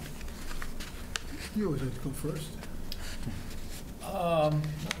run. You always have to go first. Not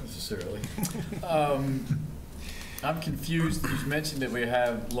necessarily. I'm confused. You mentioned that we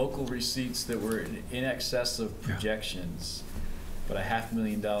have local receipts that were in excess of projections, but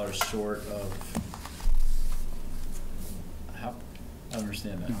 $500,000 short of. How? I don't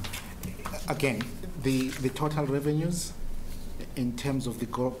understand that. Again, the total revenues in terms of the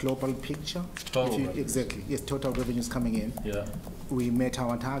global picture. Total revenues. Exactly. Yes, total revenues coming in. Yeah. We met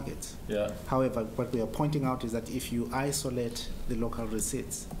our targets. Yeah. However, what we are pointing out is that if you isolate the local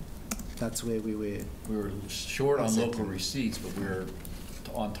receipts, that's where we were. We were short on local receipts, but we were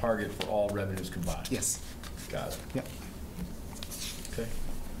on target for all revenues combined. Yes. Got it. Yep. Okay.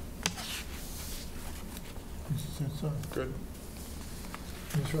 Good.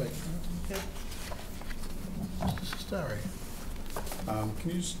 That's right. Mr. Starry. Can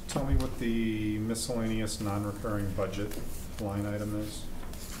you just tell me what the miscellaneous non-recurring budget line item is?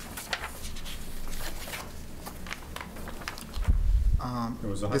 It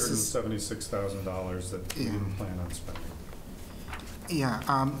was $176,000 that we didn't plan on spending.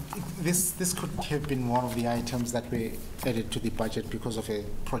 Yeah, this could have been one of the items that we added to the budget because of a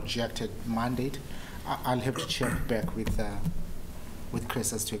projected mandate. I'll have to check back with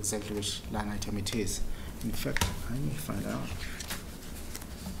Chris as to exactly which line item it is. In fact, I may find out.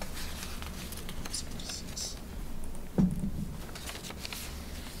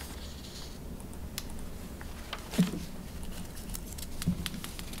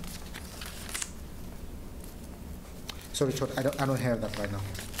 Sorry, Todd, I don't have that right now.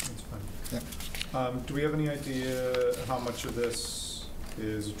 That's fine. Yeah. Do we have any idea how much of this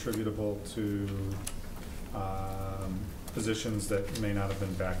is attributable to positions that may not have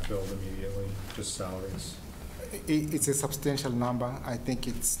been backfilled immediately, just salaries? It's a substantial number. I think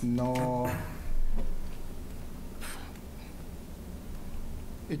it's no.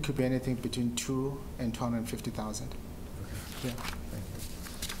 It could be anything between 2 and 250,000. Okay. Yeah. Thank you.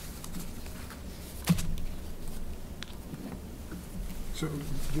 So,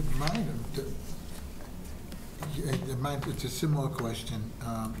 it's a similar question,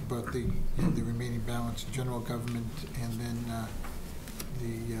 but the remaining balance, general government, and then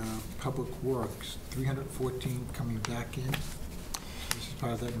the public works, 314 coming back in. This is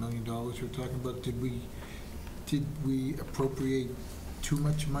part of that $1 million we're talking about. Did we appropriate too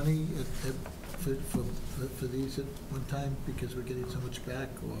much money for these at one time because we're getting so much back,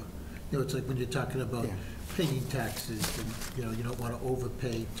 or? You know, it's like when you're talking about paying taxes, and you know you don't want to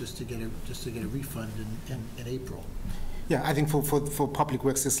overpay just to get a refund in April. Yeah, I think for Public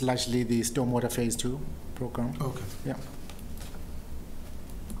Works, it's largely the Stormwater Phase 2 program. Okay. Yeah.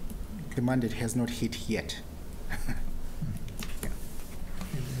 The mandate has not hit yet.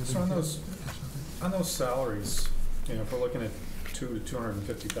 So on those salaries, you know, if we're looking at $200,000 to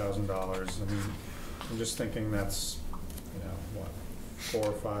 $250,000, I mean, I'm just thinking that's, you know, what, 4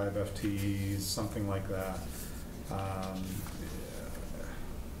 or 5 FTEs, something like that.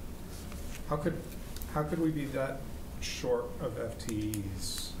 How could we be that short of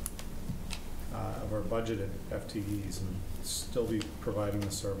FTEs, of our budgeted FTEs, and still be providing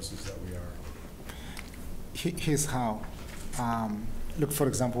the services that we are? Here's how. Look, for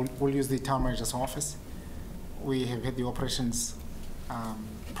example, we'll use the town manager's office. We have had the operations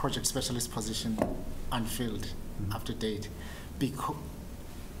project specialist position unfilled up to date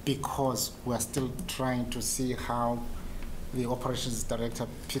because we're still trying to see how the operations director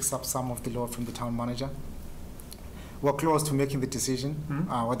picks up some of the load from the town manager. We're close to making the decision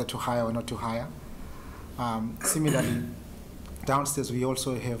whether to hire or not to hire. Similarly, downstairs we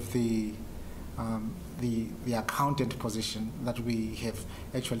also have the accountant position that we have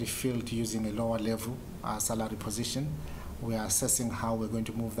actually filled using a lower level salary position. We are assessing how we're going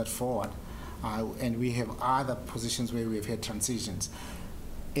to move that forward. And we have other positions where we've had transitions.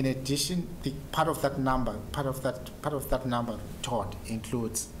 In addition, the part of that number, Todd,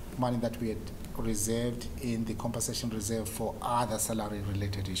 includes money that we had reserved in the compensation reserve for other salary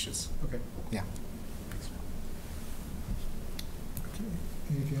related issues. Okay. Yeah. Okay.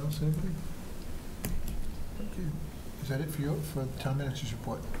 Anything else, anybody? Okay. Is that it for you, for the town manager's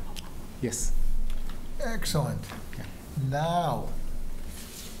report? Yes. Excellent. Okay. Now,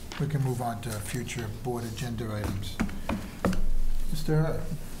 we can move on to future board agenda items. Mr. Hurd.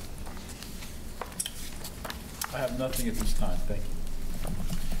 I have nothing at this time, thank you.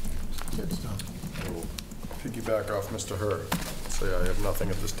 Good stuff. I will piggyback off Mr. Hurd. Say I have nothing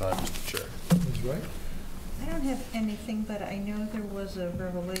at this time, Mr. Chair. Ms. Wright? I don't have anything, but I know there was a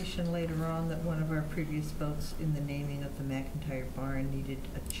revelation later on that one of our previous votes in the naming of the McIntyre Barn needed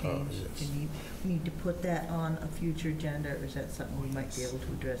a change. Yes. Do we need to put that on a future agenda, or is that something we might be able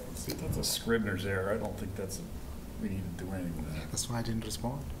to address this evening? That's a Scribner's error. I don't think we need to do anything with that. That's why I didn't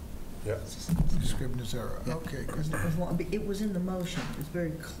respond. Yeah. Scribner's error. Okay, good. It was in the motion, it was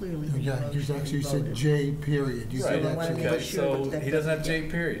very clearly in the Yeah, motion. you actually we said voted. J period. You said Right, that. okay, so he doesn't have J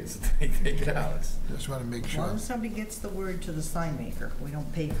periods. Take it out. Just want to make As sure. long as somebody gets the word to the sign maker, we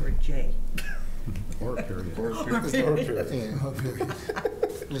don't pay for a J. Or a period. Or a Or a period. Yeah. Oh, period.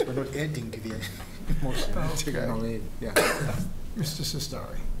 At least we're not adding to the motion. Okay. No way. Yeah. Mr.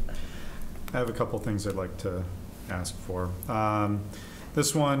 Sestari. I have a couple things I'd like to ask for.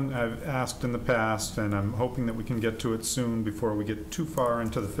 This one I've asked in the past, and I'm hoping that we can get to it soon before we get too far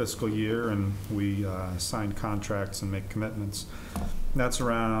into the fiscal year and we sign contracts and make commitments. That's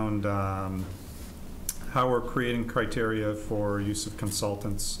around how we're creating criteria for use of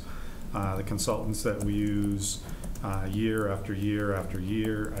consultants. The consultants that we use year after year after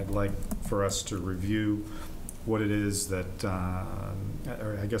year, I'd like for us to review what it is that,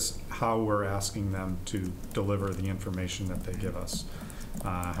 or I guess how we're asking them to deliver the information that they give us.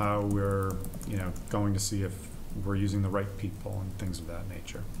 How we're, going to see if we're using the right people and things of that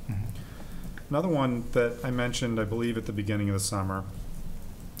nature. Mm-hmm. Another one that I mentioned, I believe, at the beginning of the summer,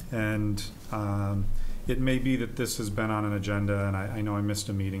 and it may be that this has been on an agenda, and I know I missed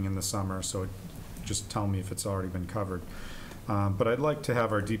a meeting in the summer, so just tell me if it's already been covered. But I'd like to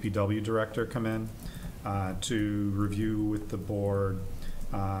have our DPW director come in to review with the board,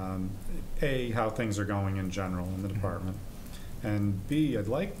 A, how things are going in general in the department, and B, I'd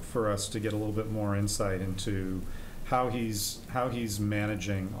like for us to get a little bit more insight into how he's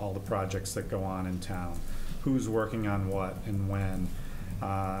managing all the projects that go on in town, who's working on what and when,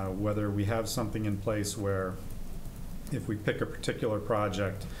 whether we have something in place where if we pick a particular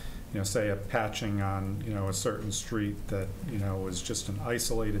project, say a patching on, a certain street that, is just an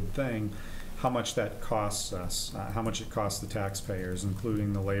isolated thing, how much that costs us, how much it costs the taxpayers,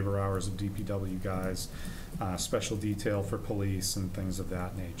 including the labor hours of DPW guys, special detail for police and things of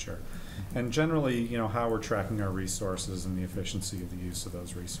that nature. And generally, how we're tracking our resources and the efficiency of the use of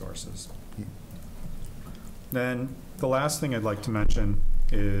those resources. Then the last thing I'd like to mention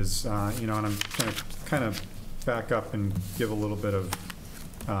is, and I'm going to kind of back up and give a little bit of,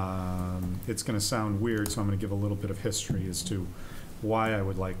 it's going to sound weird, so I'm going to give a little bit of history as to why I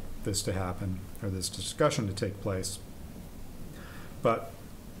would like this to happen, or this discussion to take place. But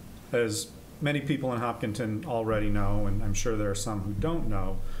as many people in Hopkinton already know, and I'm sure there are some who don't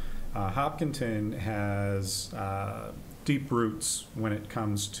know, Hopkinton has deep roots when it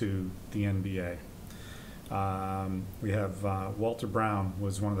comes to the NBA. We have Walter Brown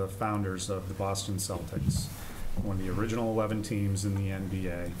was one of the founders of the Boston Celtics, one of the original 11 teams in the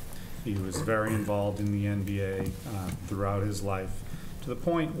NBA. He was very involved in the NBA throughout his life, to the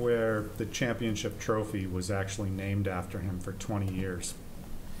point where the championship trophy was actually named after him for 20 years.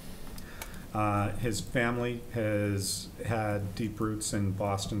 His family has had deep roots in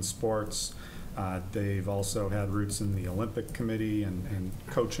Boston sports. They've also had roots in the Olympic Committee and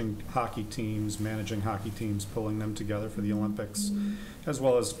coaching hockey teams, managing hockey teams, pulling them together for the Olympics, as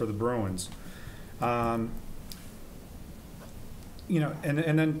well as for the Bruins. You know, and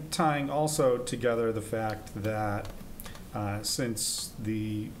then tying also together the fact that since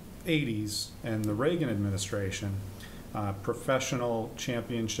the 80s and the Reagan administration, professional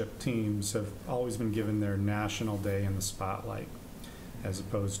championship teams have always been given their national day in the spotlight, as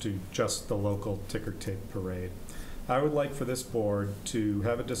opposed to just the local ticker tape parade. I would like for this board to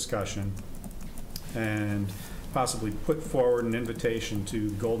have a discussion and possibly put forward an invitation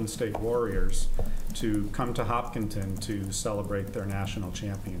to Golden State Warriors to come to Hopkinton to celebrate their national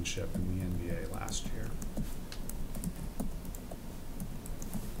championship in the NBA last year.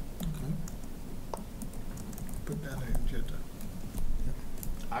 Put that on the agenda.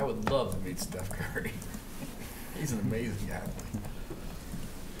 I would love to meet Steph Curry. He's an amazing athlete.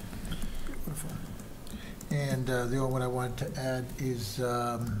 Beautiful. And the only one I wanted to add is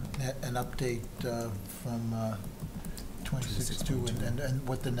an update from 26-2 and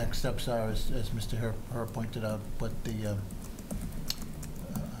what the next steps are, as Mr. Herr pointed out, what the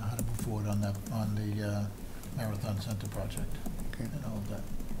how to move forward on that, on the Marathon Center project and all of that.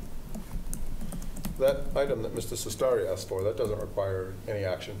 That item that Mr. Sestari asked for, that doesn't require any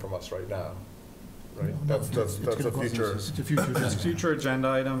action from us right now, right? No, That's it's a future. It's a future agenda. It's a future agenda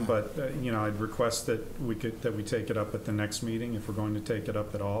item, but, you know, I'd request that we take it up at the next meeting, if we're going to take it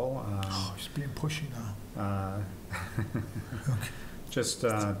up at all. Oh, he's being pushy now. Just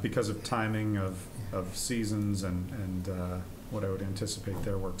because of timing of seasons and what I would anticipate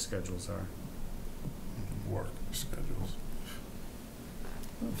their work schedules are. Work schedules.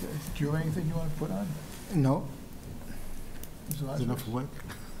 Okay. Do you have anything you want to put on? No. Mr. Is Lazarus? enough work?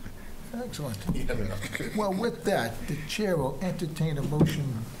 Excellent. Well, with that, the chair will entertain a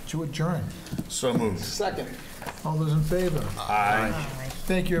motion to adjourn. So moved. Second. All those in favor? Aye.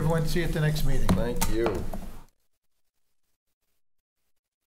 Thank you, everyone. See you at the next meeting. Thank you.